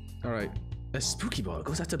 All right. A spooky ball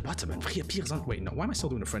goes at the bottom and reappears on. Wait, no. Why am I still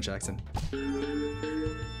doing a French accent?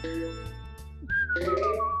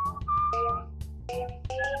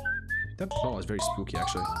 That ball is very spooky,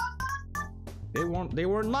 actually. They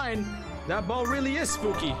weren't lying. That ball really is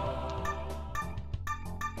spooky.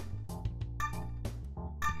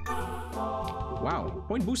 Wow.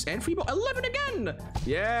 Point boost and free ball. 11 again.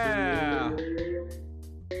 Yeah.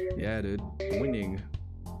 Yeah, dude. Winning.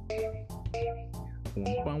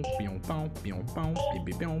 Oh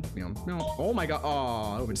my god. Oh,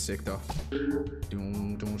 that would've been sick though.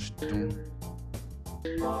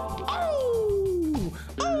 Oh!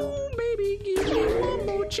 Oh, baby, give me one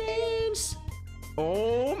more chance.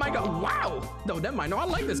 Oh my god. Wow. No, never mind. No, I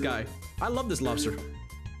like this guy. I love this lobster.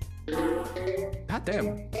 God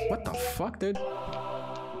damn. What the fuck, dude?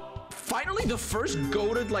 Finally, the first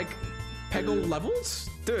goated, like, Peggle levels?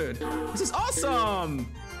 Dude, this is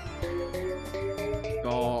awesome!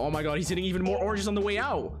 Oh my god, he's hitting even more oranges on the way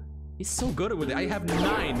out. He's so good with it. I have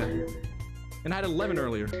 9. And I had 11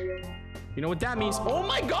 earlier. You know what that means? Oh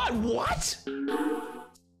my god, what?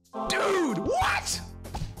 Dude, what?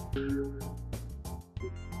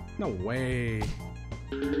 No way.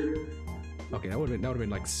 Okay, that would've been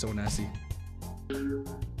like so nasty.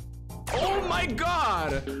 Oh my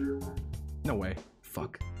god! No way.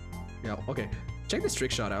 Fuck. Yeah, okay. Check this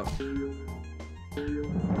trick shot out.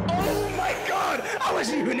 Oh my god! I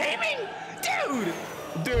wasn't even aiming! Dude!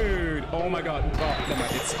 Dude! Oh my god. Oh, never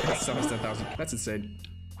mind. It's 10,000. That's insane.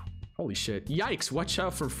 Holy shit. Yikes, watch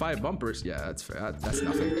out for 5 bumpers. Yeah, that's fair. That's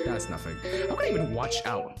nothing. That's nothing. How can I even watch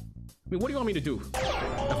out? I mean, what do you want me to do?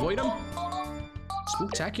 Avoid him?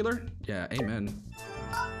 Spooktacular? Yeah, amen.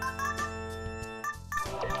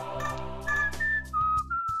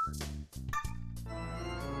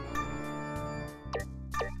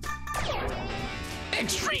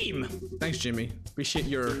 Extreme! Thanks, Jimmy. Appreciate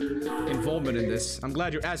your involvement in this. I'm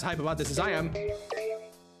glad you're as hype about this as I am.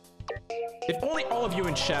 If only all of you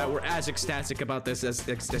in chat were as ecstatic about this as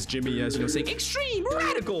Jimmy is, you know, saying extreme,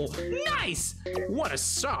 radical, nice! What a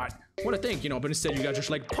start! What a thing, you know, but instead you guys just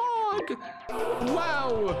like, Pog!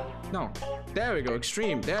 Wow! No. There we go,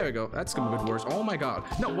 extreme. There we go. That's gonna be good words. Oh my god.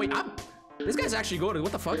 No, wait, this guy's actually goated.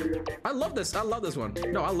 What the fuck? I love this. I love this one.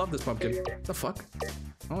 No, I love this pumpkin. What the fuck?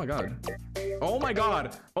 Oh my god. Oh my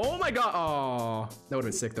god. Oh my god. Oh, that would've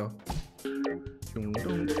been sick though. I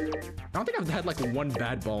don't think I've had like one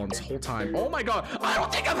bad ball in this whole time. Oh my god. I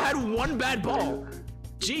don't think I've had one bad ball.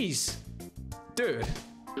 Jeez. Dude.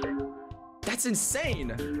 That's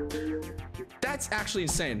insane. That's actually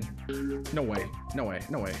insane. No way. No way.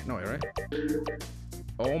 No way. No way, right?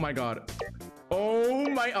 Oh my god. Oh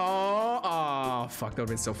my. Oh, fuck. That would've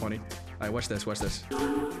been so funny. Alright, watch this. Watch this.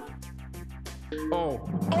 Oh.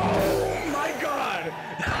 Oh my god!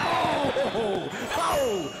 Oh! Oh!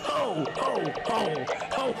 Oh! Oh! Oh!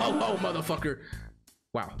 Oh! Oh! Motherfucker!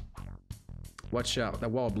 Wow. Watch out. That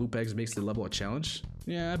wall of blue pegs makes the level a challenge.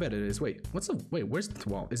 Yeah, I bet it is. Wait, what's the. Wait, where's the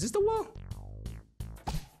wall? Is this the wall?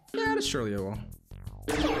 Yeah, that's surely a wall.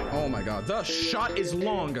 Oh my god. The shot is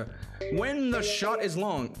long. When the shot is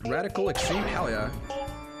long. Radical extreme. Hell yeah.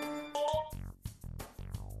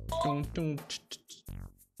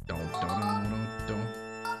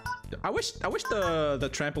 I wish the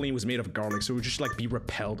trampoline was made of garlic so it would just like be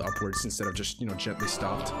repelled upwards instead of just, you know, gently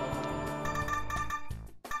stopped.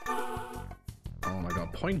 Oh my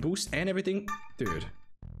god, point boost and everything? Dude,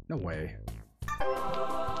 no way.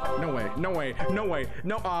 No way. No way. No way.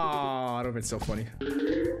 No. Ah, that would have been so funny.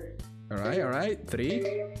 All right. All right.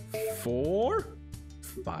 3, 4,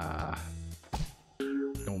 5.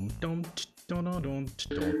 Dum dum dum dum dum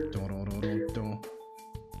dum dum.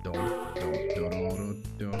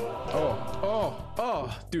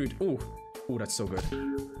 Oh, dude. Ooh, that's so good.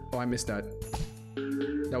 Oh, I missed that.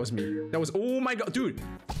 That was me. That was, oh my god, dude.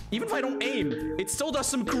 Even if I don't aim, it still does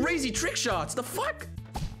some crazy trick shots. The fuck?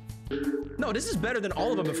 No, this is better than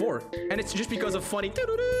all of them before. And it's just because of funny.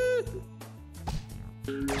 Dude.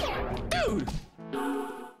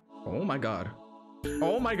 Oh my god.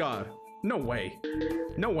 Oh my god. No way.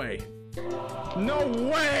 No way. No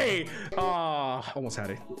way! Ah, almost had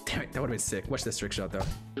it. Damn it, that would have been sick. Watch this trick shot though.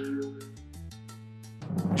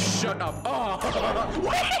 Shut up. Oh,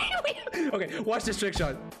 wait. Okay, watch this trick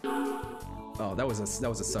shot. Oh, that was a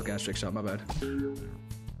suck ass trick shot. My bad.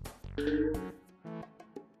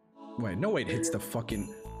 Wait, no way it hits the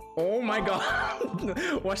fucking. Oh my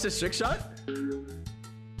god! Watch this trick shot.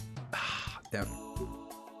 Ah, damn.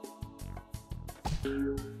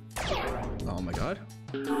 Oh my god.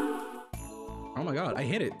 Oh my god, I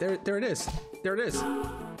hit it. There it is. There it is.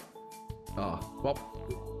 Oh, well.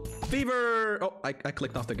 Fever! Oh, I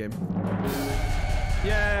clicked off the game.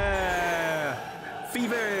 Yeah!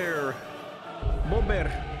 Fever! Bomber!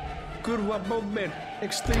 Kurwa Bomber!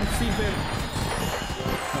 Extreme Fever!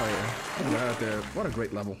 Oh yeah. What a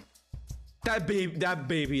great level. That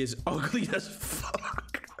baby is ugly as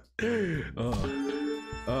fuck.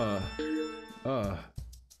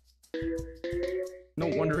 No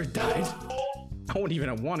wonder it died. I wouldn't even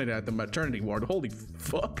have wanted it at the maternity ward. Holy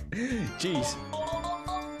fuck. Jeez.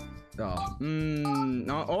 Oh.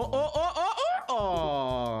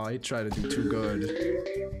 Oh, he tried to do too good.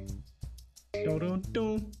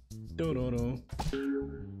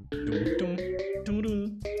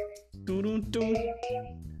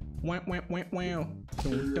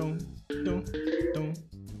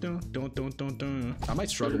 I might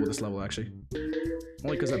struggle with this level actually.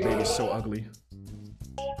 Only because that baby is so ugly.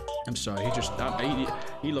 I'm sorry,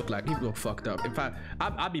 he looked fucked up. In fact,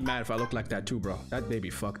 I'd be mad if I looked like that too, bro. That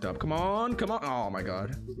baby fucked up. Come on, come on. Oh my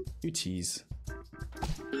god. You tease.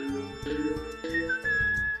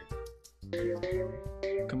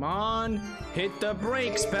 Come on. Hit the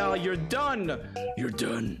brakes, pal. You're done. You're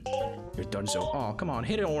done. You're done so. Oh, come on.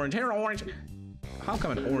 Hit an orange. Hit an orange. How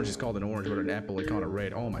come an orange is called an orange with an apple they call it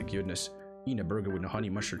red? Oh my goodness. Eating a burger with no honey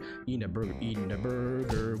mustard. Eating a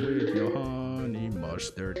burger with no honey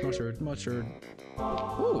mustard. Mustard.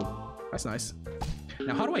 Ooh, that's nice.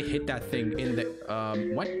 Now, how do I hit that thing in the,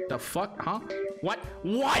 what the fuck, huh? What?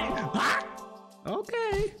 Huh?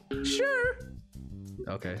 Okay, sure.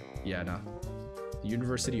 Okay, yeah, no. The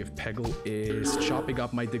University of Peggle is chopping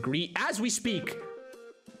up my degree as we speak.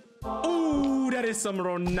 Ooh, that is some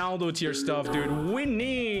Ronaldo tier stuff, dude.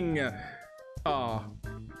 Winning. Oh.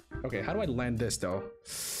 Okay, how do I land this though?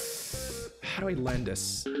 How do I land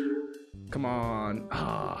this? Come on.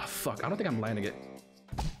 Ah, fuck. I don't think I'm landing it.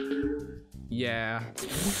 Yeah.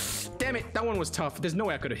 Damn it, that one was tough. There's no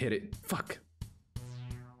way I could have hit it. Fuck.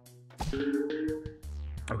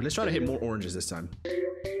 Okay, let's try to hit more oranges this time.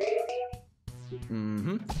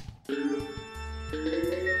 Mm-hmm.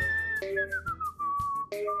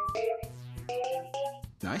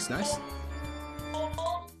 Nice, nice.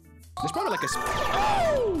 There's probably like a...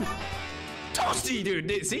 Oh! Toasty,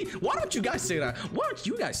 dude! See? Why don't you guys say that? Why aren't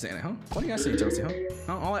you guys saying it, huh? Why do you guys say Toasty,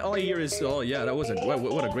 huh? All I hear is, oh yeah, that was a...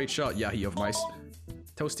 What a great shot. Yeah, he of mice.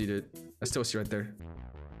 Toasty, dude. That's Toasty right there.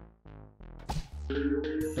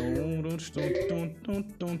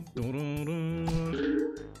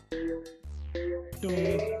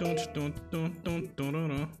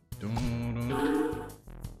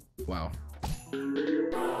 Wow.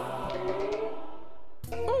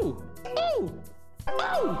 Oh! Oh!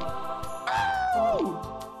 Oh!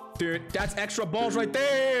 Oh! Dude, that's extra balls right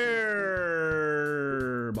there!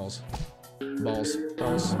 Balls. Balls.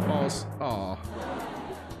 Balls. Balls. Aw.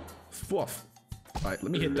 Woof. Alright,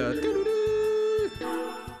 let me hit the...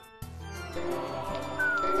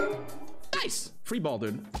 Nice! Free ball,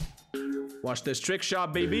 dude. Watch this trick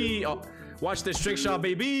shot, baby! Oh, watch this trick shot,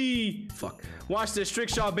 baby! Fuck. Watch this trick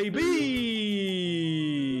shot, baby!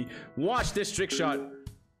 Watch this trick shot.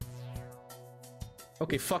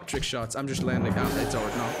 Okay, fuck trick shots. I'm just landing. It's over.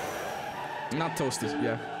 No. Not toasted.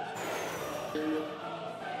 Yeah.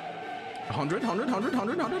 100, 100, 100,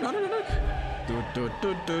 100, 100, 100,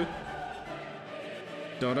 100.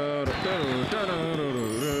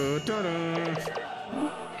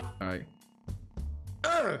 Alright.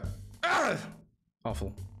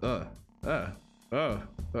 Awful.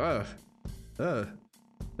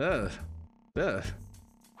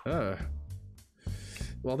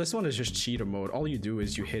 this one is just cheater mode. All you do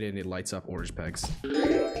is you hit it and it lights up orange pegs.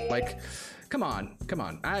 Like, come on, come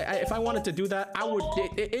on. If I wanted to do that, I would.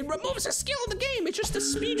 It removes a skill of the game. It's just a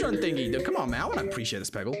speedrun thingy. Dude, come on, man. I want to appreciate this,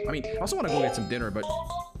 Peggle. I mean, I also want to go get some dinner, but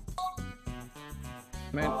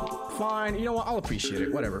man, fine. You know what? I'll appreciate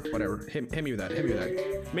it. Whatever, whatever. Hit me with that. Hit me with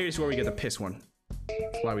that. Maybe it's where we get the piss one.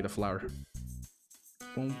 Fly with the flower.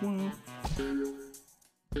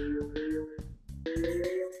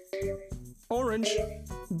 Orange.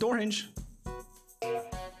 Door hinge.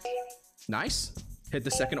 Nice. Hit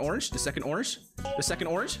the second orange. The second orange. The second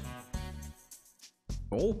orange.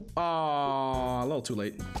 Oh. A little too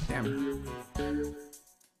late. Damn.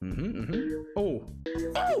 Oh.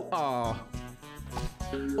 Oh.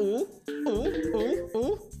 Oh.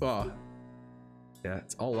 Oh. Yeah,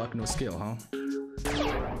 it's all luck, no skill, huh?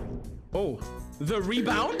 Oh. The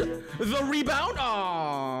rebound? The rebound?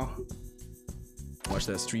 Oh. Watch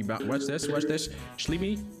this. Rebound. Watch this. Watch this.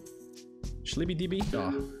 Sleepy. Sleepy DB.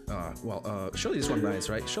 Well, surely this one lands,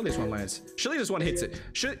 right? Surely this one lands. Surely this one hits it.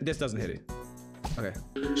 This doesn't hit it. Okay.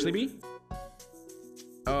 Sleepy.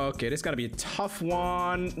 Okay, this gotta be a tough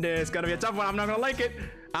one. This gotta be a tough one. I'm not gonna like it.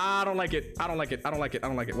 I don't like it. I don't like it. I don't like it. I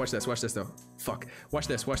don't like it. Watch this. Watch this, though. Fuck. Watch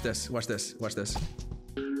this. Watch this. Watch this. Watch this.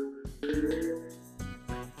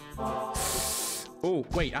 Oh,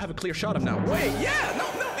 wait. I have a clear shot of now. Wait. Yeah. No,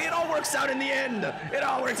 no. It all works out in the end. It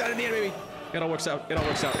all works out in the end, baby. It all works out. It all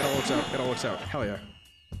works out. It all works out. It all works out. Hell yeah.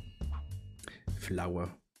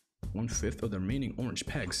 Flower. 1/5 of the remaining orange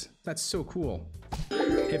pegs. That's so cool.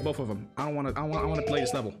 Hit both of them. I don't want to. I want to play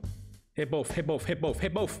this level. Hit both. Hit both. Hit both.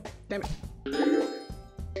 Hit both. Damn it.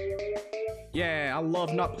 Yeah, I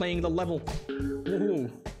love not playing the level.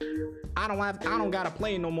 Woohoo. I don't gotta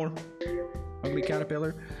play no more. Ugly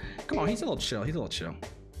caterpillar. Come on, he's a little chill. He's a little chill.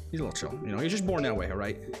 He's a little chill. You know, he's just born that way, all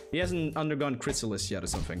right? He hasn't undergone chrysalis yet or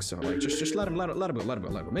something, so like, just let him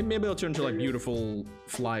go. Maybe he'll turn into like beautiful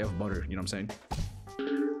fly of butter. You know what I'm saying?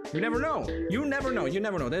 You never know. You never know. You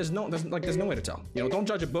never know. There's no way to tell. You know, don't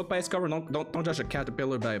judge a book by its cover. Don't judge a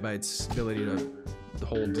caterpillar by its ability to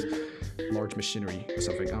hold large machinery or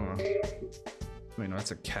something. I don't know. Wait, no,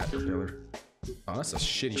 that's a caterpillar. Oh, that's a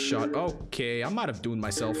shitty shot. Okay, I might have doomed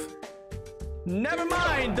myself. Never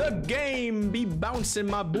mind. The game be bouncing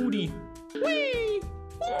my booty. Wee!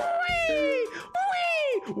 Wee!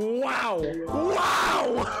 Wee! Wow!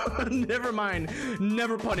 Wow! Never mind.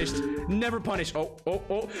 Never punished. Never punished. Oh!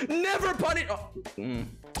 Never punished. Oh.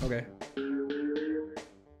 Okay.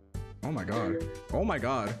 Oh my god. Oh my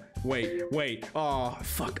god. Wait. Oh,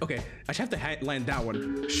 fuck. Okay. I should have to land that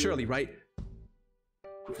one. Surely, right?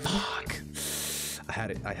 Fuck. I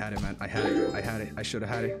had it, man. I had it. I should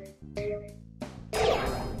have had it.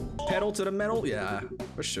 Pedal to the metal? Yeah,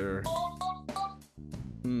 for sure.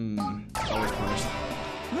 Always punished.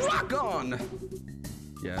 Rock on!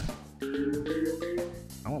 Yeah.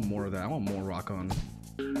 I want more of that. I want more rock on.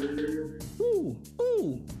 Ooh.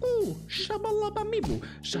 Shabalaba mibu.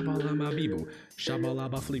 Shabalaba bibu.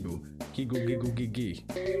 Shabalaba flibu. Gigu gigu gigi.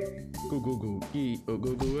 Goo goo goo. Gee. Goo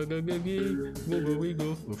goo goo goo goo gee. Goo goo goo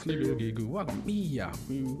goo. Flibu gigu. Waka mia.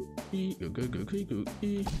 Goo goo goo goo goo.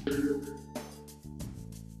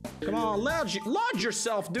 Come on, lodge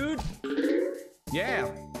yourself, dude. Yeah.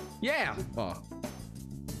 Oh.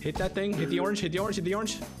 Hit that thing. Hit the orange. Hit the orange. Hit the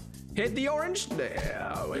orange. Hit the orange.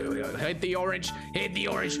 Yeah. Wait. Hit the orange. Hit the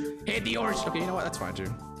orange. Hit the orange. Okay, you know what? That's fine,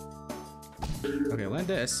 too. Okay, land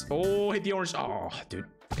this. Oh, hit the orange. Oh, dude.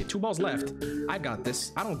 Okay, 2 balls left. I got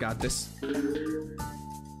this. I don't got this.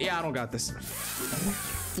 Yeah, I don't got this.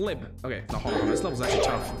 Flip. Okay, no, hold on. This level's actually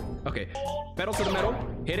tough. Okay, pedal to the metal.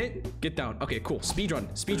 Hit it. Get down. Okay, cool. Speedrun.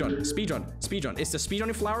 It's the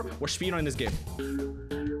speedrunning flower or speedrunning this game.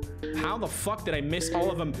 How the fuck did I miss all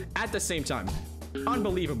of them at the same time?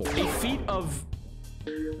 Unbelievable. A feat of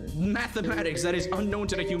mathematics that is unknown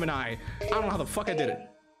to the human eye. I don't know how the fuck I did it.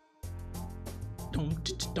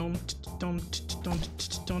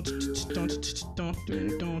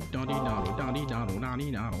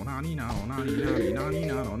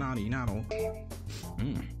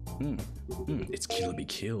 It's kill to be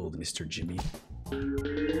killed, Mr. Jimmy.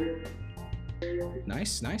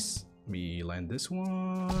 Nice. Let me land this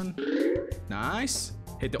one. Nice.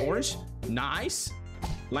 Hit the orange. Nice.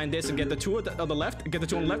 Land this and get the 2 on the left. Get the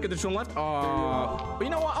 2 on the left. Get the 2 on the left. But you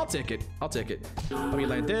know what? I'll take it. Let me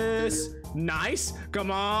land this. Nice.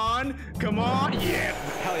 Come on. Yeah.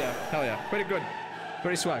 Hell yeah. Pretty good.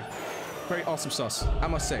 Very swag. Very awesome sauce, I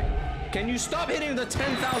must say. Can you stop hitting the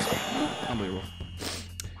 10,000? Unbelievable.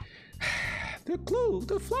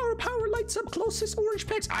 The flower power lights up closest orange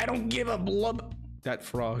pegs. I don't give a blub. That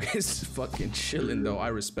frog is fucking chilling, though. I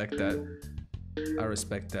respect that.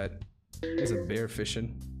 There's a bear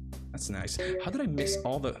fishing. That's nice. How did I miss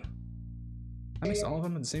all the... I missed all of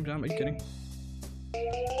them at the same time? Are you kidding? Are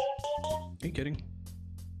you kidding?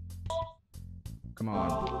 Come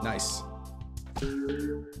on. Nice.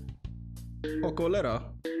 Ocolera.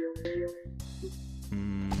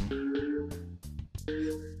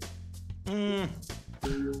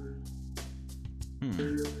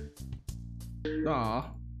 Aw.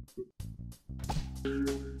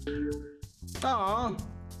 Aw.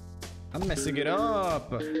 I'm messing it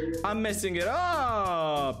up. I'm messing it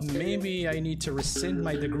up. Maybe I need to rescind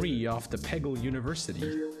my degree off the Peggle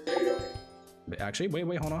University. Actually,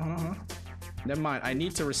 wait, hold on. Never mind. I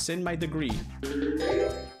need to rescind my degree.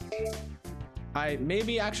 I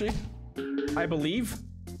believe.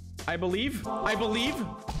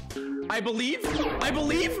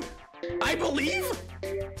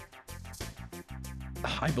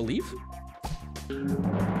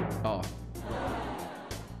 Oh.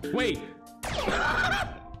 Wait.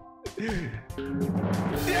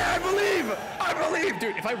 Yeah, I believe.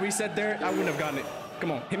 Dude, if I reset there, I wouldn't have gotten it.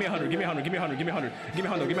 Come on, hit me 100, give me 100, give me 100, give me 100, give me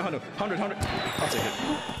 100, give me 100, 100.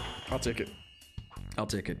 I'll take it.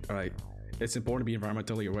 All right. It's important to be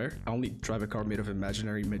environmentally aware. I only drive a car made of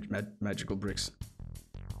imaginary magical bricks.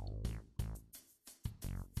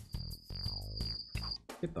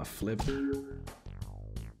 Hit the flip.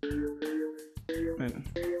 Man.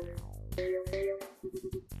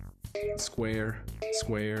 Square.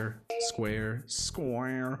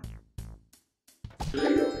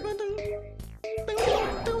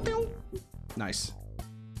 Nice.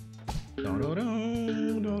 I'm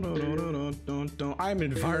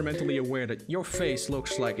environmentally aware that your face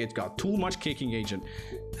looks like it got too much kicking agent.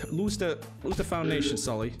 Lose the foundation,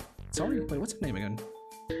 Sully. Sorry? Wait, what's her name again?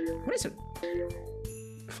 What is it?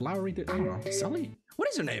 Flowery? I don't know. Sully? What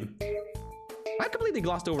is her name? I completely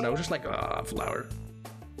glossed over that. I was just like, flower.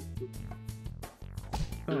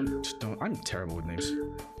 I'm terrible with names.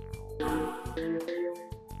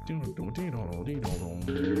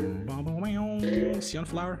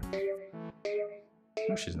 Sunflower?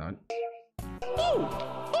 No, she's not.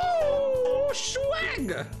 Oh,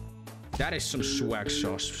 swag! That is some swag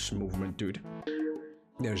sauce movement, dude.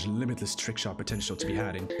 There's limitless trick shot potential to be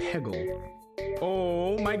had in Peggle.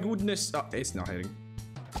 Oh my goodness! Oh, it's not hitting.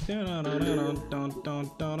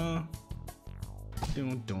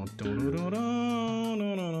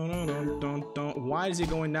 Why is he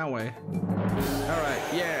going that way? Alright,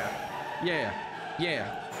 yeah.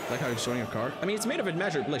 Like how he's showing a car. I mean, it's made of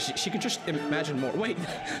imagine. Like, she could just imagine more. Wait,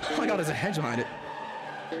 oh my god, there's a hedge behind it.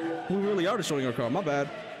 We really are destroying her car, my bad.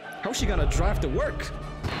 How's she gonna drive to work?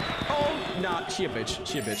 Oh, nah, she a bitch.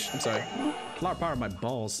 I'm sorry. Flower power my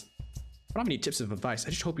balls. I don't have any tips of advice. I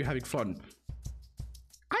just hope you're having fun.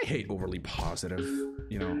 I hate overly positive,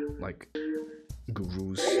 you know, like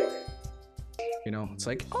gurus. You know, it's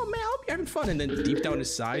like, oh man, I hope you're having fun, and then deep down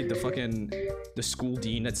inside, the school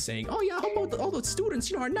dean that's saying, oh yeah, I hope all the students,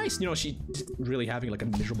 you know, are nice. You know, she's really having like a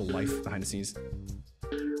miserable life behind the scenes.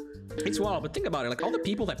 It's wild, but think about it, like all the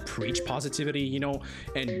people that preach positivity, you know,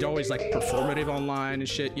 and they're always like performative online and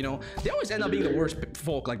shit, you know, they always end up being the worst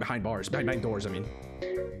folk, like behind doors, I mean.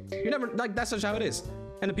 You never, like, that's just how it is.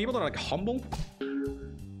 And the people that are like humble,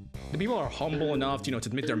 the people are humble enough, you know, to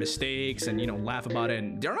admit their mistakes and, you know, laugh about it,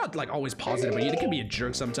 and they're not like always positive, but they can be a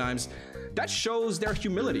jerk sometimes. That shows their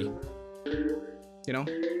humility, you know.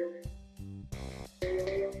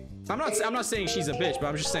 I'm not saying she's a bitch, but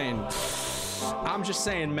I'm just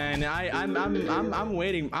saying, man. I'm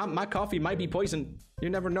waiting. My coffee might be poisoned. You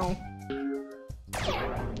never know.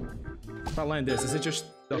 If I land this, is it just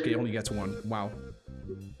okay? It only gets one. Wow.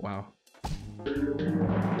 Dude.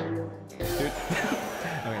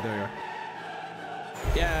 Okay, there we are.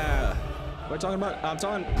 Yeah. What am I talking about? I'm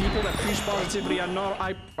talking people that preach positivity are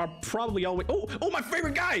probably always. Oh, my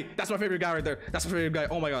favorite guy! That's my favorite guy right there. That's my favorite guy.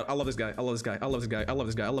 Oh my god, I love this guy. I love this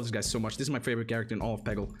guy so much. This is my favorite character in all of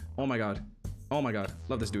Peggle. Oh my god.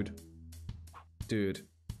 Love this dude. Dude.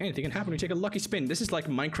 Anything can happen when you take a lucky spin. This is like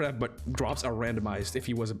Minecraft, but drops are randomized if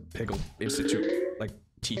he was a Peggle Institute, like,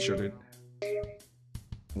 teacher, dude.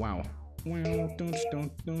 Wow.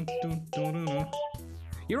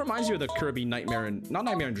 He reminds you of the Kirby Nightmare and not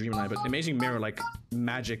Nightmare and Dreamland, but Amazing Mirror, like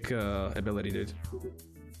magic ability, dude.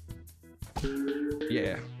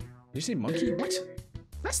 Yeah. Did you say monkey? What?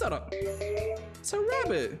 That's not a. It's a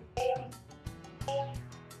rabbit.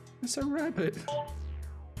 It's a rabbit.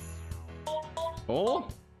 Oh.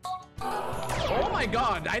 Oh my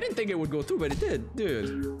god! I didn't think it would go through, but it did,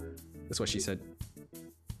 dude. That's what she said.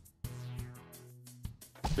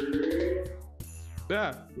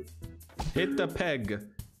 Yeah. Hit the peg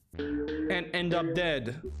and end up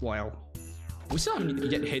dead. Wow. We still haven't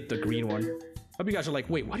yet hit the green one. Hope you guys are like,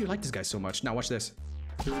 wait, why do you like this guy so much? Now watch this.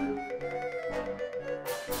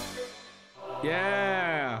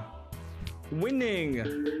 Yeah.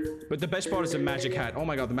 Winning. But the best part is the magic hat. Oh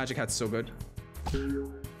my god, the magic hat's so good.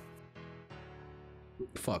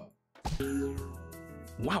 Fuck.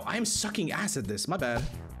 Wow, I am sucking ass at this. My bad.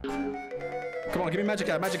 Come on, give me magic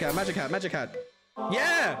hat, magic hat, magic hat, magic hat.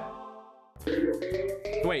 Yeah!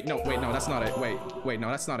 Wait, no, that's not it. Wait, no,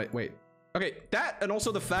 that's not it. Wait. Okay, that and also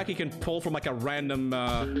the fact he can pull from like a random,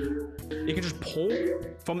 you can just pull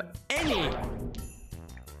from any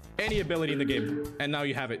ability in the game. And now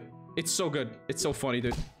you have it. It's so good. It's so funny,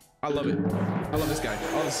 dude. I love it. I love this guy.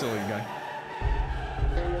 I love this silly guy.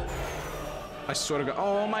 I swear to God.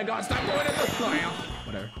 Oh my God, stop going at the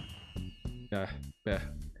whatever.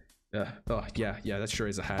 Yeah. Oh, yeah, that sure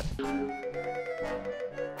is a hat.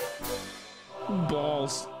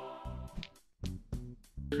 Balls.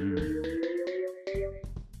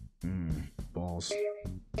 Balls.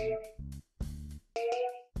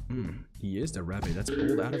 He is the rabbit that's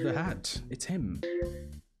pulled out of the hat. It's him.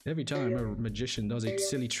 Every time a magician does a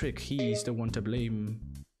silly trick, he's the one to blame.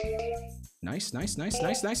 Nice.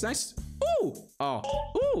 Ooh! Oh.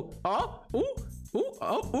 Ooh! Oh! Ooh! Ooh!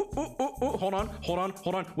 Oh! Ooh! Hold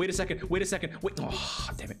on. Wait a second. Wait. Oh,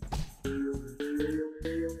 damn it.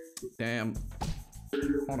 Damn.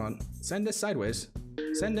 Hold on. Send this sideways.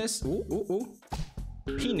 Send this. Ooh.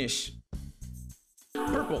 Penis.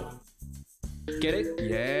 Purple. Get it?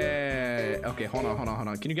 Yeah. Okay, hold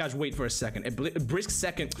on. Can you guys wait for a second? A brisk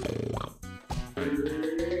second.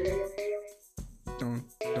 Dun.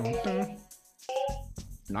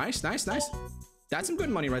 Nice. That's some good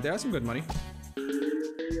money right there. That's some good money.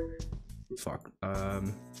 Fuck.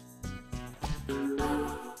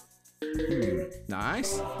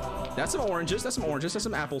 Nice. That's some oranges. That's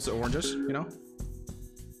some apples to oranges, you know?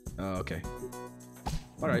 Okay.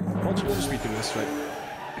 Alright. We'll just read through this, right?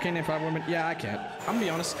 I can't name 5 women. Yeah, I can't. I'm gonna be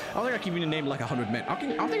honest. I don't think I can even name like 100 men. I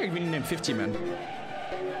don't think I can even name 50 men.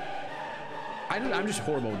 I'm just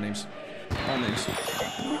horrible with names. All names.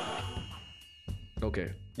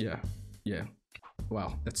 Okay. Yeah.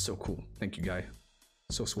 Wow, that's so cool. Thank you, guy.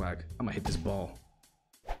 So swag. I'm gonna hit this ball.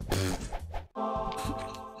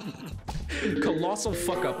 Colossal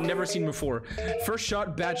fuck up. Never seen before. First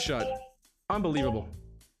shot, bad shot. Unbelievable.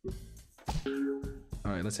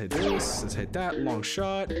 Alright, let's hit this. Let's hit that. Long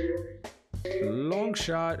shot. Long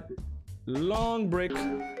shot. Long brick.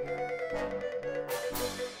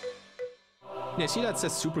 Yeah, see that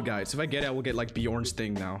says super guide. So if I get it, I will get like Bjorn's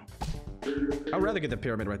thing now. I'd rather get the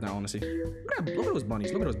pyramid right now, honestly. Look at those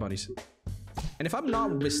bunnies. Look at those bunnies. And if I'm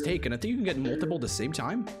not mistaken, I think you can get multiple at the same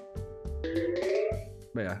time.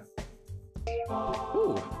 But yeah.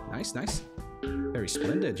 Ooh, nice. Very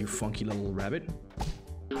splendid, you funky little rabbit.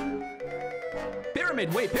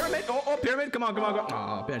 Pyramid, wait, pyramid. Oh, pyramid. Come on.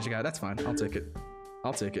 Oh, magic hat. That's fine. I'll take it.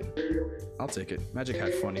 Magic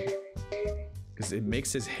hat funny. Because it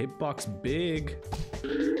makes his hitbox big.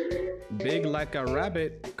 Big like a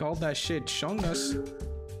rabbit. Call that shit Chungus.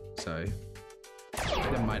 Sorry.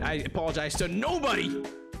 Never mind. I apologize to nobody.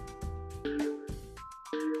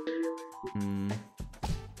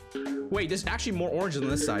 Wait, there's actually more oranges on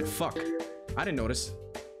this side. Fuck. I didn't notice.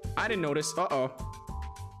 Uh-oh.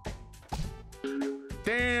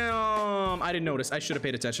 Damn. I didn't notice. I should have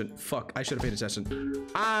paid attention. Fuck. I should have paid attention.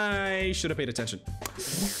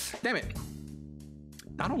 Damn it.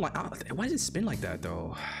 I don't like... why does it spin like that,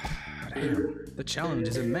 though? Damn. The challenge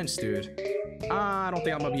is immense, dude. I don't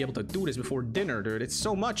think I'm gonna be able to do this before dinner, dude. It's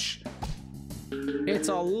so much. It's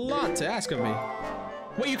a lot to ask of me.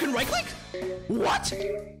 Wait, you can right-click? What?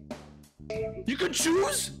 You can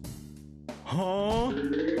choose? Huh?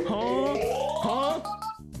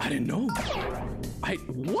 I didn't know.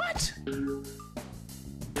 What?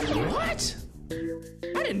 What?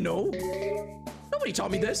 I didn't know. Nobody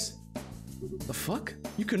taught me this. The fuck?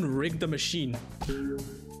 You can rig the machine.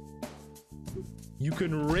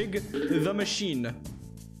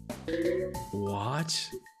 What?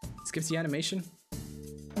 Skips the animation?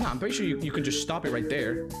 No, I'm pretty sure you can just stop it right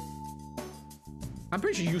there. I'm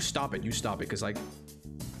pretty sure you stop it, because like...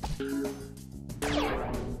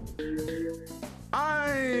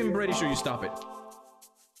 I'm pretty sure you stop it.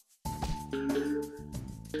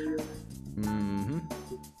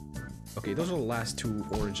 Okay, those are the last 2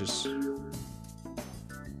 oranges.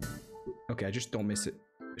 Okay, I just don't miss it.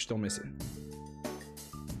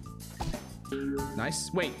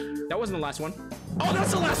 Nice. Wait, that wasn't the last one. Oh,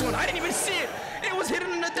 that's the last one! I didn't even see it! It was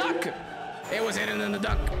hidden in the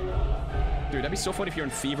duck! Dude, that'd be so funny if you're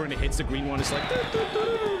in fever and it hits the green one. It's like...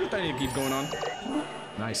 Then it keeps going on.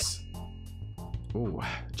 Nice. Ooh,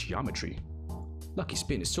 geometry. Lucky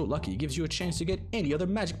spin is so lucky. It gives you a chance to get any other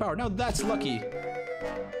magic power. Now that's lucky.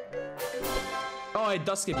 Oh, it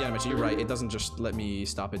does skip the animation. You're right. It doesn't just let me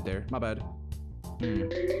stop it there. My bad.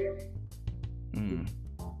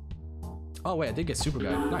 Oh wait, I did get super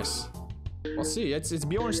guy. Nice. Well, see, it's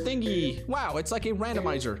Bjorn's thingy. Wow, it's like a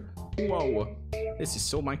randomizer. Whoa, this is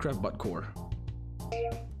so Minecraft but core.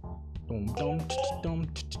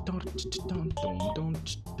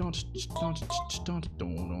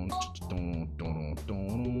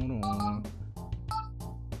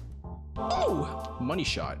 Oh, money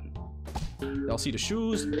shot. Y'all see the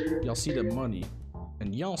shoes, y'all see the money.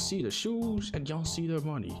 And y'all see the shoes, and y'all see the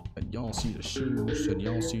money. And y'all see the shoes, and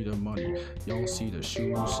y'all see the money. Y'all see the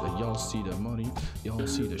shoes, and y'all see the money. Y'all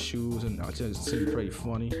see the shoes, and I just seem pretty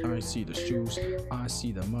funny. I see the shoes, I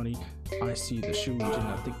see the money. I see the shoes, and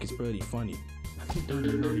I think it's pretty funny.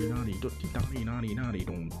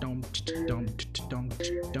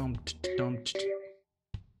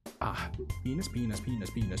 Ah, penis, penis, penis,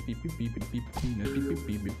 penis, beep, beep, beep, beep, beep, penis, beep, beep,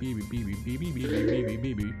 beep, beep, beep, beep, beep, beep, beep, beep, beep,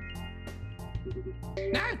 beep, beep.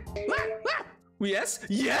 Yes,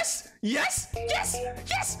 yes, yes, yes,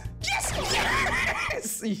 yes, yes,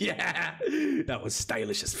 yes! Yeah! That was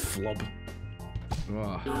stylish as flub.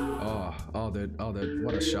 Oh, dude,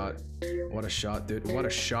 what a shot. What a shot, dude. What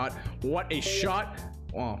a shot. What a shot.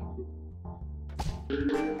 Oh.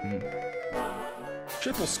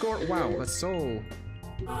 Triple score. Wow,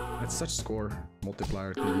 that's such score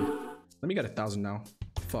multiplier thingy. Let me get 1,000 now.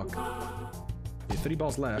 Fuck. Okay, 3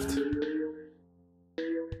 balls left.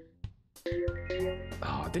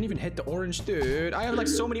 Oh, didn't even hit the orange, dude. I have like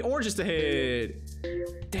so many oranges to hit.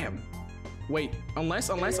 Damn. Wait, unless.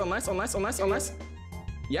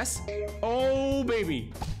 Yes. Oh,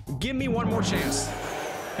 baby. Give me one more chance.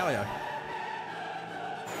 Hell yeah.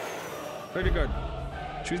 Very good.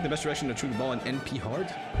 Choosing the best direction to shoot the ball in NP hard.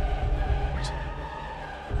 What?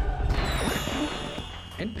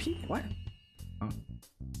 NP? What?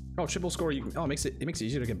 Oh, triple score. Oh, it makes it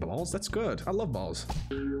easier to get balls. That's good. I love balls.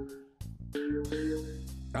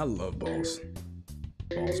 I love balls.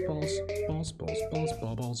 Balls. Ball.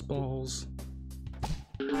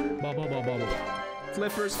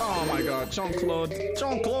 Flippers. Oh my god. Jean-Claude.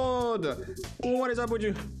 What is up with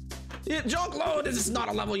you? Yeah, Jean-Claude, this is not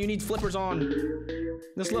a level you need flippers on.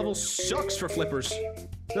 This level sucks for flippers.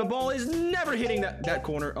 The ball is never hitting that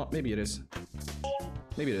corner. Oh, maybe it is.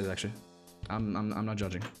 Maybe it is actually. I'm not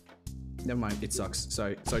judging. Never mind. It sucks.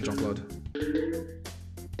 Sorry, Jean-Claude.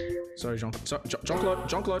 Sorry,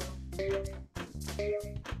 Jean-Claude.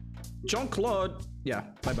 Jean-Claude. Yeah,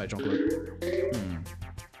 bye-bye, Jean-Claude.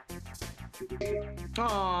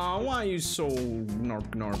 Aw, why are you so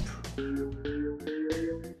narp?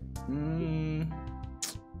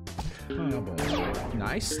 Oh,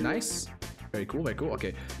 nice. Very cool.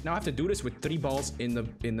 Okay, now I have to do this with 3 balls in the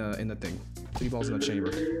thing. 3 balls in the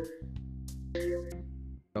chamber.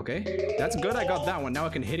 Okay, that's good. I got that one. Now I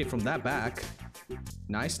can hit it from that back.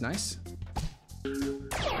 Nice.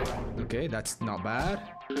 Okay, that's not bad.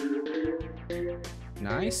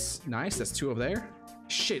 Nice. That's 2 over there.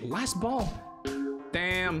 Shit, last ball.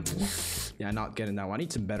 Damn. Yeah, not getting that one. I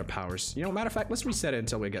need some better powers. You know, matter of fact, let's reset it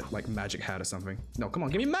until we get like magic hat or something. No, come on,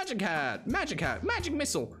 give me magic hat. Magic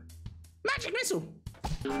missile.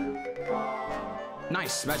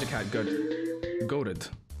 Nice, magic hat, good. Goated.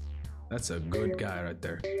 That's a good guy right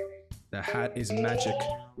there. The hat is magic.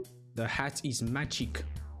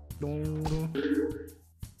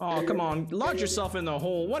 Oh, come on. Lodge yourself in the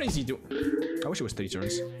hole. What is he doing? I wish it was 3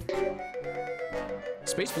 turns.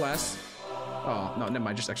 Space Blast. Oh, no, never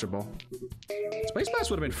mind. Just extra ball. Space Blast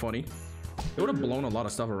would have been funny. It would have blown a lot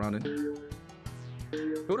of stuff around it.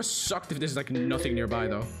 It would have sucked if there's like nothing nearby,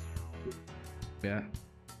 though. Yeah.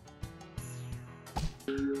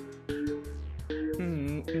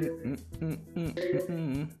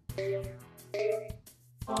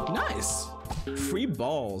 Nice! Free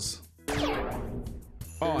balls.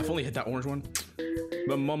 Oh, I've only hit that orange one.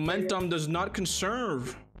 The momentum does not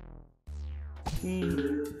conserve.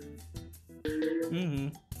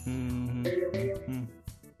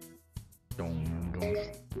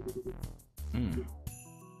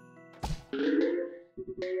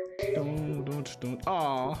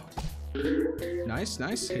 Oh, nice.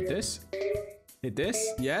 Hit this.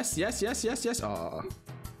 Yes. Oh,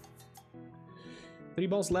 3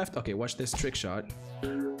 balls left. Okay, watch this trick shot.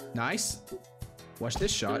 Nice. Watch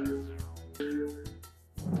this shot.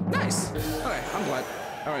 Nice. Okay, I'm glad.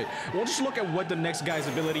 All right, we'll just look at what the next guy's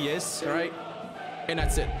ability is. All right, and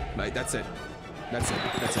that's it. Right, that's it. All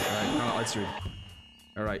right, no, let's read.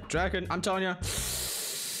 All right, Dragon. I'm telling you,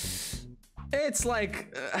 it's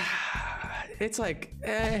like,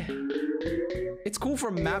 It's cool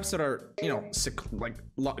for maps that are, you know,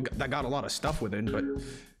 that got a lot of stuff within, but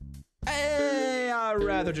I'd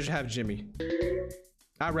rather just have Jimmy.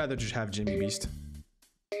 I'd rather just have Jimmy Beast.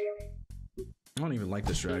 I don't even like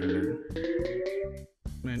this dragon, dude.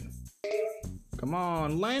 Man. Come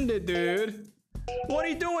on, land it, dude. What are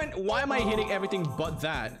you doing? Why am I hitting everything but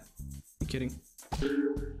that? Are you kidding?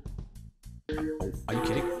 Oh, are you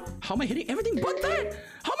kidding? How am I hitting everything but that?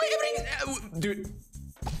 How am I hitting? Dude.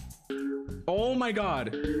 Oh my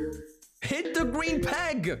god. Hit the green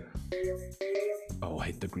peg. Oh, I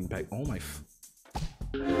hit the green peg. Oh my.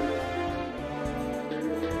 I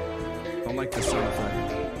don't like this sound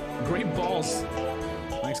effect. Great balls.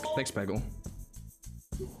 Thanks, Peggle.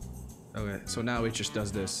 Okay, so now it just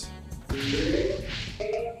does this.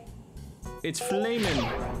 It's flaming.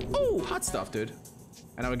 Oh, hot stuff, dude.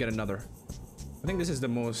 And now we get another. I think this is the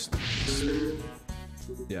most.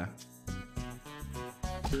 Yeah.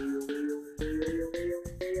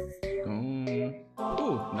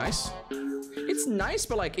 Oh, nice. It's nice,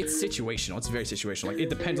 but like it's situational. It's very situational. Like it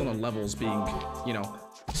depends on the levels being, you know,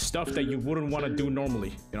 stuff that you wouldn't want to do normally.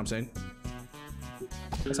 You know what I'm saying?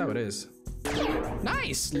 That's how it is.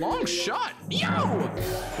 Nice, long shot. Yo!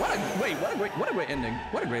 What a great ending.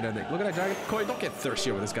 What a great ending. Look at that dragon. Corey, don't get thirsty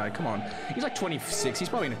over this guy. Come on. He's like 26. He's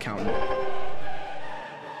probably an accountant.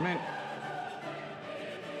 Man.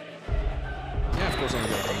 Yeah, of course I'm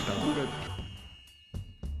gonna go.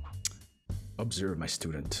 Observe, my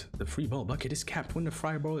student. The free ball bucket is capped when the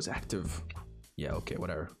fireball is active. Yeah, okay,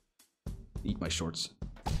 whatever. Eat my shorts.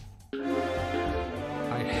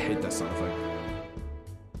 I hate that sound effect.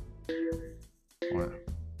 What?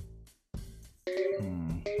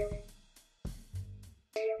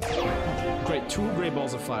 Great, 2 great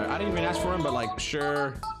balls of fire. I didn't even ask for him, but like,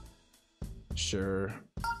 sure. Sure.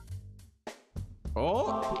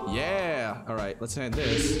 Oh, yeah. All right, let's hand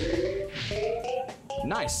this.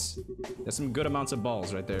 Nice. There's some good amounts of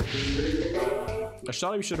balls right there. I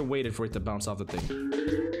thought we should have waited for it to bounce off the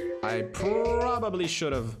thing. I probably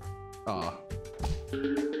should have. Ah.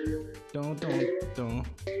 Don't.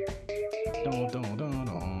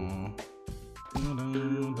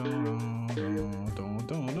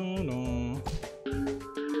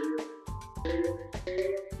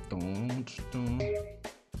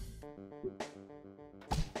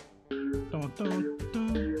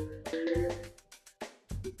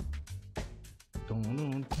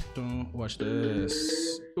 Watch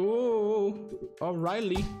this. Ooh,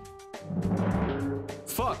 O'Reilly.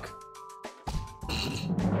 Fuck.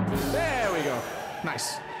 There we go.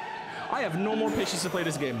 Nice. I have no more patience to play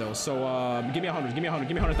this game though, so give me 100, give me 100,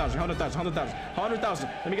 give me 100,000, 100,000.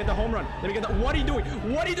 Let me get the home run. Let me get the. What are you doing?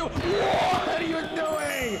 What are you doing? What are you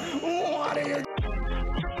doing? What are you?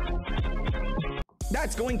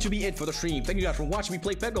 That's going to be it for the stream. Thank you guys for watching me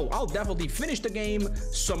play Peggle. I'll definitely finish the game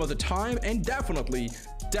some of the time and definitely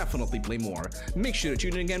play more. Make sure to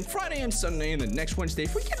tune in again Friday and Sunday and the next Wednesday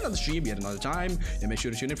for yet another stream, yet another time. And make sure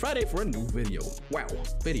to tune in Friday for a new video. Wow,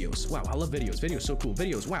 videos. Wow, I love videos. Videos so cool.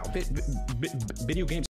 Videos. Wow, video games.